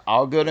there.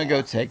 I'll go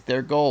go take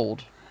their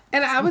gold.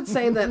 And I would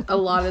say that a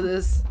lot of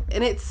this,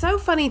 and it's so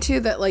funny too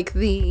that like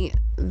the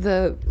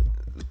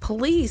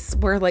police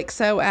were like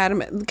so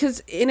adamant,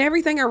 because in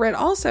everything I read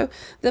also,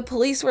 the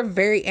police were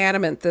very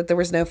adamant that there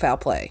was no foul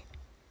play.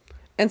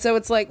 And so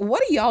it's like,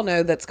 what do y'all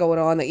know that's going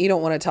on that you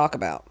don't want to talk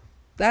about?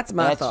 That's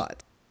my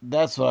thought.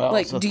 That's what I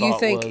also thought. Like, do you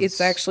think it's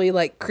actually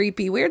like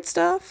creepy, weird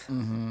stuff?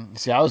 Mm-hmm.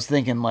 See, I was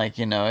thinking like,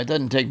 it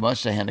doesn't take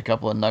much to hand a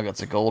couple of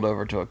nuggets of gold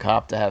over to a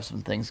cop to have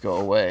some things go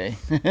away.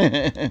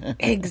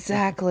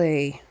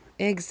 Exactly.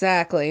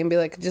 And be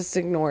like, just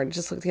ignore it.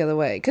 Just look the other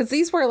way. Because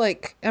these were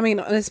like, I mean,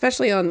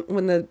 especially on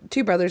when the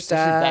two brothers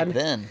died. Back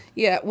then.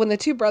 Yeah, when the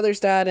two brothers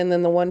died and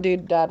then the one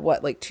dude died,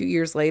 like 2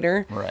 years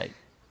later? Right.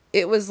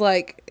 It was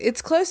like,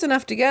 it's close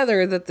enough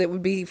together that it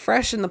would be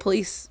fresh in the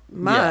police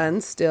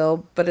mind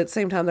still, but at the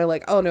same time, they're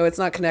like, oh no, it's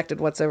not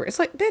connected whatsoever. It's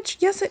like, bitch,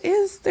 yes it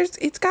is.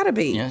 It's gotta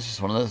be. Yeah, it's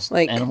just one of those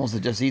like, animals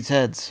that just eats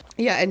heads.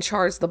 Yeah, and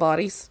chars the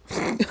bodies.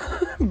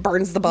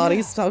 Burns the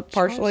bodies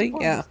partially.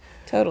 Yeah,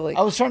 totally.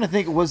 I was trying to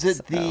think, was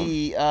it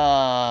the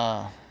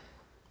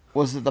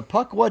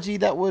puckwudgie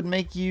that would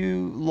make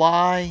you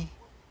lie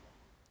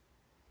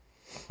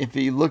if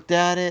you looked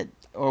at it?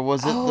 Or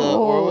was it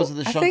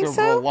the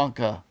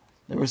Shunka?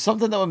 There was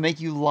something that would make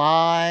you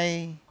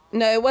lie.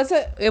 No, it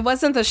wasn't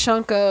the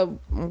Shunka,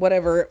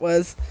 whatever it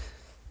was.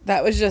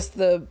 That was just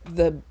it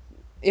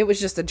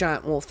was just a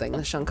giant wolf thing, the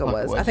Shunka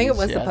was. I think it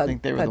was the pug. I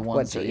think they were the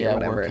ones that,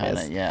 whatever it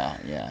is. Yeah.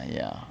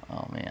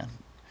 Oh, man.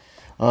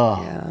 Oh,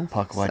 yeah,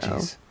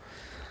 puckwudgies. So.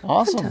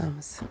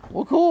 Awesome.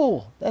 Well,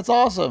 cool. That's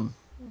awesome.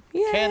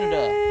 Yay.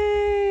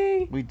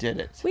 Canada. We did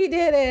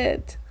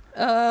it.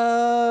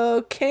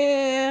 Oh,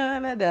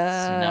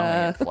 Canada. So now we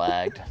get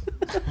flagged.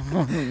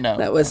 No.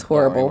 That was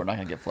horrible. We're not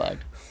going to get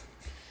flagged.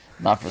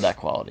 Not for that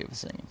quality of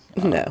singing.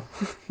 No,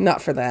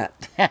 not for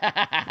that.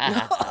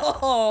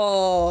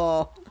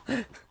 Oh,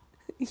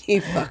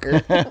 you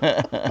fucker.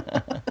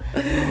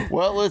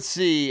 Well, let's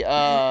see. You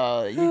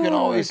can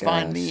always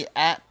find me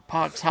at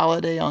Pox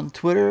Holiday on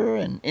Twitter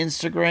and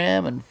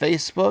Instagram and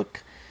Facebook.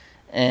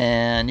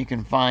 And you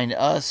can find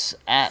us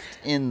at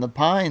In the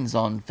Pines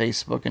on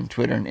Facebook and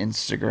Twitter and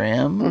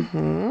Instagram.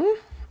 Mm-hmm.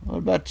 What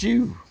about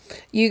you?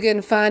 You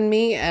can find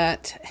me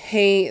at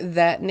Hey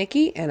That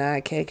Nikki,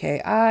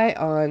 Nikki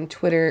on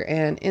Twitter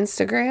and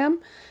Instagram.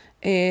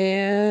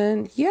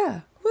 And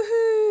yeah,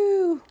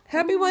 woohoo!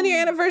 Happy 1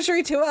 year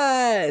anniversary to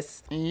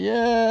us!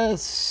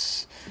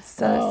 Yes.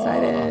 So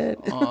excited.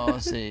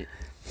 Let's see.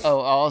 Oh,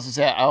 I'll also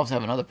say I also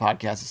have another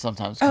podcast that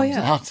sometimes comes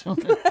out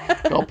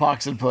called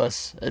Pox and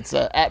Puss. It's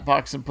at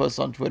Pox and Puss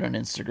on Twitter and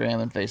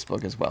Instagram and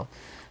Facebook as well.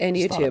 And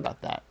Just YouTube. thought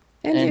about that.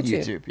 And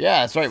YouTube.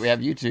 Yeah, that's right. We have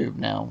YouTube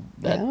now.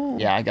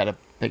 I got to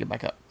pick it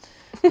back up.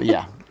 But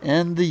yeah,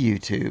 and the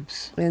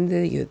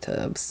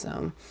YouTubes.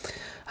 So,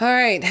 all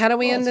right. How do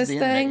we end this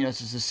thing? It's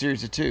just a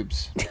series of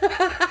tubes.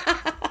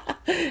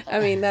 I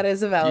mean, that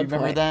is a valid point. Do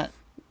you remember that?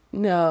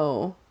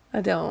 No,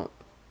 I don't.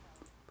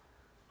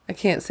 I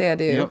can't say I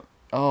do.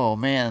 Oh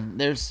man,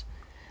 there's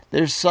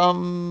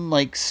some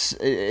like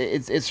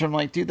it's from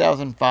like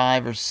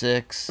 2005 or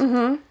 6,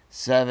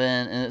 7,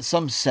 and it's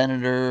some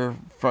senator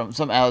from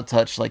some out of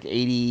touch like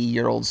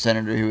 80-year-old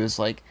senator who is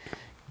like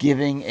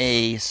giving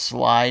a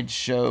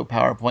slideshow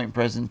PowerPoint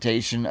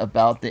presentation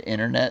about the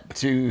internet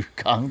to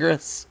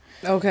Congress.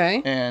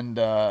 Okay. And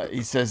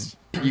he says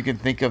you can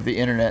think of the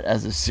internet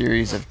as a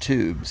series of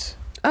tubes.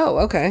 Oh,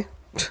 okay.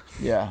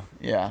 Yeah.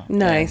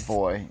 Nice. And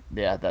boy,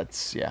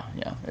 that's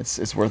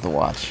it's worth a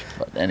watch.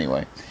 But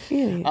anyway,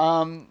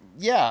 let's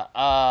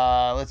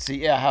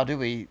see. Yeah, how do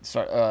we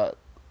start? Oh,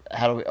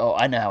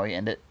 I know how we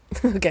end it.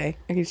 Okay,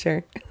 are you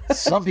sure?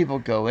 Some people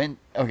go in.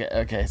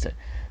 Okay. So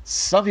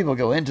some people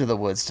go into the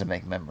woods to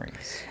make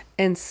memories,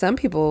 and some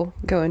people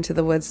go into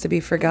the woods to be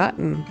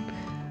forgotten.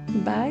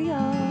 Bye,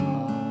 y'all.